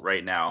them all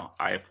right now.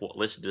 I've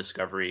listened to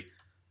Discovery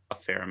a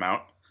fair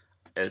amount.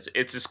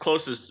 It's as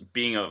close as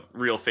being a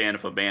real fan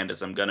of a band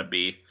as I'm gonna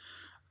be.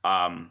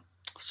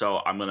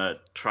 So I'm gonna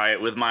try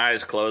it with my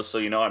eyes closed, so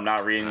I'm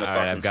not reading the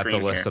fucking screen. I've got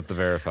the list up to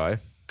verify.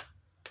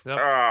 Yep.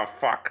 Oh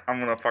fuck! I'm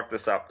gonna fuck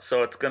this up.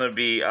 So it's gonna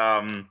be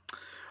One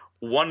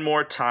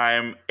More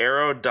Time,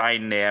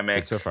 Aerodynamic.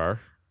 Good so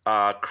far.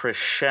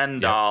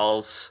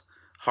 Crescendos,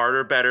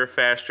 Harder, Better,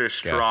 Faster,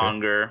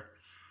 Stronger.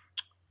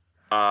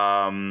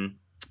 Gotcha.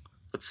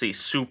 Let's see,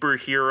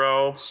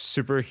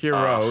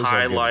 Superheroes,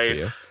 High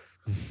Life,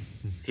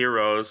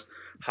 Heroes,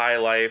 High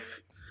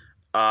Life.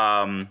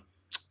 I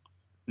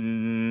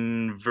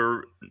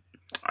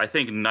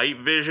think Night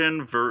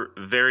Vision,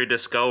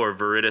 Veridisco or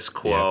Veridis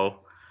Quo.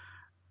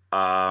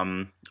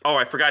 Yeah.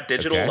 I forgot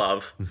Digital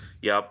Love.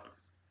 Yep.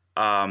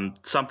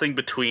 Something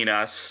Between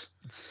Us.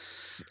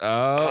 It's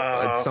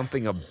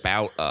something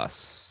about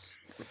us.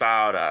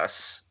 About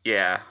us,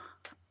 yeah.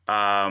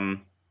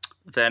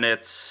 Then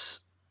it's,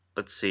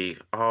 let's see.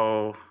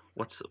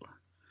 What's the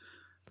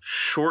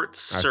Short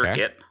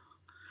Circuit? Okay.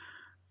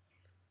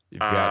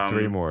 You've got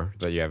three more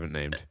that you haven't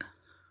named.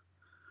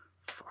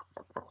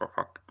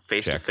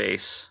 Face to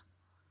Face.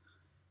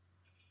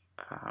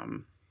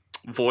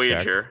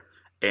 Voyager.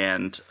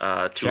 and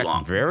too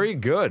long. Very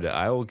good.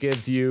 I will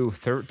give you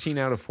 13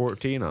 out of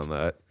 14 on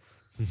that.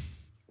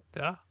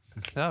 Yeah,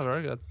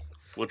 very good.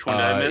 Which one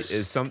did I miss?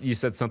 You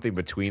said something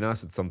between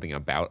us. It's something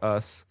about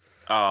us.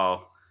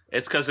 Oh,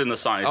 it's because in the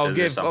song it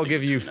says I'll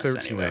give you between us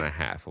 13 anyway. and a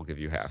half. I'll give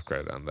you half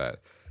credit on that.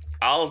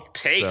 I'll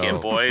take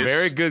it, boys.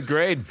 Very good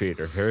grade,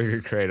 Peter. Very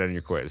good grade on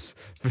your quiz.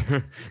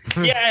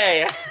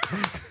 Yay!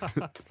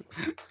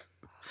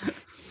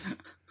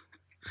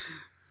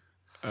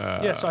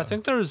 So I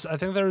think there's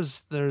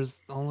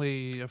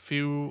only a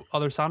few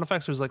other sound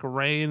effects. There's like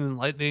rain and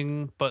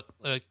lightning, but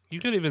you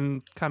could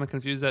even kind of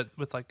confuse that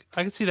with like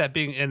I could see that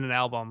being in an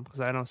album because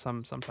I know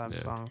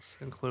sometimes songs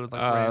include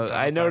like rain sound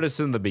I effects.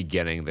 noticed in the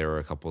beginning there were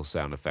a couple of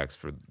sound effects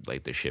for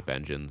like the ship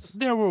engines.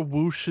 There were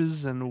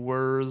whooshes and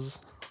whirs.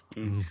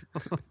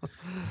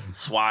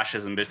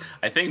 Swashes and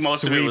I think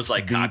most of it was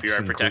like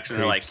copyright protection.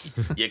 They're like,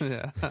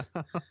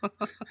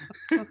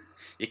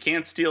 you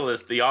can't steal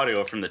the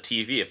audio from the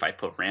TV if I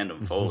put random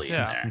Foley in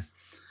there.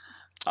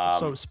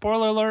 So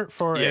spoiler alert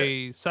for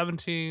a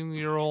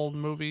 17-year-old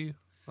movie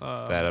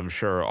that I'm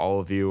sure all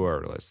of you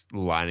are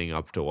lining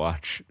up to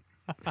watch.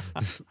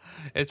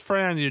 It's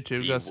free on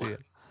YouTube. Go see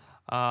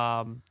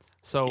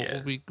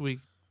it. We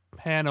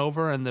pan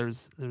over and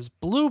there's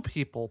blue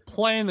people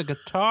playing the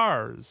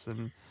guitars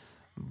and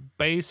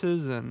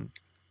basses, and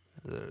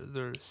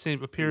there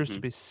appears to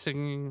be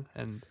singing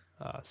and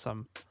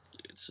some.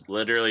 It's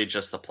literally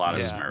just the plot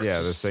of Smurfs.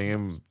 Yeah, they're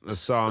singing a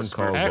song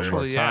called "One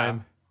More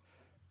Time."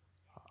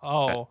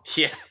 Oh,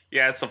 yeah,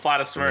 it's the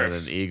plot of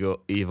Smurfs. And an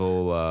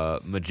evil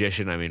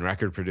magician,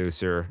 record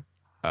producer,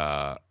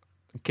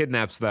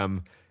 kidnaps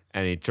them,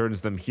 and he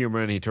turns them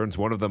human. He turns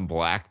one of them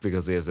black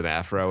because he has an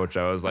afro, which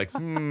I was like,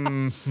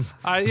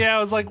 I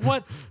was like,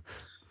 what?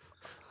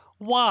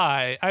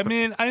 Why?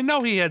 I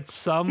know he had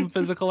some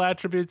physical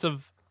attributes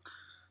of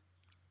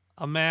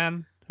a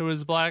man who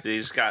was black. They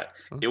just got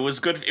it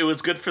was good. It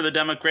was good for the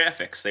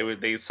demographics.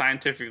 They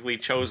scientifically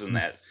chosen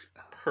that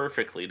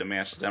perfectly to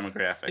match the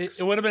demographics.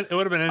 It would have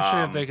been interesting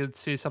if they could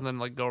see something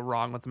like go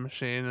wrong with the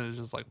machine and it's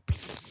just like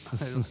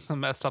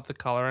messed up the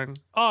coloring.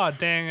 Oh,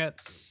 dang it!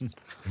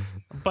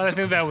 But I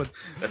think that would.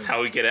 That's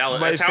how we get alopecia.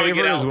 My That's how we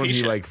get favorite is alopecia. when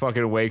he like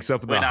fucking wakes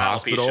up in the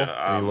hospital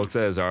and he looks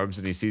at his arms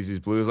and he sees these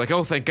blues. Like,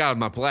 oh, thank God, I'm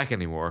not black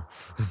anymore.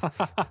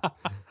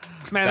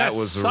 Man, that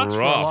was sucked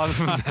rough.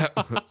 For a long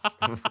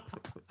time.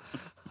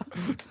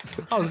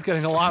 I was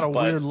getting a lot of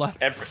weird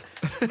letters.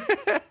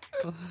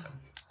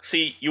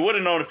 See, you would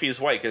have known if he's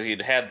white because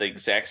he'd had the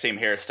exact same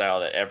hairstyle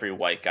that every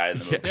white guy in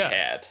the movie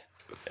had.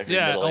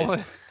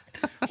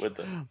 With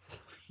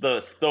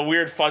the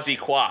weird fuzzy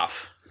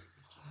coif.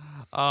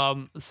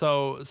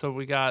 So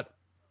we got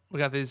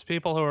these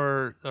people who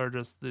are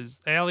just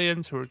these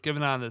aliens who are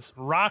giving on this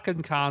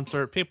rockin'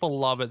 concert. People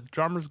love it. The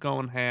drummer's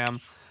going ham,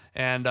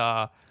 and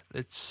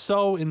it's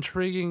so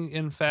intriguing.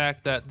 In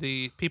fact, that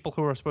the people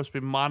who are supposed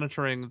to be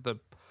monitoring the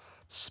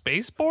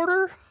space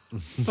border.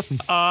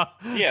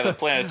 The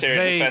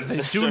planetary defense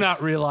system. They do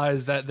not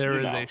realize that there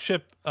is a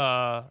ship.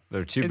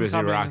 They're too busy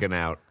rocking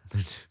out.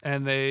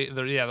 And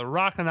they're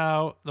rocking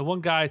out. The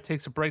one guy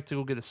takes a break to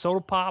go get a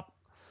soda pop,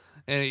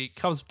 and he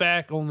comes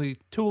back only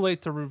too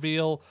late to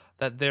reveal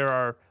that there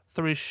are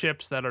 3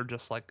 ships that are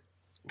just like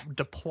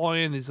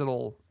deploying these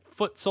little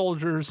foot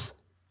soldiers,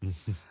 and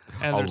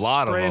they're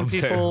spraying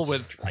people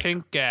with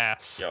pink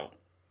gas.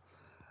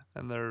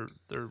 And they're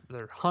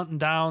hunting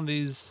down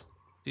these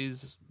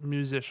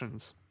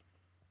musicians,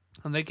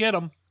 and they get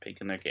them.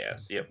 Taking their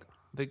gas. Yep.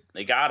 They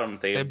got them.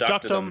 They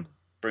abducted them.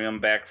 Bring them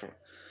back from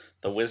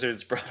the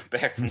wizards. Brought them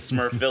back from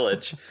Smurf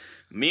Village.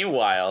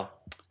 Meanwhile,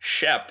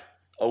 Shep,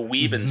 a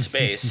weeb in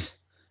space,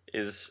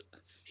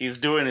 he's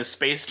doing his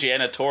space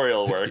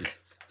janitorial work.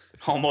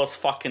 Almost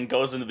fucking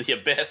goes into the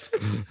abyss.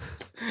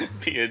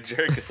 Being a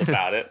jerk is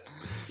about it.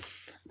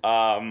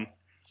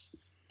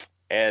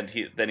 And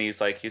he's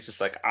just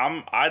like,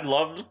 I'd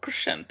love the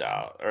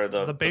crescendo or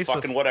the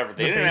fucking whatever.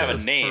 They didn't have a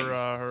name.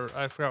 For,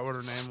 I forgot what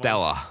her name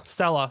Stella. was.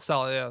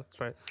 Stella. Yeah, that's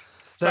right.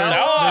 Stella.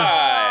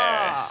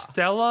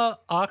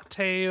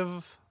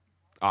 Octave.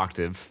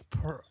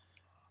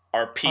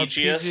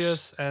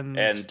 Arpeggius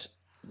and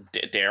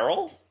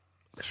Daryl.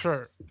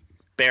 Sure.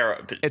 Barrel.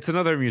 It's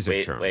another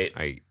music term. Wait.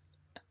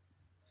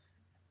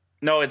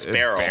 No, it's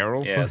barrel.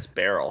 Barrel? Yeah, it's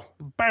barrel.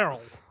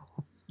 Barrel.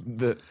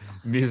 The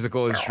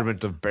musical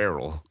instrument of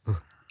barrel.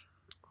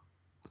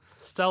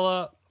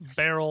 Stella,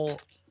 barrel,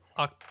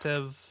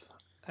 octave,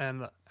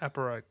 and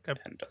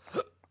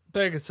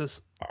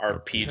Pegasus.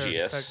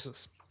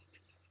 Arpeggius.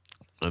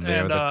 And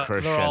they're the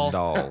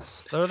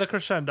crescendos. They're the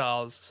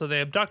crescendos. So they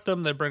abduct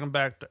them, they bring them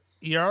back to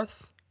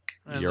Earth,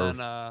 and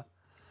then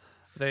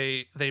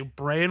they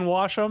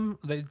brainwash them.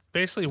 They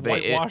basically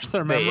whitewash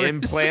their memories. They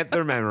implant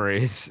their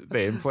memories.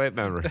 They implant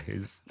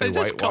memories. They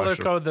just color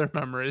code their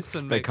memories.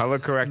 And they color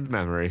correct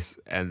memories,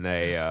 and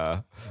they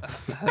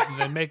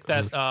they make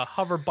that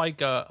hover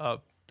bike a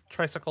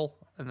tricycle,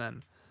 and then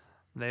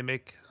they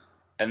make.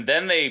 And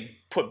then they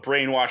put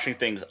brainwashing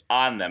things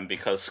on them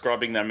because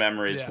scrubbing their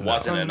memories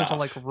wasn't enough. Into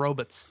like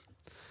robots.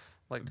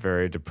 like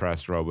very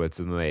depressed robots,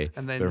 and then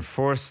they're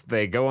forced.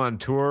 They go on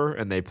tour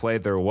and they play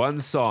their one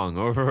song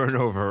over and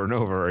over and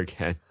over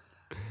again,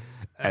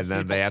 and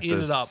then they have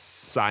to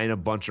sign a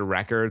bunch of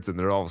records, and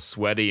they're all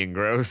sweaty and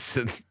gross,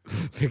 and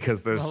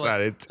because they're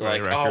signing too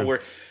many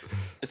records.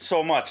 It's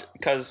so much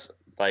because.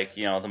 Like,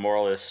 you know, the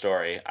moral of this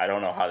story, I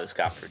don't know how this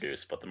got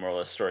produced, but the moral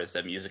of the story is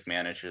that music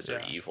managers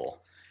are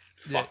evil.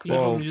 Fuck them.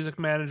 Evil music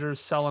managers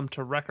sell them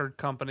to record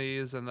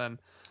companies, and then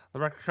the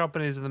record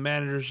companies and the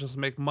managers just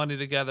make money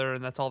together,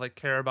 and that's all they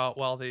care about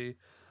while the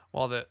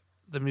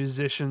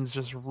musicians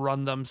just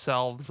run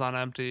themselves on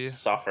empty.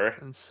 Suffer,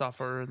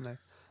 and they're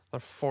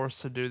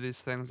forced to do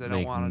these things they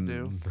don't want to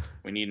do.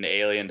 We need an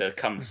alien to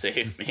come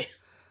save me.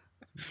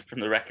 From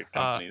the record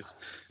companies.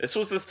 This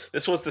was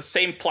the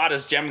same plot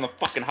as Gem and the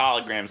fucking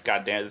Holograms.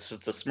 Goddamn, this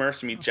is the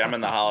Smurfs meet Gem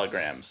and the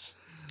Holograms,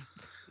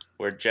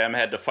 where Gem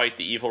had to fight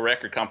the evil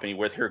record company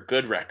with her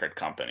good record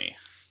company.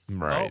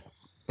 Right.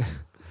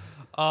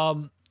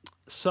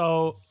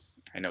 So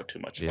I know too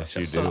much. Yes,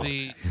 about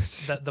you do.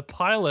 So the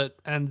pilot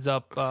ends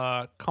up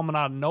coming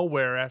out of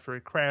nowhere after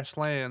he crash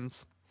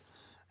lands,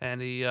 and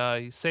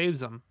he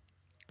saves him.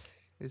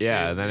 And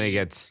then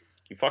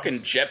he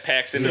fucking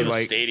jetpacks into the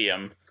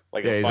stadium.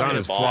 Like he's on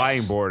his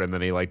flying board, and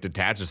then he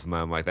detaches from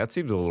them. I'm like, that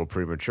seems a little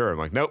premature. I'm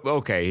like, nope,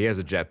 okay, he has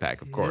a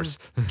jetpack, of course.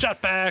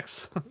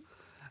 Jetpacks,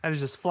 and he's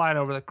just flying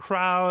over the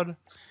crowd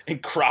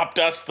and crop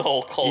dust the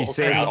whole crowd. He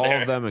saves all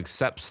of them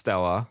except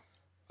Stella.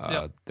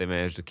 They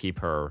managed to keep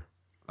her,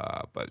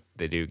 but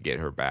they do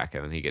get her back,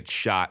 and then he gets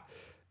shot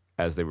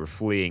as they were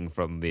fleeing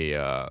from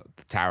the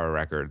Tower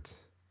Records.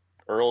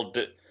 Earl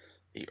de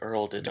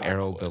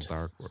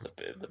Darkwood.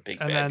 The big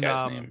bad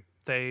guy's name.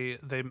 They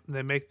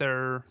make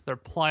their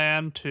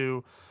plan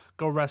to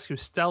go rescue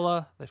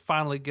Stella. They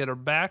finally get her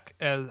back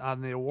on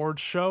the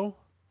awards show.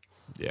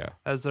 Yeah,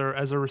 as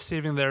they're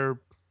receiving their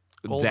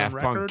golden Daft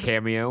record. Punk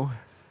cameo.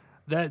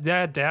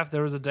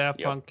 There was a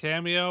Daft Punk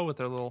cameo with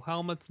their little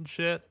helmets and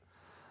shit.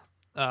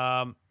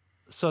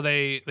 So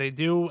they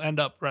do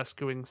end up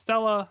rescuing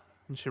Stella,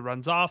 and she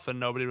runs off, and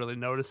nobody really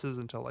notices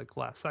until like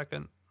last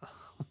second.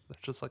 They're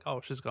just like,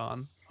 oh, she's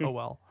gone. Oh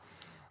well.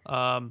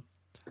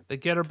 They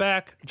get her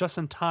back just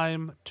in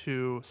time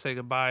to say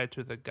goodbye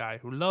to the guy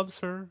who loves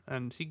her,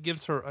 and he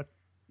gives her a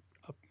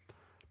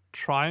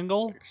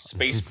triangle.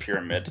 Space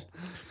pyramid.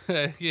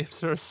 He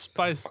gives her a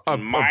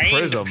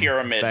prism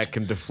pyramid that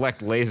can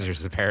deflect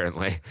lasers,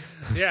 apparently.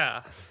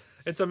 Yeah.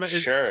 Does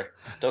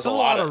a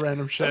lot of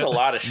random shit. Does a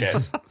lot of shit.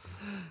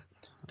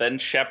 Then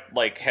Shep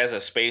has a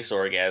space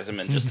orgasm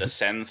and just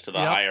ascends to the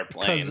higher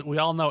plane. Because we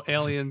all know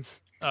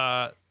aliens,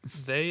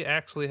 they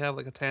actually have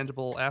like a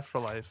tangible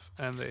afterlife,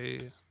 and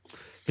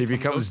he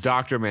becomes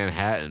Dr.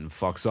 Manhattan,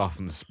 fucks off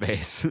into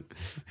space.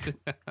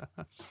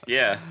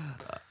 Yeah.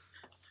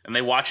 And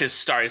they watch his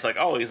star. He's like,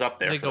 oh, he's up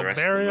there for the rest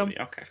of the movie.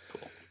 Okay,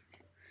 cool.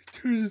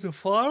 Turns into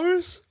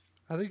flowers?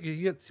 I think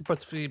he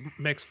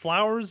makes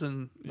flowers,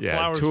 and the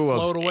flowers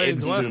float away.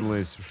 Instantly.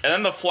 And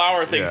then the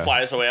flower thing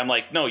flies away. I'm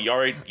like, no,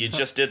 you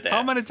just did that.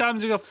 How many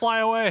times are you going to fly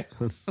away?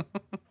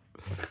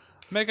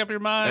 Make up your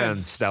mind.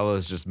 And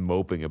Stella's just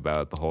moping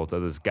about it the whole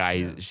time. This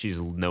guy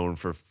she's known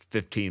for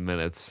 15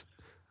 minutes.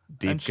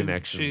 Deep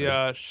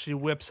connection. She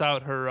whips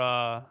out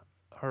the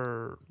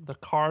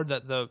card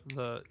that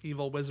the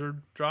evil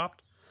wizard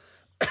dropped,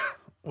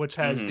 which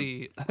has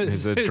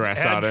his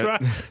address on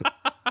it.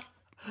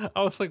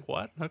 I was like,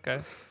 what? Okay,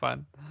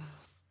 fine.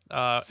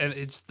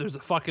 And there's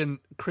a fucking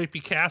creepy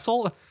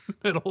castle in the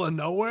middle of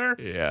nowhere.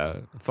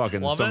 Yeah,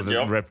 fucking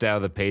something ripped out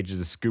of the pages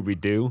of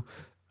Scooby-Doo,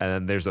 and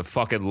then there's a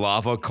fucking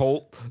lava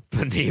cult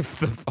beneath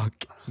the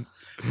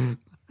fucking.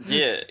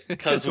 Yeah,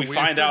 because we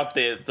find out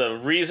the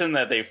reason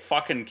that they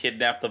fucking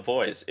kidnapped the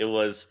boys. It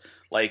was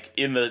like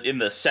in the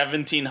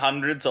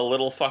 1700s, a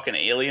little fucking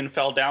alien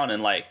fell down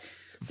and like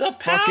the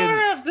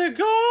power of the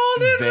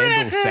golden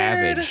Vandal record.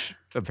 Savage.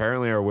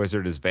 Apparently, our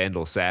wizard is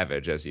Vandal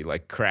Savage as he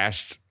like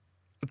crashed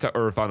to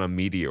Earth on a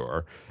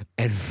meteor,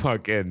 and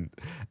fucking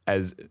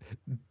as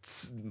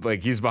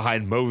like he's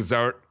behind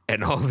Mozart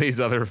and all these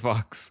other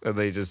fucks, and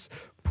they just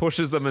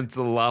pushes them into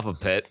the lava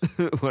pit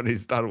when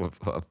he's done with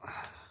them.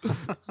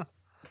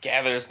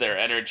 Gathers their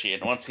energy,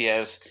 and once he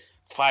has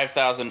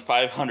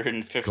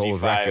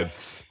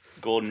 5,555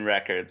 golden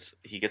records,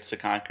 he gets to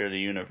conquer the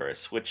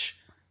universe. Which,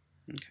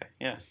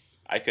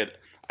 I could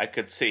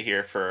sit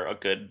here for a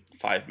good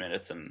 5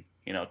 minutes and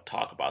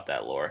talk about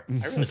that lore.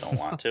 I really don't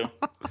want to.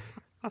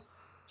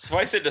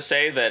 Suffice it to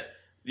say that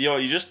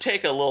you just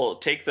take a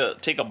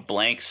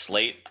blank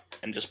slate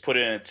and just put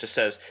it in. It just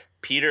says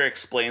Peter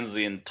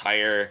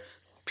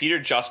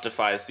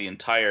justifies the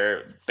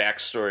entire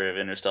backstory of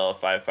Interstellar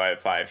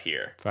 555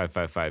 here.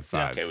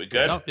 5555. Okay, we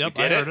good? Yep, we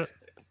did it.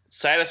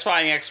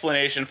 Satisfying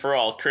explanation for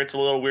all. Kurt's a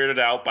little weirded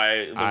out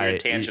by the weird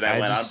tangent I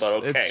went on,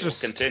 but okay, we'll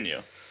continue.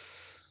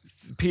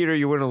 Peter,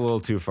 you went a little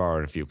too far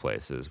in a few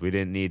places. We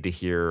didn't need to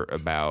hear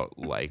about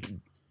like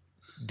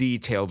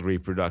detailed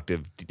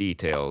reproductive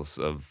details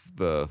of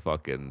the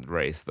fucking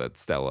race that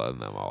Stella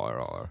and them all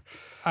are.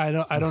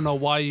 I don't know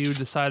why you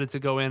decided to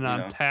go in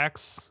on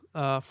tax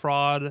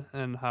fraud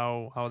and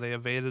how they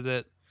evaded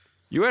it.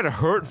 You had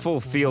hurtful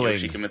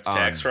feelings commits on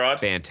tax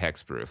fraud? banned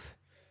hexproof.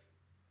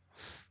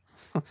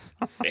 I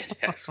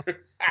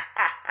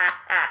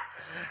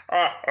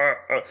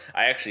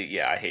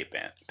hate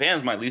band.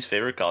 Band's my least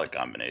favorite color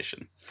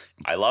combination.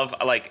 I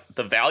like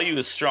the value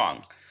is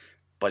strong,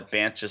 but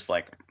band just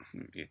like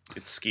it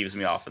skeeves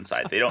me off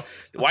inside. They don't.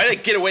 Why do they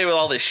get away with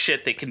all this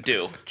shit they can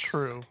do?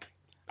 True.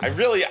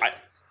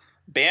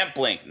 Band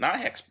blink, not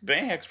hex.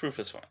 Band hexproof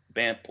is fine.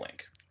 Band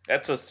blink.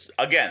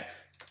 Again.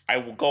 I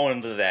will go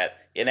into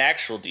that in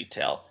actual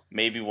detail.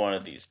 Maybe one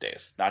of these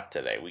days. Not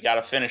today. We got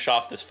to finish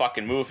off this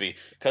fucking movie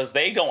because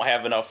they don't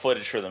have enough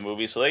footage for the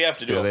movie, so they have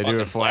to do a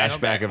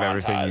flashback of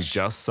everything you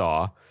just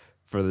saw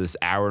for this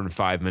hour and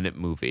 5-minute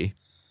movie.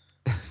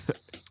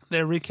 They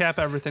recap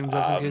everything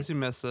just in case you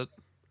missed it.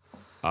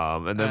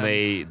 And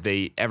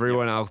then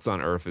everyone else on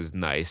Earth is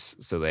nice,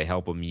 so they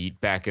help them yeet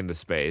back into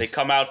space. They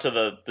come out to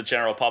the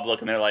general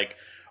public and they're like,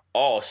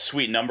 "Oh,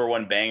 sweet, number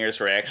one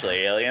bangers were actually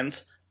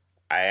aliens."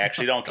 I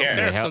actually don't care.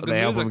 They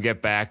help him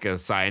get back. A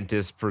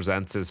scientist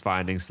presents his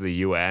findings to the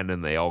UN,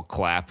 and they all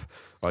clap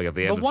like at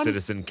the end of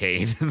Citizen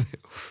Kane.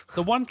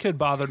 The one kid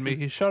bothered me.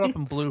 He showed up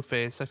in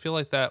blueface. I feel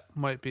like that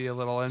might be a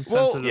little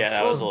insensitive. Yeah,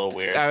 that was a little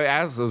weird.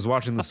 I was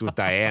watching this with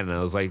Diane, and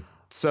I was like,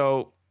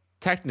 so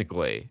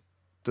technically,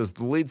 does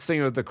the lead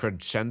singer of the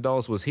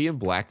Crescendos, was he in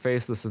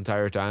blackface this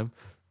entire time?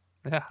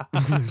 Yeah, I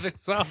think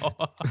so.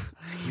 I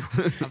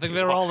think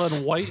they were all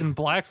in white and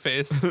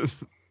blackface.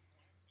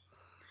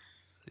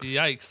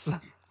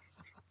 Yikes.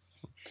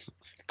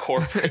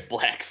 Corporate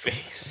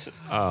blackface.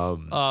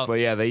 But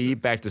yeah, they eat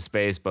back to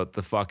space, but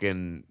the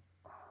fucking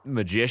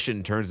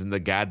magician turns into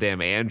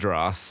goddamn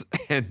Andros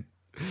and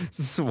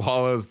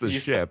swallows the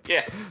ship.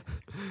 Yeah.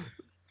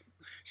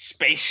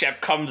 Spaceship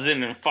comes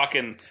in and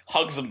fucking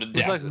hugs them to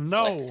death. Like,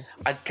 no.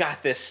 I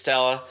got this,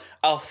 Stella.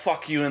 I'll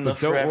fuck you in the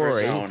forever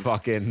zone.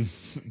 Fucking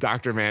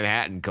Dr.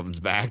 Manhattan comes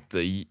back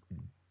to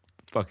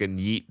fucking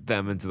yeet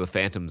them into the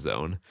Phantom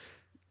Zone.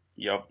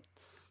 Yep.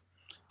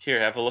 Here,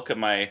 have a look at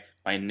my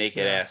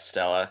naked ass,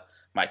 Stella.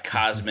 My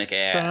cosmic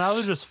ass. So now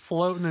they're just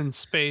floating in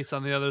space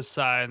on the other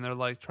side, and they're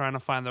like trying to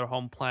find their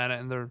home planet,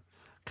 and they're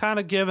kind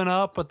of giving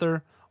up, but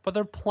they're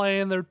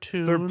playing their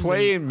tunes. They're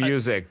playing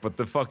music, but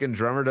the fucking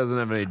drummer doesn't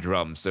have any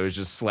drums, so he's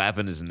just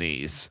slapping his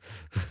knees.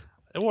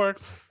 It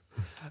works.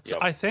 So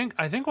I think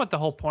what the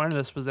whole point of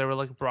this was, they were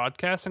like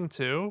broadcasting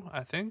too.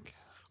 I think.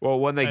 Well,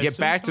 when they get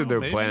back to their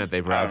maybe? planet,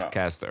 they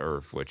broadcast to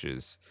Earth, which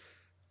is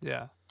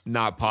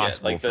not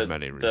possible for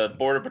many reasons. The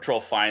Border Patrol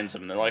finds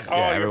them, and they're like, "Oh,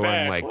 you're everyone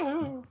back." like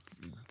Woo-hoo.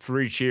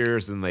 3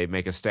 cheers, and they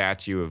make a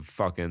statue of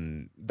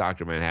fucking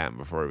Dr. Manhattan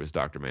before he was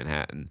Dr.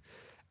 Manhattan,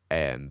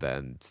 and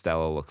then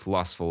Stella looks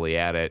lustfully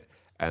at it,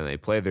 and they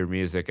play their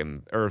music,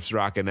 and Earth's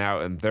rocking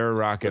out, and they're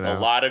rocking out.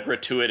 A lot of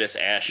gratuitous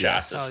ass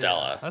shots of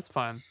Stella. Yeah, that's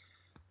fine.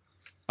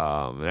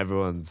 And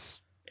everyone's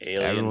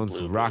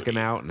Blue rocking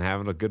booty. out and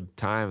having a good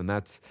time, and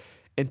that's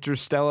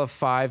Interstella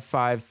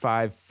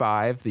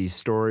 5555, the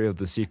story of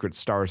the secret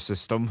star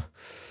system.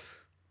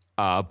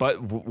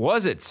 But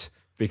was it?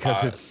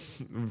 Because it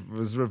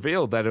was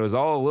revealed that it was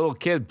all a little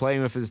kid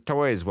playing with his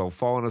toys while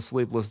falling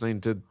asleep listening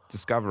to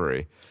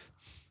Discovery.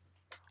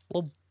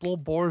 Little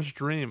boar's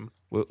dream.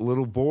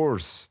 Little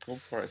boars.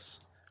 Of course.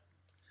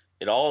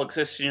 It all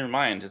exists in your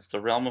mind. It's the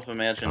realm of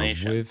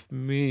imagination. Come with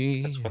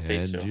me, That's what they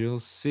and do. you'll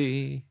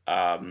see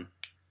A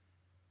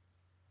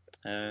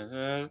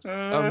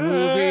a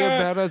movie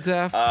about a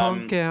Daft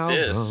Punk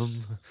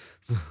album.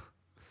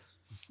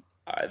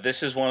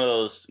 This is one of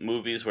those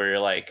movies where you're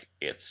like,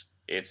 it's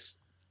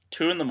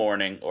 2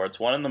 a.m. or it's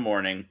 1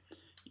 a.m.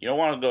 You don't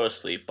want to go to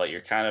sleep, but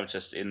you're kind of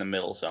just in the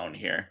middle zone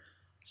here.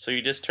 So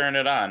you just turn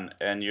it on,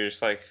 and you're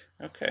just like,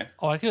 okay.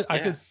 Oh, I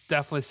could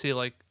definitely see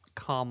like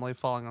calmly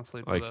falling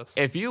asleep Like, to this.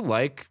 if you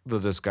like the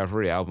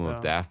Discovery album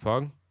of Daft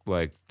Punk,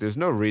 like, there's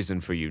no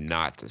reason for you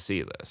not to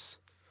see this.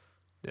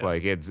 Yeah.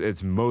 Like,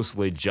 it's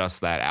mostly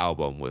just that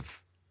album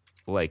with,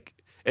 like,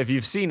 if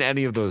you've seen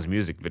any of those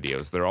music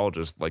videos, they're all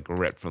just, like,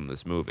 ripped from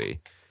this movie.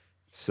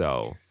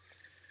 So,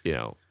 you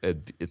know,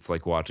 it's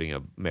like watching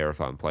a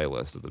marathon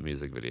playlist of the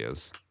music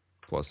videos,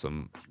 plus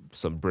some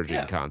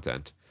bridging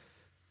content.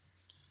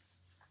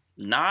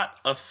 Not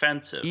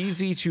offensive.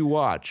 Easy to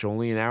watch,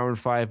 only an hour and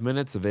 5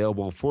 minutes,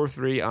 available for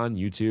free on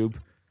YouTube.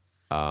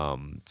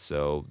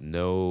 So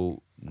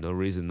no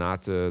reason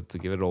not to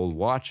give it a old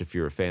watch if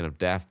you're a fan of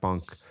Daft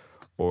Punk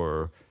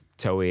or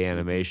Toei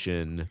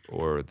Animation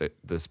or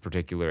this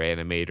particular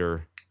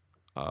animator.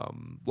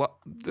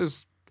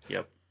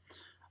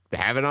 They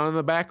have it on in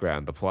the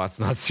background. The plot's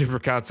not super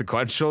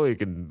consequential. You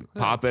can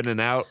pop in and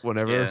out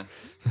whenever. Yeah.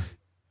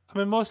 I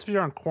mean, most of you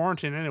are in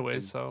quarantine anyway,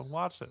 so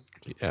watch it.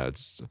 Yeah,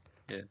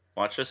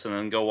 Watch this and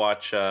then go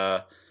watch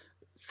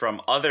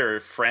from other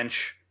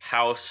French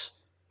house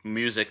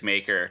music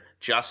maker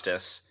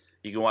Justice.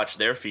 You can watch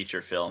their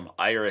feature film,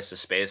 Iris, a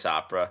space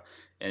opera.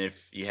 And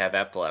if you have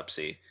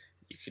epilepsy,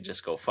 you could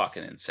just go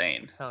fucking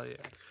insane. Hell yeah.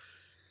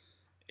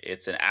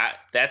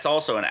 That's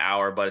also an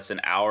hour, but it's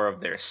an hour of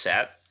their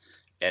set.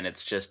 And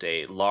it's just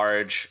a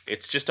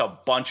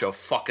bunch of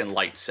fucking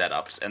light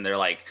setups. And they're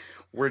like,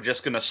 We're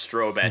just gonna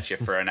strobe at you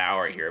for an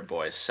hour here,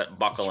 boys.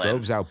 Buckle in.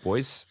 Strobes out,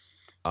 boys.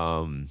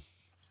 Strobes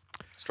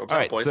All out,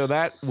 right, boys. so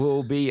that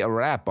will be a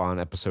wrap on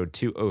episode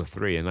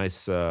 203. A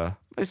nice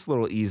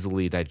little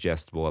easily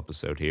digestible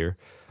episode here.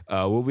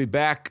 We'll be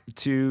back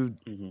to,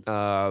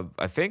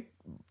 I think,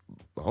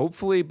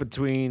 hopefully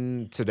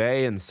between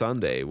today and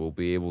Sunday, we'll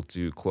be able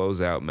to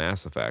close out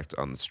Mass Effect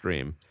on the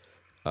stream.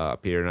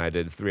 Peter and I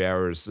did 3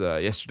 hours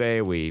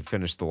yesterday. We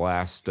finished the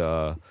last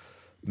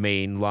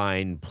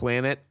mainline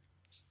planet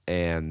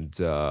and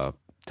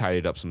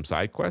tidied up some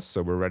side quests.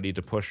 So we're ready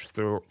to push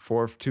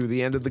forth to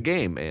the end of the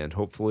game. And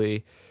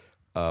hopefully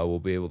we'll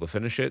be able to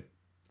finish it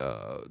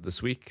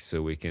this week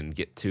so we can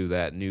get to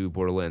that new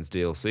Borderlands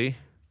DLC.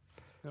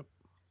 Yep.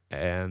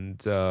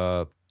 And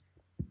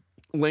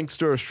links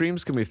to our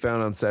streams can be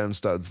found on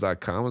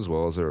SaturnStuds.com as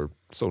well as our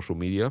social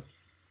media.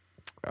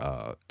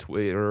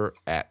 Twitter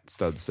at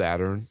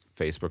StudsSaturn,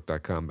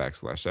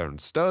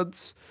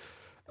 Facebook.com/SaturnStuds.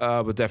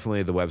 But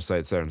definitely the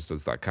website,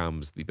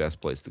 SaturnStuds.com, is the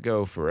best place to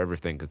go for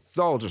everything because it's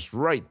all just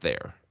right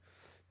there.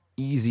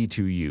 Easy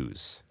to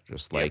use.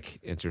 Just like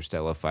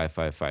Interstella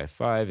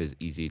 5555 is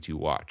easy to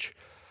watch.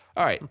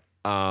 All right.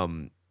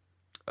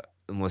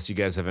 Unless you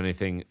guys have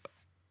anything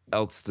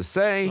else to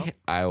say,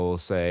 I will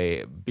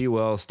say be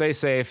well, stay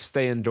safe,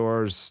 stay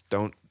indoors,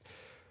 don't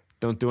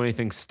do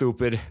anything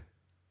stupid.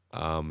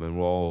 And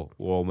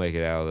we'll make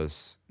it out of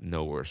this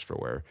no worse for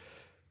wear.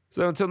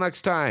 So until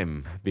next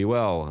time, be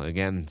well.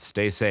 Again,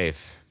 stay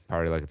safe.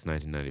 Party like it's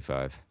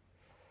 1995.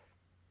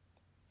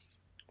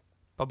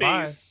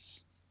 Bye-bye. Peace.